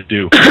that they should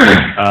do.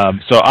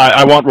 So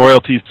I want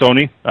royalties,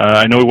 Sony.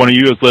 I know one of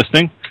you is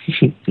listening.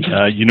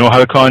 You know how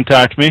to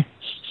contact me.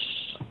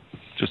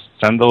 Just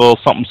send a little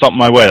something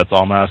my way. That's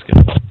all I'm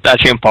asking. It's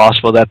actually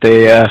impossible that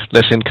they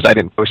listen because I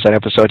didn't post that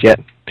episode yet.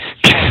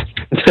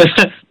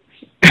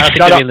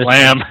 Shut up,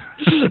 Lamb.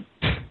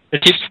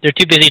 They're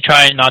too busy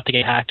trying not to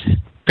get hacked.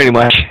 Pretty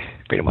much.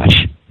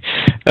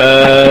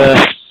 All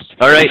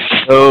right.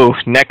 So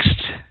next.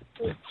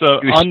 So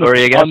on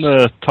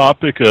the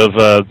topic of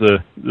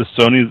the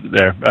Sony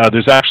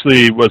there's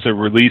actually was a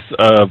release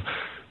of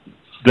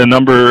the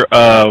number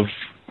of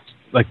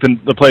like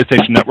the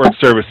PlayStation Network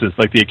services,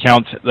 like the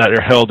accounts that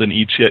are held in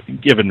each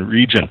given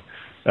region.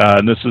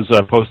 And this is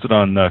posted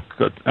on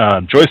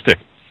Joystick.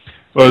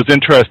 What was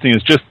interesting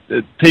is just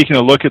taking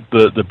a look at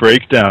the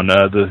breakdown.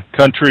 The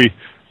country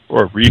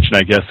or region,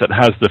 I guess, that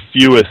has the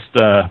fewest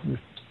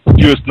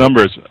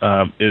numbers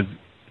is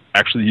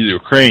actually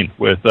Ukraine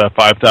with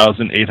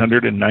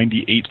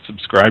 5,898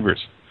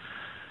 subscribers.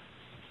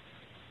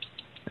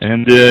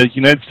 And the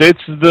United States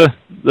is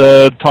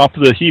the top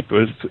of the heap. It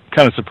was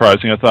kind of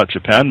surprising. I thought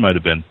Japan might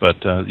have been, but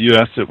the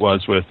U.S. it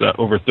was with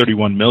over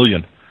 31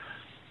 million.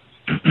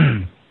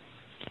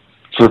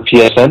 For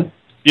PSN?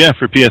 Yeah,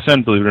 for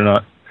PSN, believe it or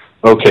not.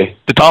 Okay.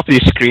 The top of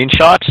these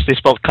screenshots, they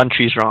spelled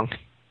countries wrong.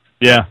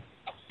 Yeah.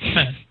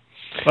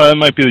 Well, it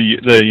might be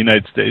the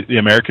United States, the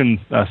American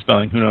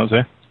spelling. Who knows,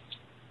 eh?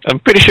 I'm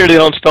pretty sure they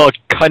don't spell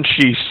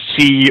country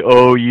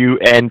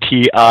COUNTIRES.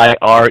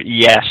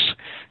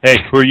 Hey,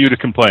 who are you to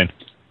complain?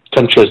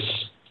 Countries.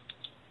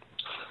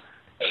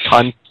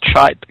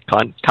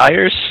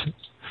 Tires?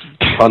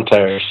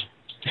 Contires.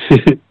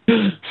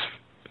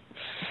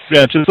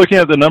 Yeah, just looking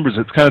at the numbers,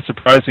 it's kind of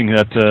surprising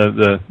that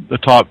the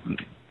top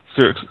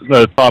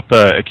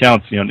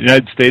accounts, the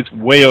United States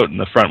way out in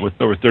the front with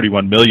over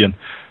 31 million.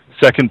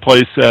 Second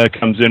place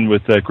comes in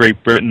with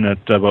Great Britain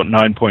at about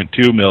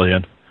 9.2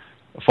 million,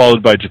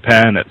 followed by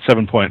Japan at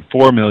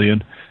 7.4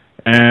 million,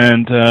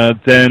 and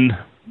then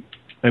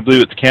I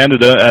believe it's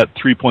Canada at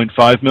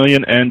 3.5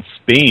 million and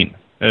Spain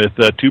at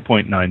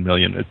 2.9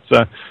 million.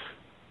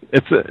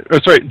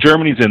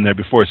 Germany's in there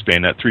before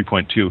Spain at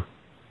 3.2.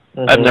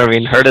 I've never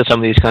even heard of some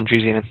of these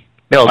countries even.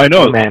 No, I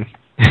know. Oman.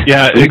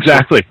 Yeah,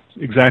 exactly.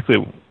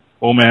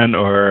 Oman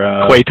or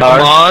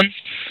Qatar. Oman,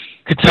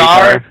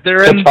 Qatar.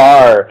 They're in.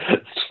 Qatar.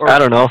 I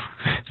don't know.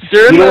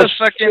 They're in You know, the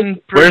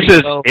fucking. Where's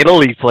this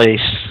Italy place?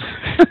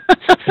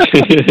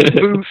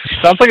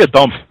 sounds like a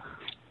dump.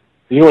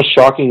 You know what's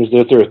shocking is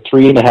that there are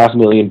 3.5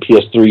 million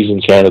PS3s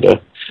in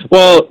Canada.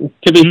 Well,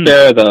 to be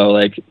fair though,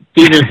 like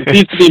these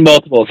could be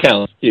multiple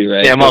accounts too,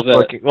 right? Yeah, 'Cause,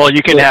 well,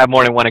 you can have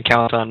more than one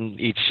account on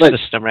each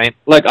system, right?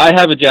 like I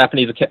have a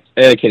Japanese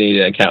and a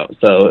Canadian account,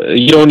 so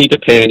you don't need to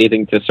pay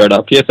anything to start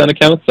up PSN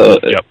account. So,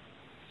 Yep.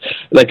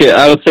 Like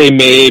I would say,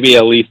 maybe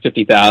at least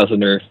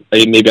 50,000 or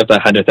maybe up to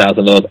 100,000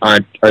 of those are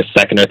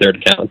second or third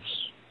accounts.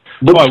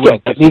 But I still,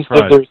 wouldn't be that means that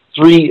surprised.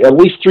 there's at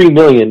least 3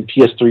 million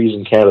PS3s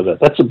in Canada.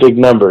 That's a big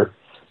number.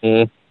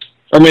 Mm.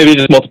 Or maybe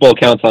just multiple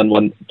accounts on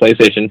one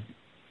PlayStation.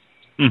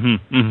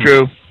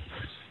 True.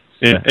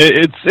 Yeah,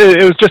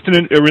 it was just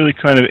a really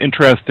kind of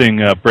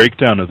interesting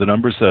breakdown of the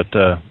numbers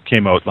that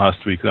came out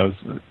last week. That was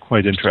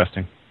quite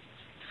interesting.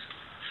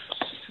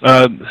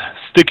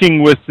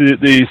 Sticking with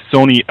the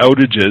Sony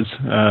outages,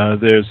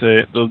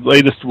 the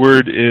latest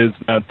word is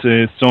that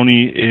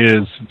Sony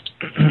is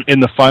in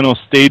the final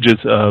stages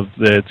of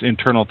its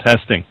internal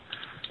testing.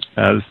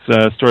 This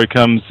story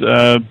comes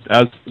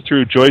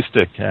through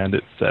Joystick, and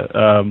it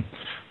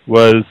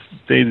was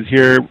stated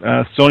here.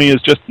 Sony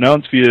has just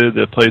announced via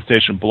the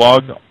PlayStation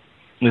blog.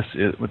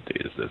 What day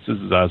is this? This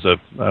is as of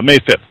May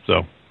 5th,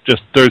 so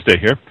just Thursday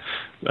here.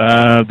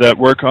 That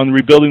work on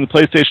rebuilding the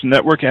PlayStation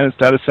Network and its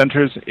data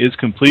centers is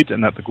complete,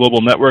 and that the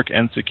global network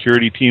and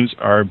security teams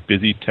are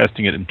busy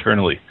testing it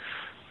internally.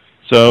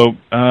 So,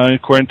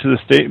 according to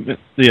the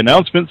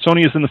announcement,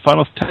 Sony is in the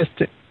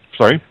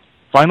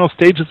final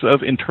stages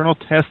of internal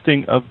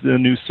testing of the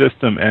new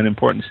system and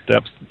important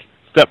step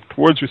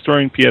towards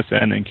restoring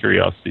PSN and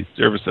Curiosity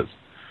services.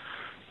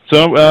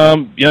 So,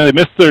 they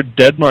missed their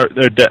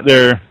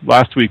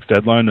last week's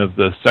deadline of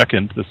the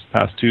 2nd, this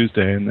past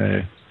Tuesday,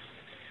 and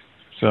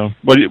so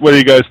what do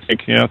you guys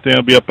think? You think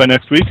it'll be up by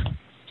next week?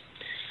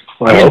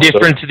 I'm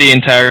indifferent to the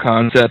entire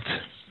concept.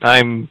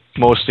 I'm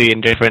mostly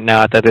indifferent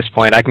now at this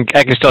point. I can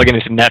still get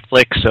into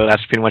Netflix, so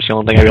that's pretty much the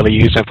only thing I really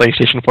use my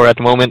PlayStation for at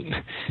the moment.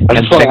 I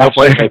just want to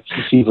actually my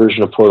PC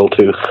version of Portal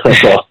 2.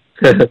 That's all.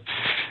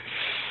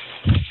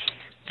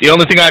 The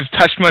only thing I've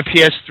touched my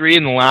PS3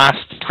 in the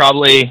last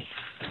probably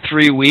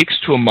 3 weeks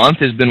to a month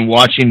has been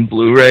watching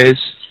Blu-rays.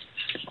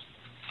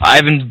 I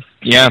haven't,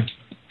 yeah.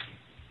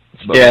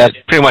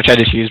 Pretty much I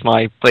just use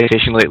my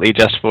PlayStation lately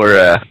just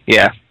for,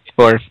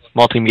 for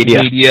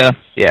multimedia.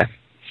 Yeah.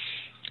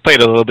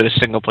 Played a little bit of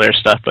single-player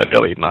stuff, but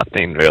really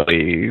nothing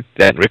really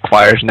that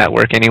requires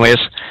network anyways.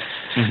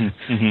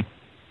 Mm-hmm. Mm-hmm.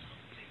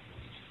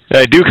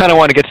 I do kind of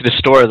want to get to the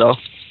store, though,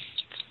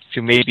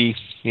 to maybe,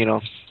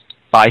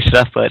 buy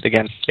stuff, but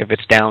again, if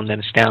it's down, then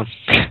it's down.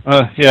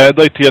 I'd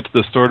like to get to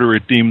the store to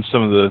redeem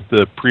some of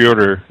the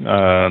pre-order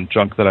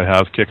junk that I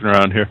have kicking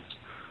around here.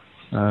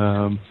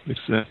 There's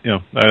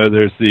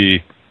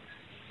the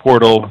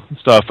Portal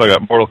stuff. I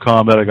got Mortal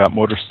Kombat. I got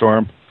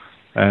MotorStorm,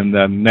 and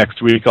then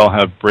next week I'll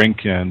have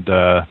Brink, and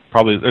there's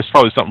probably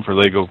something for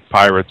Lego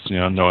Pirates.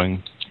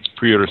 Knowing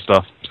pre-order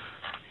stuff,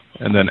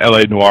 and then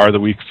LA Noire the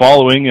week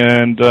following,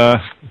 and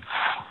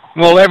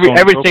well,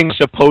 everything's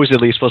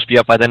supposedly supposed to be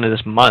up by the end of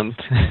this month.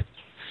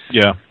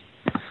 Yeah.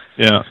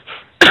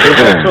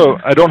 So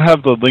I don't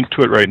have the link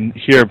to it right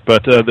here,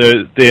 but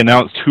they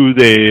announced who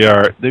they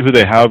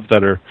have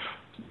that are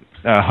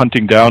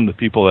hunting down the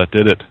people that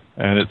did it,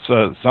 and it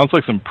sounds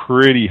like some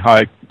pretty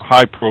high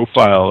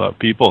profile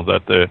people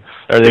that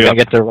are they gonna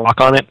get their rock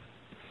on it?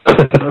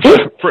 One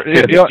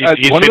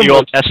of the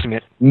Old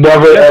Testament.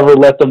 Never ever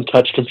let them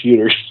touch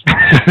computers.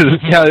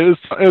 Yeah, it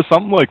was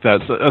something like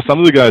that. So, some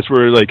of the guys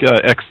were like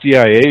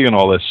ex-CIA and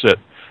all this shit,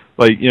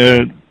 like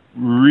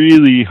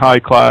really high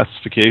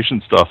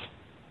classification stuff.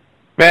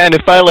 Man,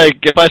 if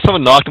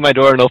someone knocked on my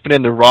door and opened it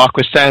and The Rock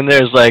was standing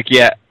there, it's like,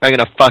 yeah, I'm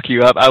gonna fuck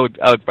you up. I would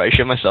probably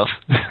shit myself.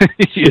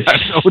 Yeah,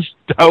 no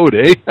doubt,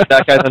 eh?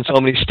 That guy's on so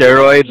many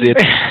steroids,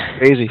 it's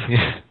crazy.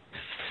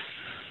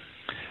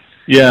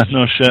 Yeah,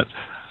 no shit.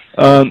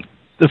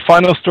 The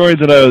final story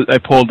that I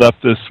pulled up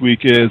this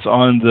week is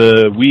on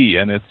the Wii,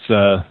 and it's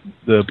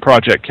the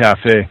Project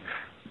Cafe.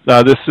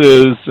 This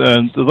is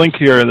the link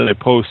here that I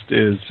post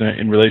is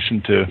in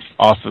relation to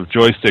off of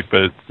Joystick,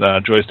 but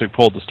Joystick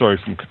pulled the story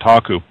from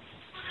Kotaku.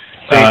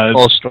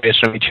 All stories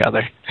from each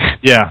other.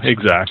 Yeah,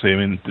 exactly. I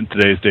mean, in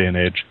today's day and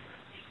age.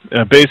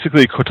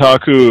 Basically,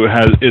 Kotaku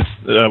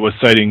was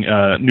citing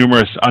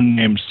numerous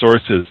unnamed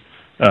sources,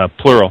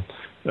 plural,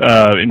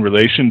 in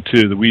relation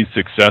to the Wii's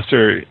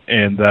successor,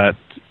 and that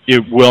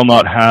it will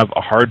not have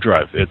a hard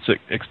drive. It's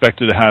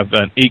expected to have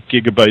an 8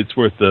 gigabytes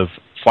worth of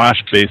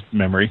flash-based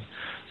memory,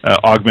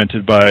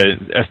 augmented by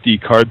SD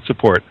card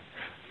support,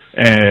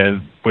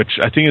 and which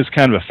I think is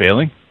kind of a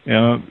failing.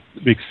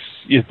 Because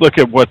you look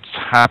at what's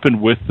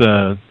happened with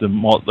the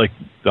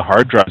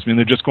hard drives. I mean,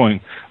 they're just going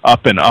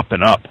up and up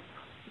and up.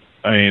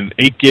 I mean,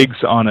 8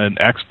 gigs on an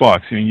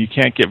Xbox. I mean, you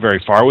can't get very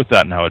far with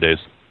that nowadays,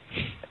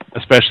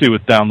 especially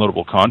with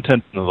downloadable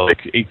content.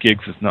 8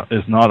 gigs is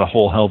not a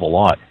whole hell of a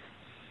lot.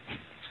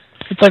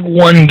 It's like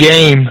one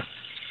game.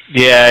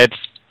 Yeah,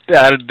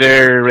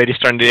 they're already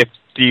starting to. If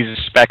these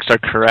specs are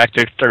correct,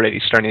 they're already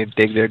starting to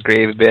dig their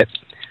grave a bit.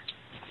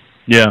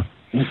 Yeah.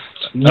 You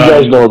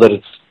guys know that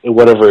it's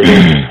whatever it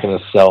is, it's going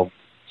to sell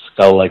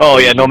like. Oh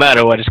yeah, no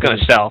matter what, it's going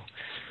to sell.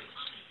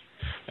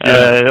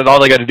 And all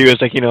they got to do is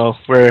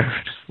we're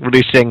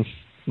releasing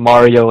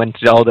Mario and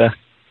Zelda,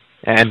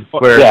 and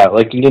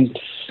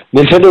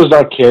Nintendo's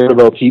not cared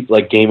about people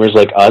like gamers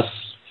like us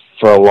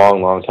for a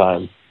long, long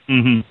time.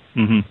 Mm-hmm.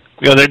 Mm-hmm.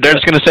 They're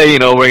just going to say,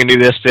 we're going to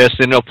do this,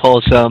 then they'll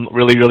pull some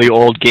really, really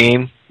old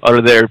game out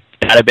of their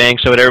data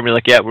banks or whatever, and be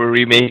like, yeah, we're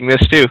remaking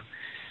this too.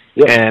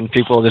 Yep. And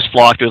people just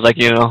flock to it, like,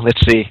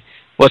 let's see,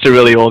 what's a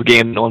really old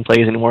game that no one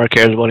plays anymore or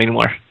cares about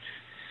anymore?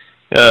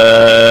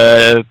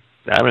 I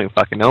don't even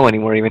fucking know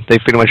anymore, even. They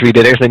pretty much redid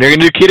everything. They're going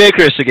to do Kid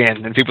Icarus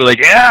again, and people are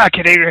like, yeah,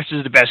 Kid Icarus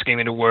is the best game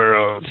in the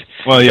world.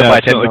 Well, yeah,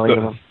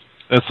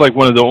 it's like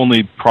one of the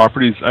only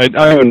properties. I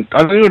don't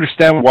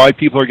understand why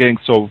people are getting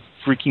so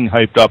freaking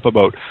hyped up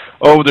about,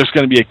 there's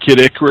going to be a Kid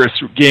Icarus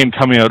game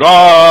coming out.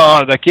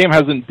 That game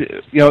hasn't,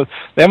 they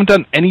haven't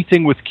done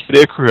anything with Kid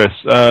Icarus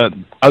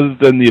other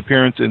than the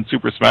appearance in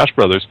Super Smash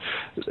Brothers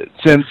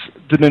since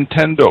the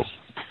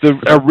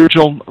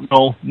original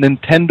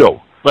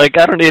Nintendo.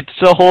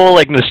 It's a whole,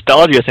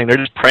 nostalgia thing. They're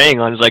just preying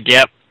on. It's like,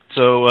 yep,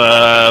 so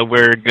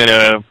we're going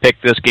to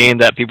pick this game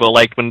that people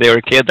liked when they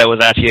were kids that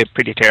was actually a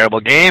pretty terrible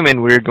game,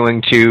 and we're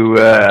going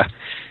to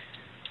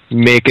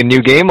make a new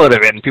game out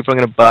of it, and people are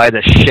going to buy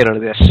the shit out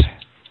of this.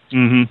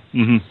 Mm-hmm.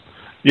 Mm-hmm.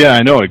 Yeah,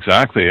 I know,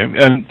 exactly.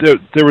 And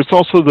there was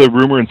also the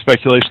rumor and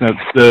speculation that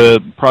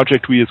the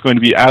Project Wii is going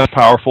to be as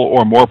powerful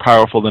or more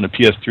powerful than a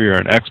PS3 or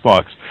an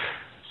Xbox.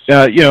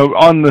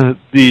 On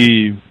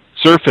the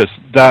surface,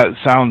 that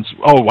sounds,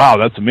 wow,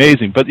 that's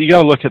amazing. But you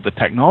got to look at the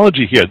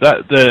technology here.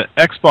 That the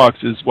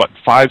Xbox is,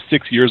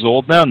 5-6 years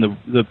old now, and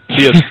the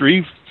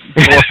PS3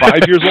 4 or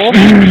 5 years old?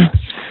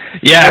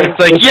 Yeah, it's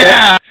like,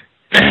 yeah!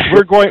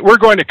 We're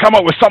going to come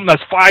up with something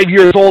that's 5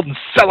 years old and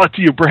sell it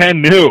to you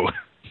brand new.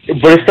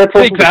 But if that's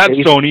Take that,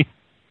 Sony.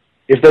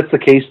 if that's the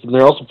case, then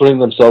they're also putting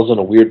themselves in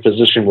a weird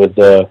position with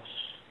the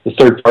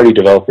third-party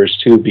developers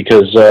too,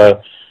 because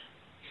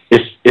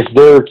if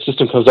their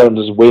system comes out and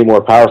is way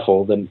more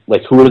powerful, then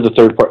like who's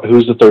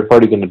the third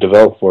party going to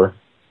develop for?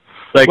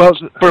 Like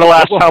for the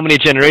last how many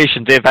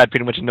generations, they've had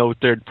pretty much no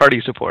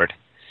third-party support.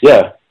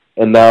 Yeah,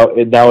 and now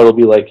it'll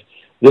be like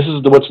this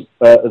is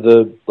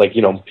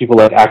people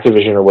like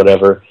Activision or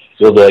whatever.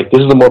 They'll be like,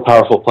 this is the more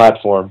powerful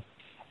platform,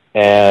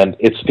 and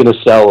it's going to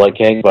sell like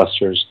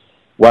gangbusters.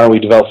 Why don't we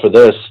develop for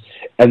this?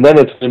 And then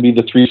it's going to be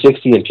the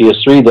 360 and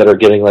PS3 that are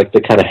getting like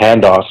the kind of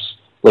handoffs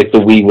like the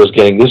Wii was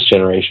getting this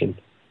generation.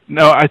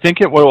 No, I think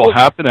what will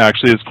happen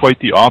actually is quite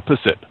the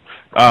opposite,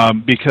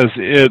 because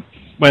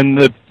when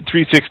the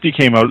 360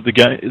 came out the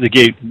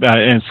gate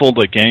and sold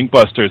like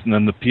gangbusters, and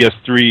then the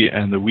PS3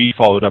 and the Wii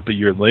followed up a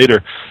year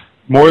later.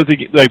 More of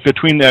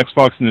between the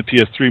Xbox and the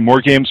PS3,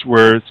 more games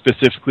were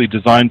specifically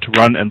designed to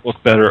run and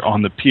look better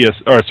on the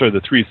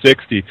the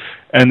 360,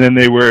 and then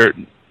they were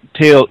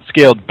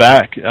scaled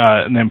back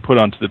and then put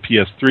onto the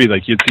PS3.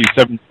 Like you'd see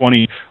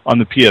 720 on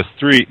the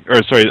PS3,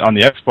 on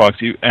the Xbox,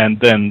 and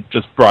then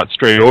just brought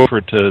straight over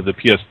to the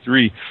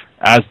PS3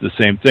 as the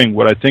same thing.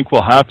 What I think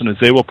will happen is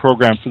they will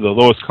program for the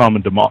lowest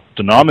common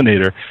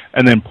denominator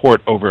and then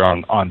port over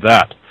on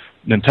that.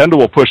 Nintendo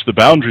will push the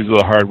boundaries of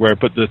the hardware,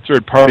 but the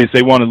third parties,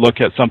 they want to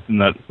look at something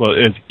that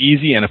is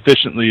easy and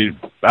efficiently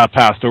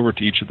passed over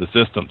to each of the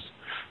systems.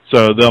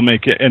 So they'll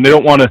make it, and they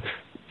want to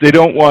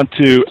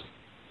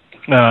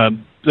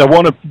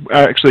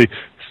actually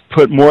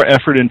put more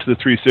effort into the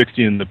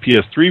 360 and the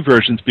PS3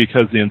 versions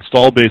because the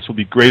install base will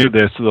be greater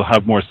there, so they'll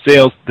have more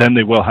sales than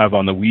they will have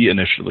on the Wii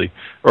initially,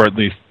 or at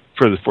least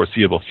for the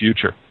foreseeable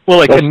future. Well,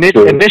 like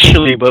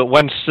initially, but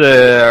once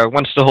the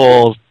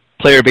whole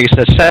player base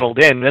has settled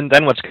in,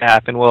 then what's going to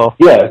happen? Well,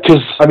 yeah,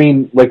 because I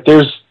mean, like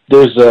there's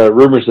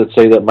rumors that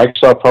say that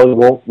Microsoft probably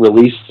won't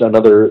release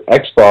another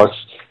Xbox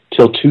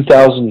till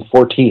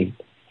 2014.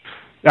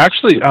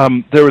 Actually,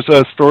 there was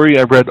a story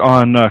I read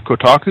on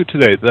Kotaku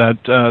today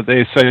that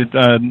they cited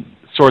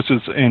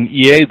sources in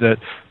EA that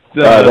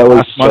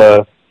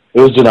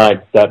it was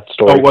denied, that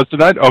story. Oh, it was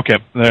denied? Okay,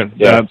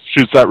 that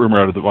shoots that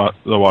rumor out of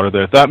the water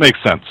there. That makes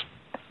sense.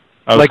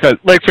 Like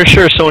for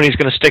sure, Sony's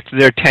going to stick to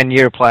their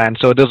 10-year plan,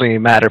 so it doesn't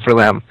even matter for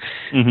them.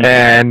 Mm-hmm.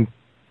 And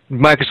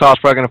Microsoft's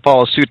probably going to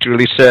follow suit to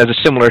release at a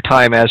similar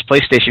time as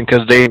PlayStation,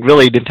 because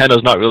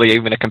Nintendo's not really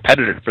even a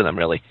competitor for them,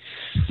 really.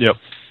 Yep.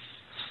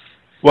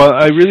 Well,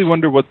 I really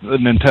wonder what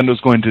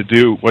Nintendo's going to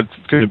do, what's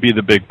going to be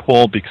the big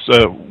pull,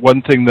 because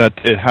one thing that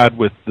it had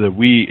with the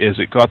Wii is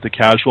it got the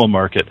casual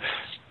market.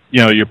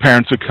 You know, your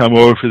parents would come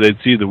over, they'd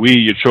see the Wii,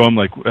 you'd show them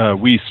like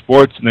Wii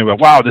Sports, and they went,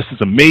 wow, this is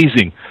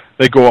amazing.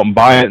 They'd go out and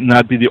buy it, and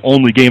that'd be the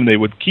only game they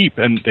would keep,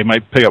 and they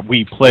might pick up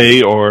Wii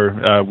Play or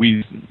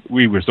Wii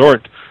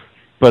Resort,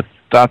 but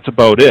that's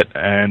about it,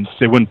 and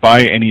they wouldn't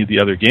buy any of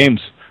the other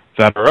games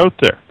that are out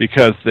there,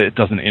 because it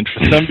doesn't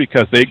interest them,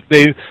 because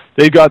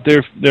they got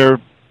their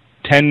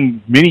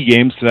 10 mini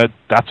games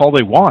that's all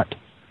they want.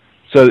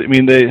 So I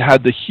mean, they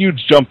had the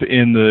huge jump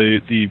in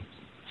the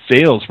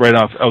sales right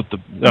out the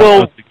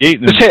gate.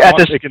 And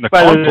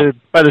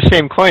by the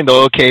same coin,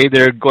 though, okay,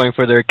 they're going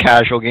for their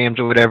casual games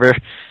or whatever.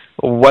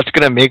 What's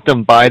going to make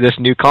them buy this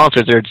new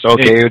console?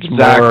 It's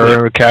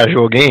more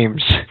casual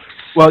games.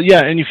 Well,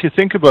 yeah, and if you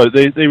think about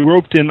it, they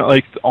roped in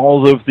like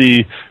all of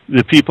the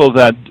people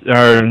that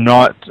are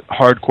not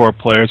hardcore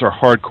players or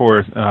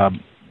hardcore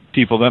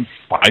people that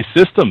buy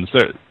systems.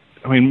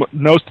 I mean,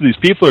 most of these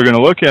people are going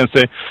to look at it and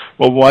say,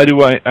 well, why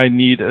do I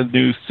need a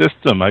new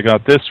system? I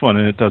got this one,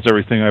 and it does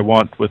everything I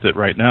want with it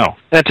right now.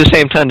 At the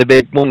same time,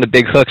 one of the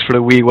big hooks for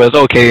the Wii was,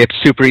 okay, it's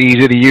super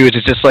easy to use.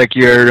 It's just like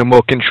your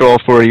remote control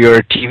for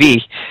your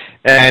TV.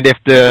 And if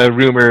the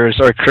rumors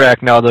are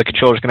correct, now the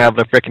controller's going to have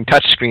the freaking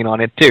touchscreen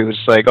on it, too.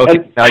 It's like,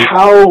 okay. And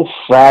how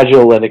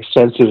fragile and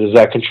expensive is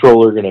that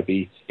controller going to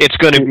be? It's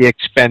going to be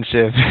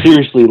expensive.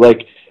 Seriously,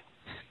 like...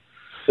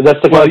 That's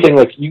the kind of thing,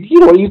 like,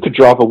 you could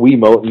drop a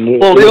Wiimote and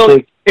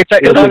it's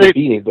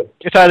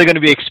either going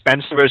to be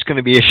expensive or it's going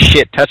to be a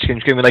shit touchscreen.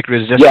 It's going to be like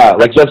resistant. Yeah,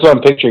 like that's what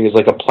I'm picturing is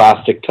like a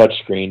plastic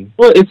touchscreen.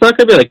 Well, it's not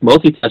going to be like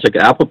multi-touch like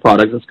Apple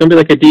products. It's going to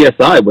be like a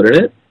DSi, wouldn't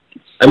it?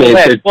 I mean,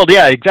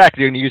 yeah,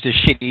 exactly. You're going to use a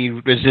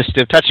shitty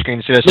resistive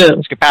touchscreen, so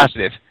it's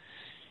capacitive.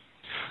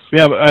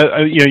 Yeah,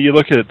 but, you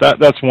look at it.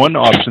 That's one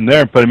option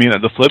there. But I mean,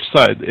 the flip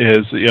side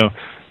is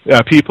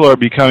people are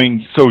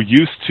becoming so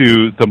used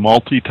to the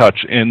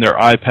multi-touch in their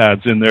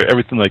iPads and their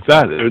everything like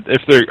that.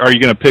 Are you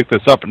going to pick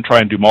this up and try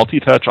and do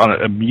multi-touch on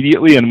it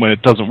immediately, and when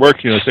it doesn't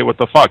work, you're going to say, what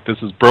the fuck, this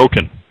is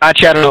broken?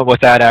 Actually, I don't know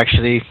about that,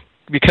 actually,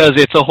 because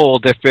it's a whole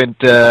different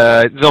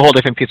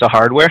piece of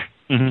hardware.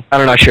 Mm-hmm.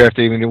 I'm not sure if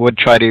they even would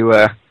try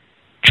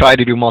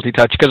to do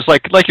multi-touch, because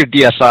like your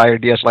DSi or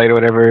DS Lite or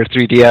whatever,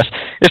 3DS,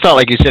 it's not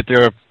like you sit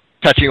there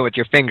touching it with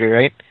your finger,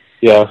 right?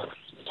 Yeah.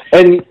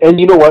 And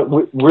you know what?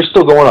 We're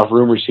still going off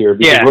rumors here,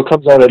 because what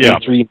comes out at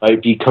E3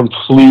 might be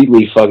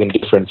completely fucking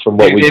different from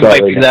what we've got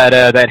right now.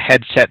 That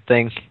headset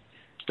thing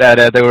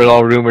that they were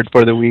all rumored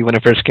for the Wii when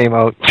it first came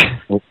out.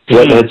 What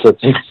headset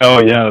thing?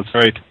 Oh, yeah, that's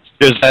right.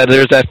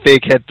 There's that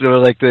fake head,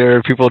 like there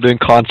are people doing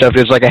concept.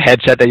 There's like a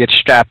headset that gets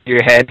strapped to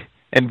your head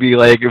and be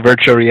like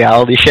virtual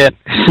reality shit.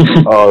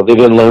 Oh, they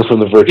didn't learn from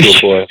the Virtual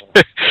Boy.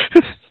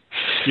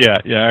 Yeah,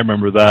 I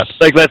remember that.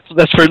 Like let's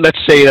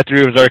say that the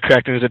rumors are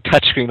correct and there's a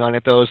touchscreen on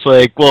it though. It's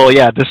like, well,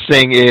 yeah, this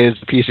thing is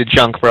a piece of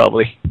junk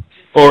probably,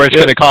 or it's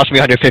going to cost me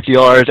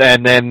 $150,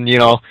 and then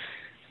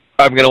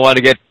I'm going to want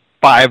to get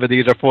 5 of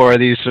these or 4 of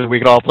these so we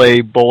can all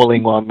play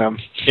bowling on them.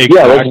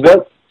 Exactly. Yeah,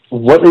 like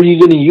what are you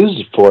going to use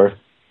it for?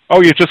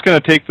 Oh, you're just going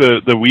to take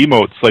the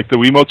Wiimotes. Like the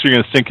Wiimotes, you're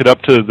going to sync it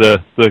up to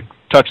the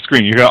touch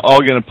screen. You're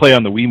all going to play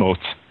on the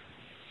Wiimotes.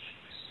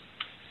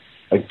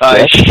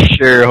 I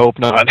sure hope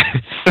not.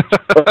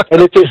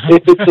 And if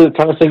it's the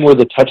kind of thing where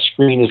the touch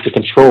screen is the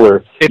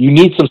controller, you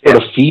need some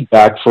sort of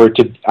feedback for it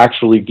to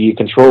actually be a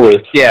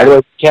controller. Yeah.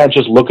 Otherwise, you can't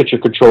just look at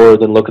your controller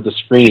then look at the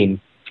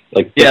screen.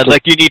 Like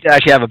like you need to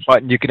actually have a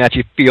button. You can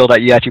actually feel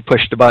that you actually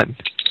push the button.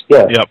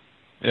 Yeah. Yep.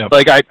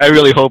 Like I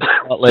really hope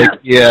not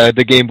like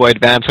the Game Boy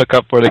Advance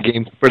hookup for the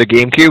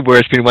GameCube, where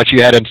it's pretty much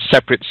you had a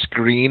separate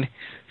screen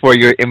for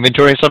your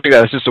inventory and something.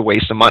 That was just a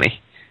waste of money.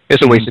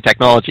 It's a waste of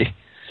technology.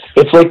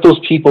 It's like those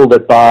people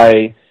that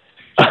buy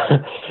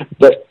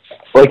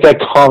like that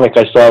comic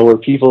I saw where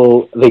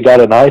they got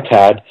an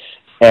iPad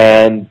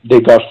and they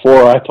got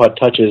 4 iPod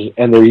Touches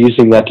and they're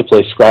using that to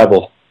play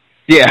Scrabble.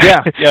 Yeah.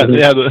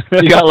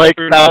 You got like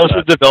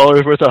thousands of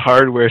dollars worth of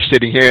hardware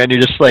sitting here, and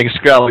you're just playing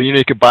Scrabble.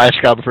 You could buy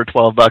Scrabble for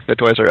 $12 at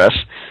Toys R Us.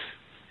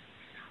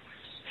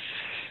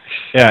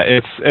 Yeah,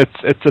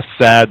 it's a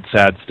sad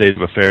state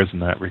of affairs in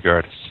that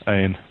regard. I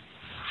mean,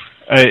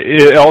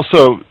 it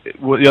also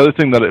the other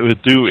thing that it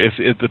would do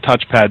if the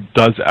touchpad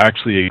does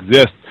actually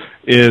exist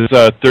is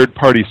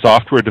third-party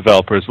software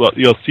developers. Well,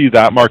 you'll see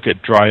that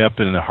market dry up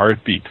in a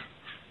heartbeat.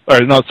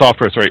 Or not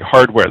software, sorry,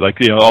 hardware. Like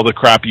all the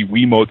crappy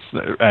Wiimotes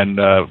and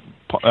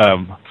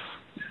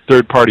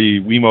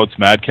third-party Wiimotes,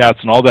 Mad Cats,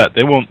 and all that.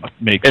 They won't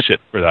make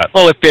shit for that.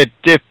 Well, if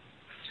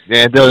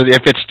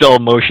it's still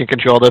motion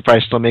control, they'll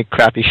probably still make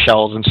crappy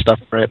shells and stuff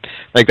for it,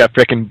 like that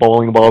frickin'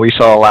 bowling ball we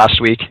saw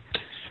last week.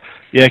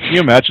 Yeah, can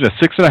you imagine a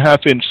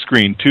 6.5-inch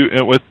screen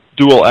with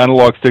dual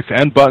analog sticks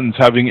and buttons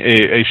having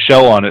a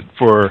shell on it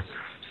for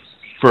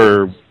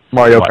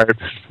Mario Kart?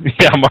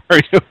 Yeah,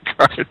 Mario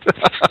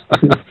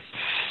Kart.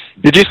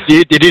 Did you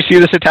see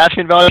this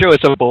attachment, Valjo?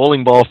 It's a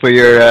bowling ball for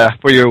your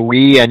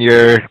Wii and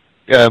your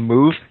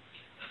Move.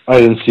 I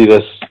didn't see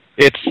this.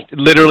 It's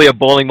literally a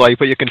bowling ball you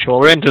put your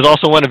controller in. There's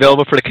also one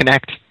available for the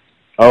Kinect.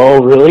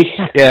 Oh, really?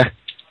 Yeah.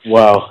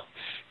 Wow.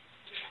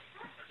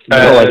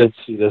 No, I didn't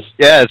see this.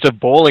 Yeah, it's a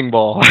bowling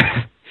ball.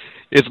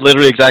 It's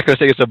literally exactly the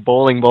same. It's a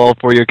bowling ball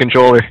for your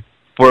controller,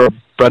 for a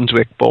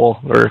Brunswick bowl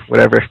or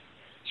whatever.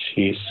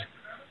 Jeez.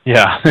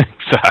 Yeah,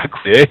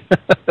 exactly.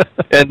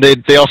 And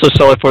they also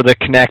sell it for the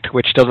Kinect,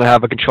 which doesn't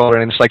have a controller,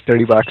 and it's like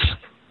 $30.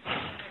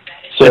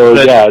 So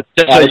so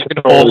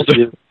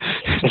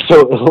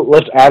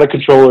let's add a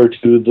controller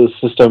to the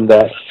system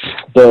that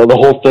the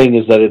whole thing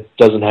is that it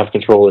doesn't have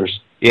controllers.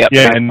 Yep.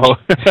 Yeah, and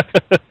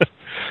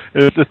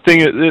the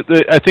thing is,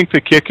 I think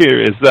the kick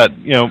here is that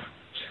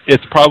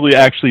it's probably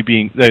actually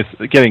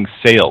getting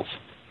sales.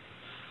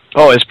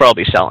 Oh, it's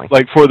probably selling.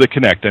 Like for the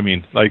Kinect, I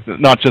mean, like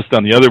not just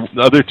on the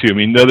other two. I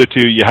mean, the other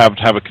two you have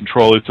to have a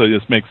controller, so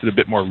this makes it a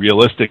bit more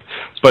realistic.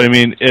 But I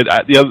mean,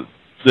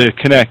 the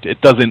Kinect,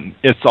 it doesn't.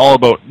 It's all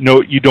about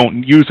you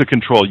don't use a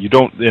control.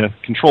 The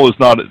control is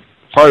not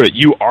part of it.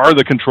 You are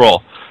the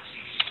control.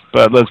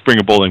 But let's bring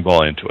a bowling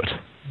ball into it.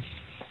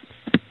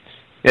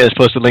 Yeah, it's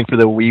supposed to link for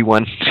the Wii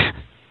one.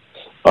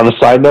 On a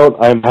side note,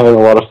 I'm having a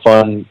lot of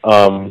fun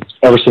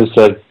ever since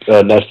that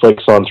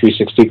Netflix on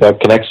 360 got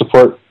Kinect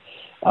support.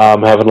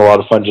 I'm having a lot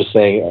of fun just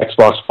saying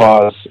Xbox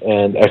Pause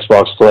and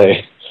Xbox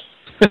Play.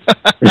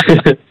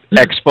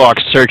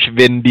 Xbox search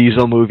Vin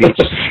Diesel movies.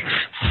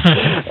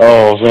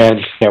 Oh man,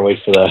 can't wait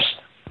for that.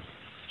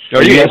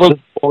 Are you able?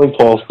 Bowling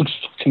ball looks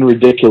fucking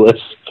ridiculous.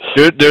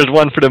 There's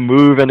one for the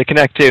Move and the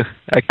Kinect too.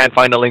 I can't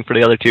find a link for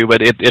the other two,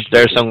 but it's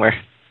there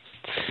somewhere.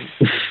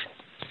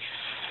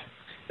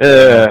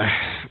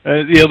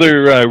 The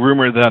other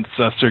rumor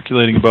that's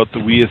circulating about the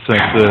Wii is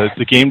that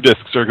the game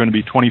discs are going to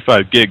be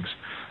 25 gigs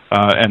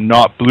and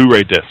not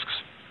Blu-ray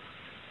discs.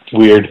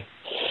 Weird.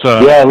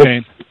 So, yeah,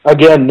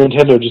 again,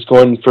 Nintendo just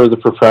going for the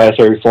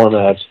proprietary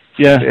formats.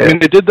 Yeah, I mean,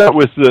 they did that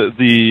with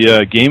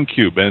the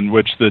GameCube, in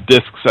which the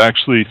discs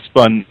actually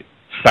spun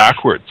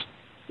backwards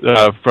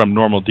from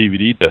normal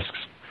DVD discs.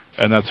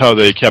 And that's how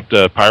they kept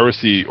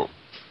piracy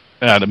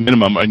at a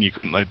minimum, and you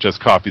couldn't just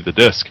copy the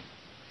disc.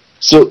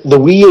 So the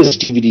Wii is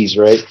DVDs,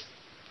 right?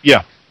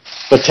 Yeah.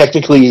 But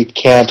technically you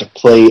can't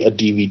play a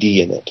DVD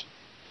in it.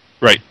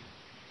 Right.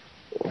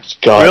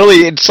 God.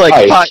 Really? It's like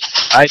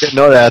I didn't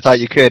know that. I thought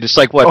you could. It's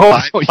like what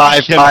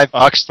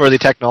 $5 for the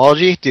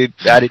technology to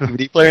add a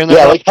DVD player in there.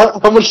 Yeah, like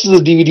how much does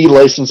a DVD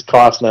license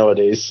cost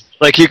nowadays?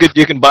 Like you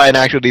can buy an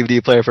actual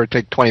DVD player for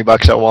like $20 at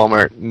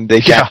Walmart, and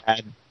they can't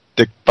add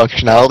the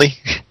functionality.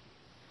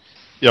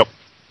 Yep.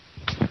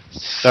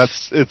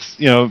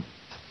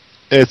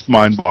 It's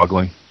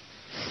mind-boggling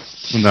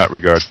in that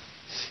regard.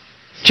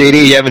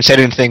 JD, you haven't said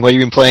anything. What have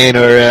you been playing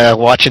or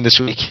watching this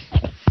week?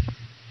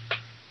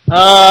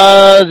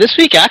 This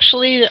week,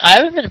 actually, I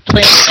haven't been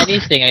playing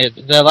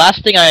anything. The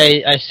last thing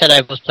I said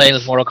I was playing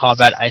was Mortal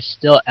Kombat. I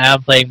still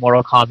am playing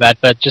Mortal Kombat,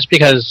 but just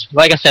because,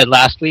 like I said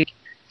last week,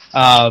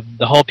 the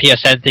whole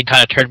PSN thing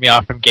kind of turned me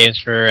off from games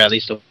for at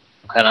least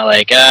kind of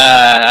like,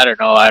 I don't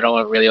know, I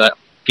don't really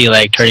feel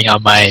like turning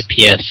on my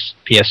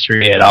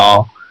PS3 at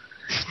all.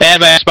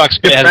 And my Xbox has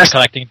been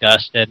collecting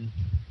dust, and...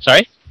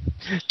 Sorry?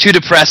 Too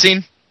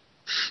depressing?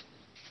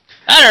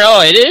 I don't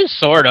know, it is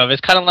sort of.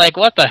 It's kind of like,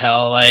 what the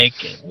hell? Like,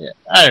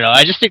 I don't know,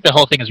 I just think the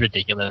whole thing is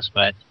ridiculous,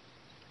 but...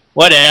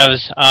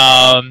 Whatevs.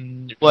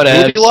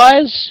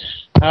 Movie-wise?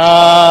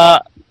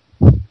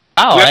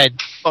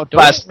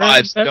 Fast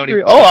Fives. Don't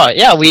even...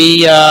 yeah,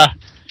 we,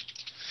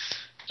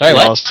 Sorry,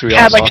 what? We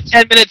had like a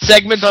 10-minute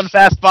segment on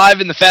Fast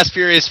 5 in the Fast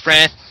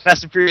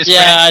and Furious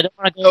Yeah, I don't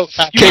want to go...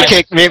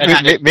 Okay,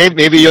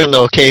 maybe you'll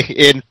know, okay,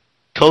 in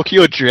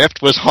Tokyo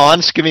Drift, was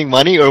Han skimming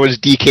money, or was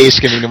DK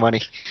skimming the money?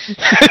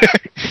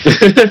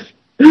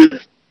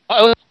 It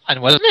was Han,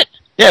 wasn't it?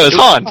 Yeah, it was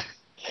Han.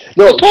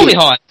 No, Totally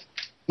Han.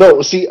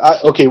 No, see,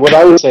 what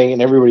I was saying,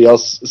 and everybody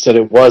else said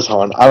it was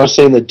Han, I was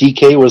saying that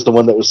DK was the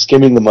one that was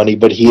skimming the money,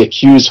 but he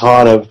accused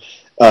Han of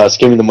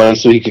skimming the money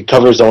so he could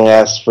cover his own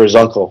ass for his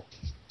uncle.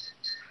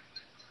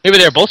 Maybe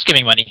they were both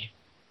skimming money.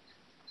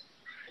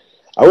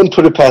 I wouldn't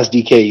put it past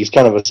DK. He's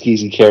kind of a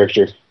skeezy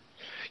character.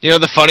 You know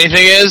the funny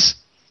thing is?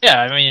 Yeah,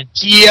 I mean...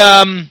 He,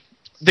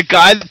 the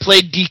guy that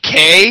played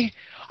DK,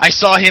 I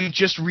saw him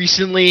just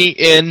recently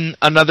in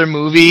another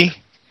movie.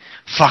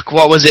 Fuck,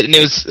 what was it? And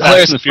it was...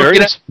 Fast and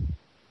Furious?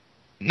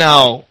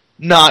 No,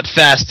 not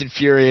Fast and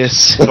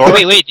Furious.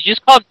 Wait, did you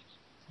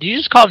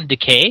just call him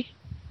Decay?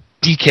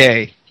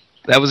 DK.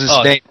 That was his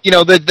name. You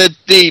know, the...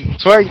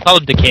 Sorry, you call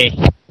him Decay.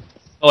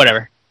 Oh,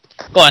 whatever.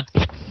 Go on.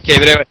 Okay,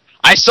 but anyway,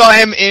 I saw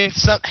him in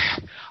some...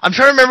 I'm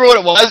trying to remember what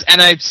it was,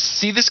 and I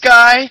see this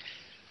guy...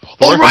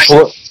 Oh, right! He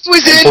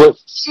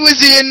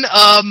was in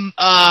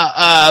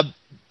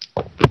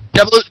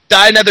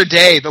Die Another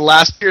Day, the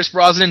last Pierce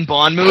Brosnan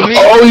Bond movie.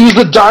 Oh, he's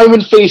the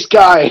diamond face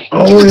guy!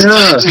 Oh,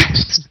 yeah.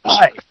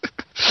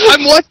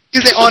 I'm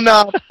watching on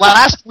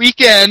last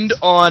weekend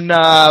on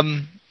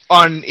Encore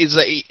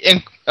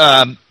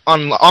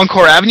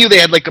Avenue. They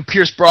had like a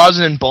Pierce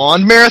Brosnan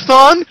Bond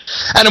marathon,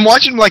 and I'm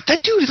watching him like,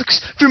 that dude looks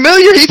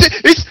familiar.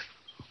 It's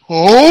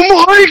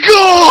oh my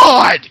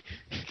god!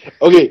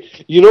 Okay,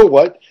 you know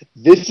what?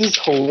 This is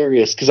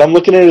hilarious, because I'm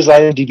looking at his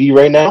IMDb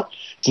right now.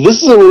 So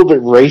this is a little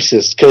bit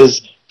racist,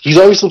 because he's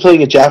obviously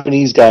playing a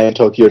Japanese guy in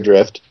Tokyo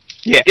Drift.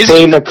 Yeah, he's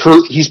playing a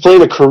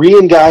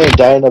Korean guy in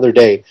Die Another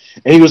Day.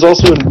 And he was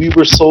also in We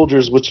Were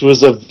Soldiers, which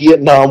was a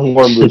Vietnam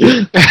War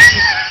movie.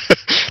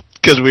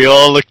 Because we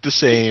all look the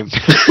same.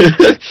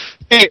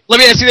 Hey, let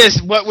me ask you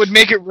this. What would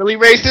make it really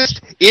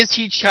racist? Is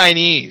he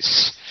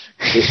Chinese?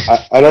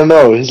 I don't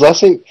know. His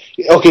last name...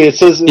 Okay, it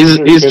says...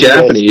 He's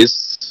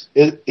Japanese.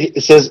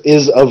 It says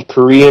is of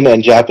Korean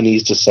and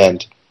Japanese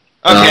descent.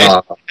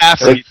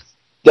 Okay,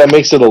 that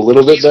makes it a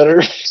little bit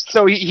better.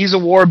 So he's a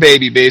war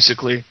baby,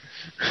 basically.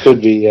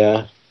 Could be,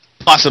 yeah.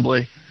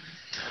 Possibly.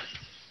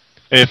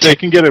 Hey, if they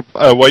can get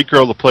a white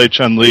girl to play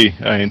Chun-Li,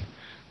 I mean,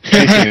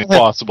 anything is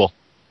possible.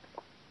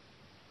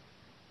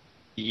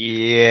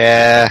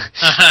 Yeah.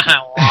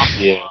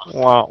 Yeah.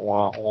 Wah,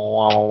 wah,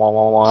 wah, wah,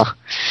 wah, wah.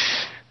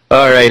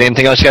 All right,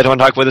 anything else you guys want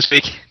to talk about this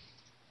week?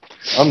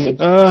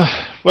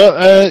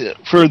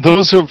 For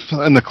those who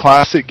are in the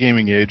classic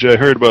gaming age, I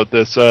heard about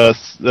this. The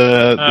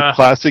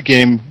classic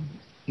game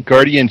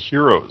Guardian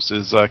Heroes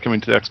is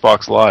coming to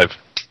Xbox Live.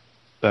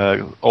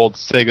 The old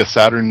Sega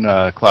Saturn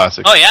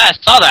classic. Oh yeah, I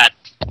saw that.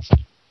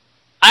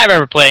 I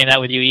remember playing that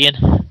with you, Ian.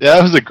 Yeah,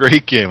 that was a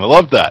great game. I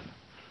loved that.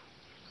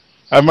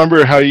 I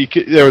remember how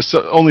there was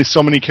only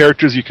so many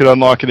characters you could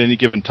unlock at any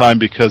given time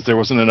because there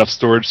wasn't enough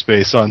storage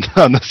space on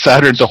the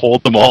Saturn to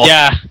hold them all.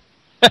 Yeah.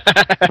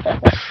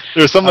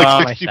 There were something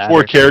like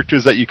 64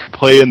 characters that you could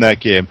play in that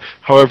game.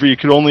 However, you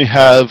could only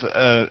have,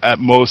 at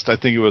most, I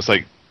think it was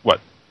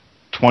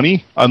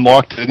 20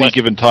 unlocked at any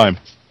given time.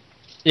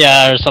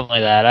 Yeah, or something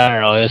like that. I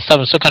don't know. It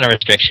was some kind of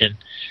restriction.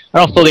 I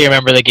don't fully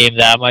remember the game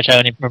that much. I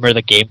only remember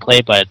the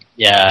gameplay, but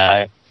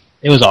yeah,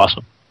 it was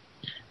awesome.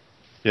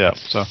 Yeah,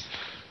 so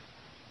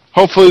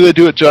hopefully they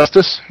do it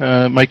justice.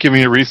 Might give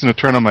me a reason to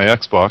turn on my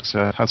Xbox.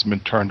 It hasn't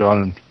been turned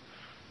on in,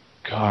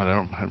 God, I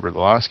don't remember the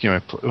last game I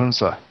played. When was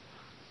that?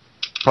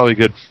 Probably a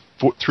good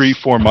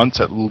 3-4 months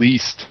at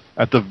least,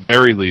 at the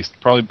very least,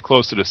 probably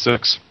closer to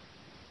 6.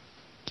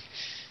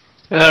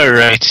 All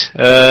right.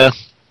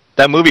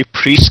 That movie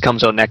Priest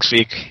comes out next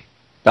week.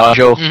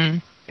 Joe,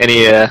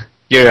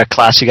 you're a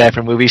classy guy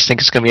for movies.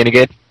 Think it's gonna be any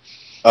good?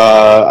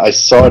 I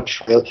saw a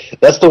trailer.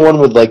 That's the one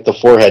with the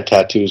forehead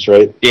tattoos,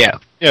 right? Yeah.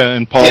 Yeah,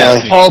 and Paul.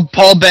 Yeah,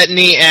 Paul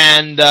Bettany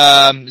and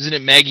isn't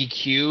it Maggie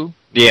Q?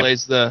 Yeah.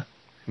 Plays the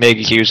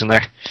Maggie Q's in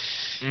there.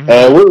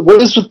 Mm-hmm. What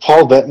is with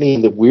Paul Bettany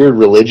in the weird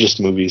religious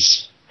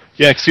movies?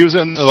 Yeah, because he was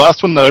in the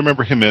last one that I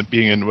remember him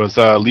being in was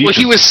Legion. Well,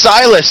 he was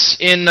Silas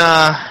in.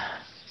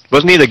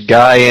 Wasn't he the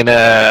guy in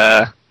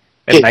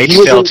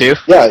Knight's Tale too?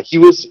 Yeah, he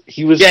was.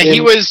 Yeah, he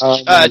was.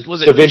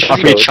 Was it Da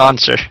Vinci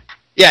Chaucer?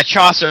 Yeah,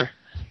 Chaucer.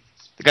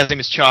 The guy's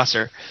name is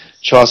Chaucer.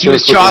 Chaucer. He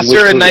was from Chaucer which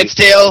in movie? Knight's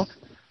Tale.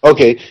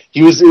 Okay,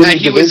 he was in And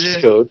he Da was,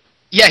 Vinci Code,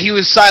 Yeah, he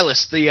was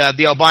Silas, the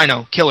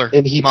albino killer.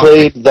 and he monk.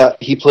 played the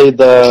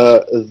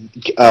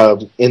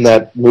in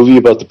that movie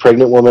about the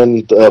pregnant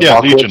woman, the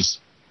Apocalypse. Legion.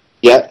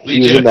 Yeah, he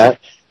was Legion. in that.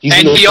 He's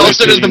And in he the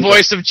also Priest does the movie.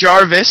 voice of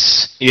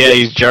Jarvis. Yeah,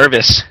 he's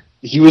Jarvis.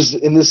 He was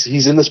in this.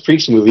 He's in this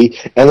Priest movie,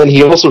 and then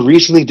he also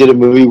recently did a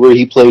movie where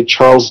he played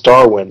Charles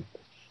Darwin,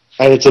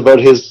 and it's about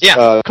his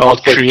called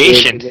conflict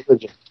Creation. with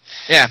religion.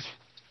 Yeah.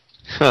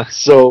 Huh.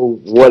 So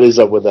what is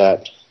up with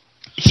that?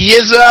 He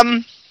is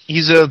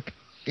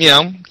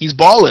he's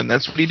balling.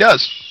 That's what he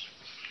does.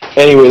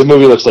 Anyway, the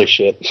movie looks like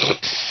shit.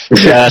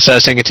 Yeah, that's what I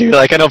was thinking too.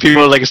 Like, I know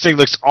people are like, this thing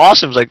looks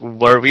awesome. It's like,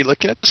 were we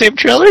looking at the same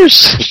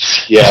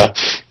trailers? Yeah.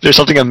 There's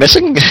something I'm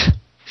missing?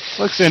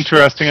 Looks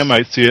interesting. I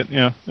might see it.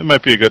 Yeah, it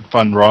might be a good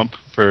fun romp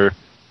for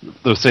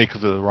the sake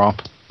of the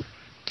romp.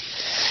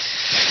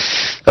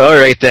 All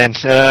right, then.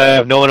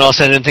 No one else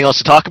had anything else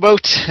to talk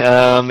about?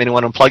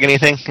 Anyone unplug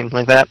anything? Anything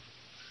like that?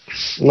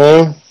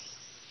 No.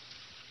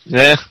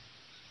 Yeah.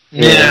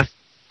 Yeah.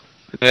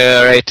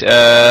 All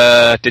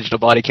right. Digital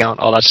body count,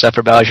 all that stuff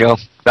for Baljo.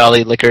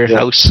 Valley Liquor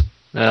House.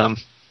 Yeah.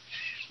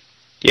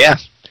 Yeah,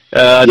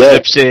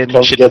 Lipson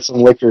come should get some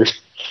liquor.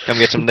 come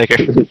get some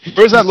liquor.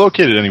 Where's that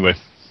located anyway?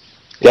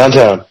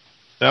 Downtown.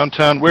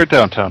 Downtown? Where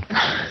downtown?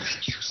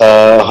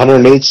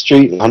 108th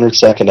Street and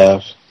 102nd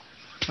Ave.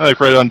 Like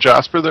right on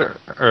Jasper there?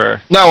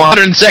 Or No,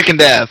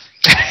 102nd Ave.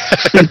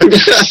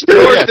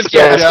 North of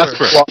yeah,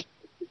 Jasper. Jasper.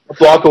 A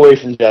block away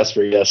from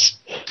Jasper, yes.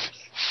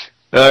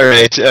 All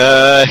right.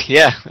 The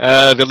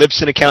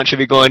Libsyn account should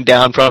be going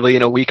down probably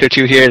in a week or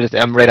two here.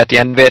 I'm right at the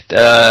end of it.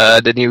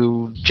 The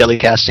new Jelly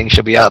casting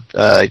should be up.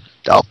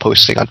 I'll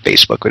post it on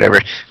Facebook,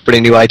 whatever. Put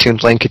a new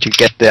iTunes link if you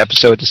get the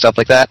episode and stuff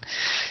like that.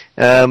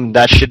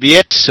 That should be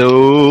it.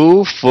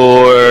 So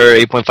for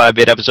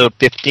 8.5-bit episode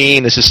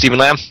 15, this is Stephen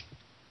Lamb.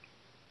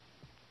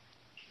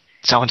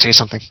 Someone say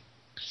something.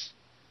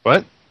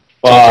 What?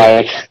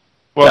 Bye.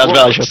 Well,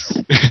 That was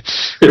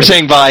Baljo. We're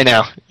saying bye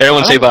now.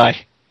 Everyone say bye.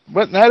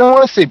 But I don't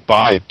want to say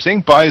bye.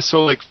 Saying bye is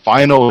so like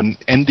final and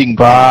ending.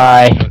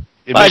 Bye.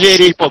 It Bye, makes JD.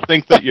 people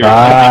think that you're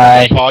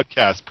Bye. ending the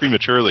podcast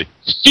prematurely.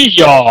 See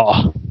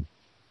y'all.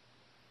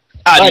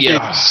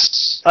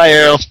 Adios. Hi,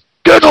 Errol.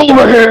 Get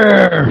over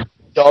here.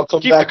 Y'all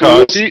come Keep the back. car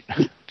with- seat.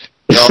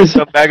 Y'all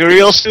come back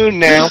real soon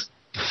now.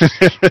 All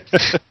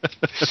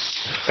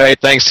right,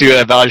 thanks to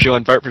Baljo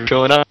and Bart for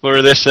showing up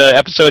for this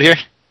episode here.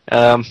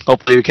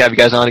 Hopefully we can have you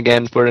guys on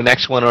again for the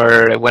next one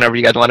or whenever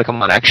you guys want to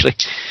come on, actually.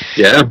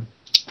 Yeah.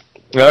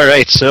 All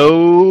right,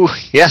 so,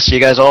 yeah, see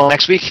you guys all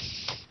next week.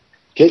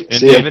 Okay, And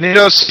see ya.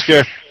 Bienvenidos. Take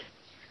care.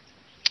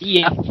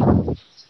 Yeah.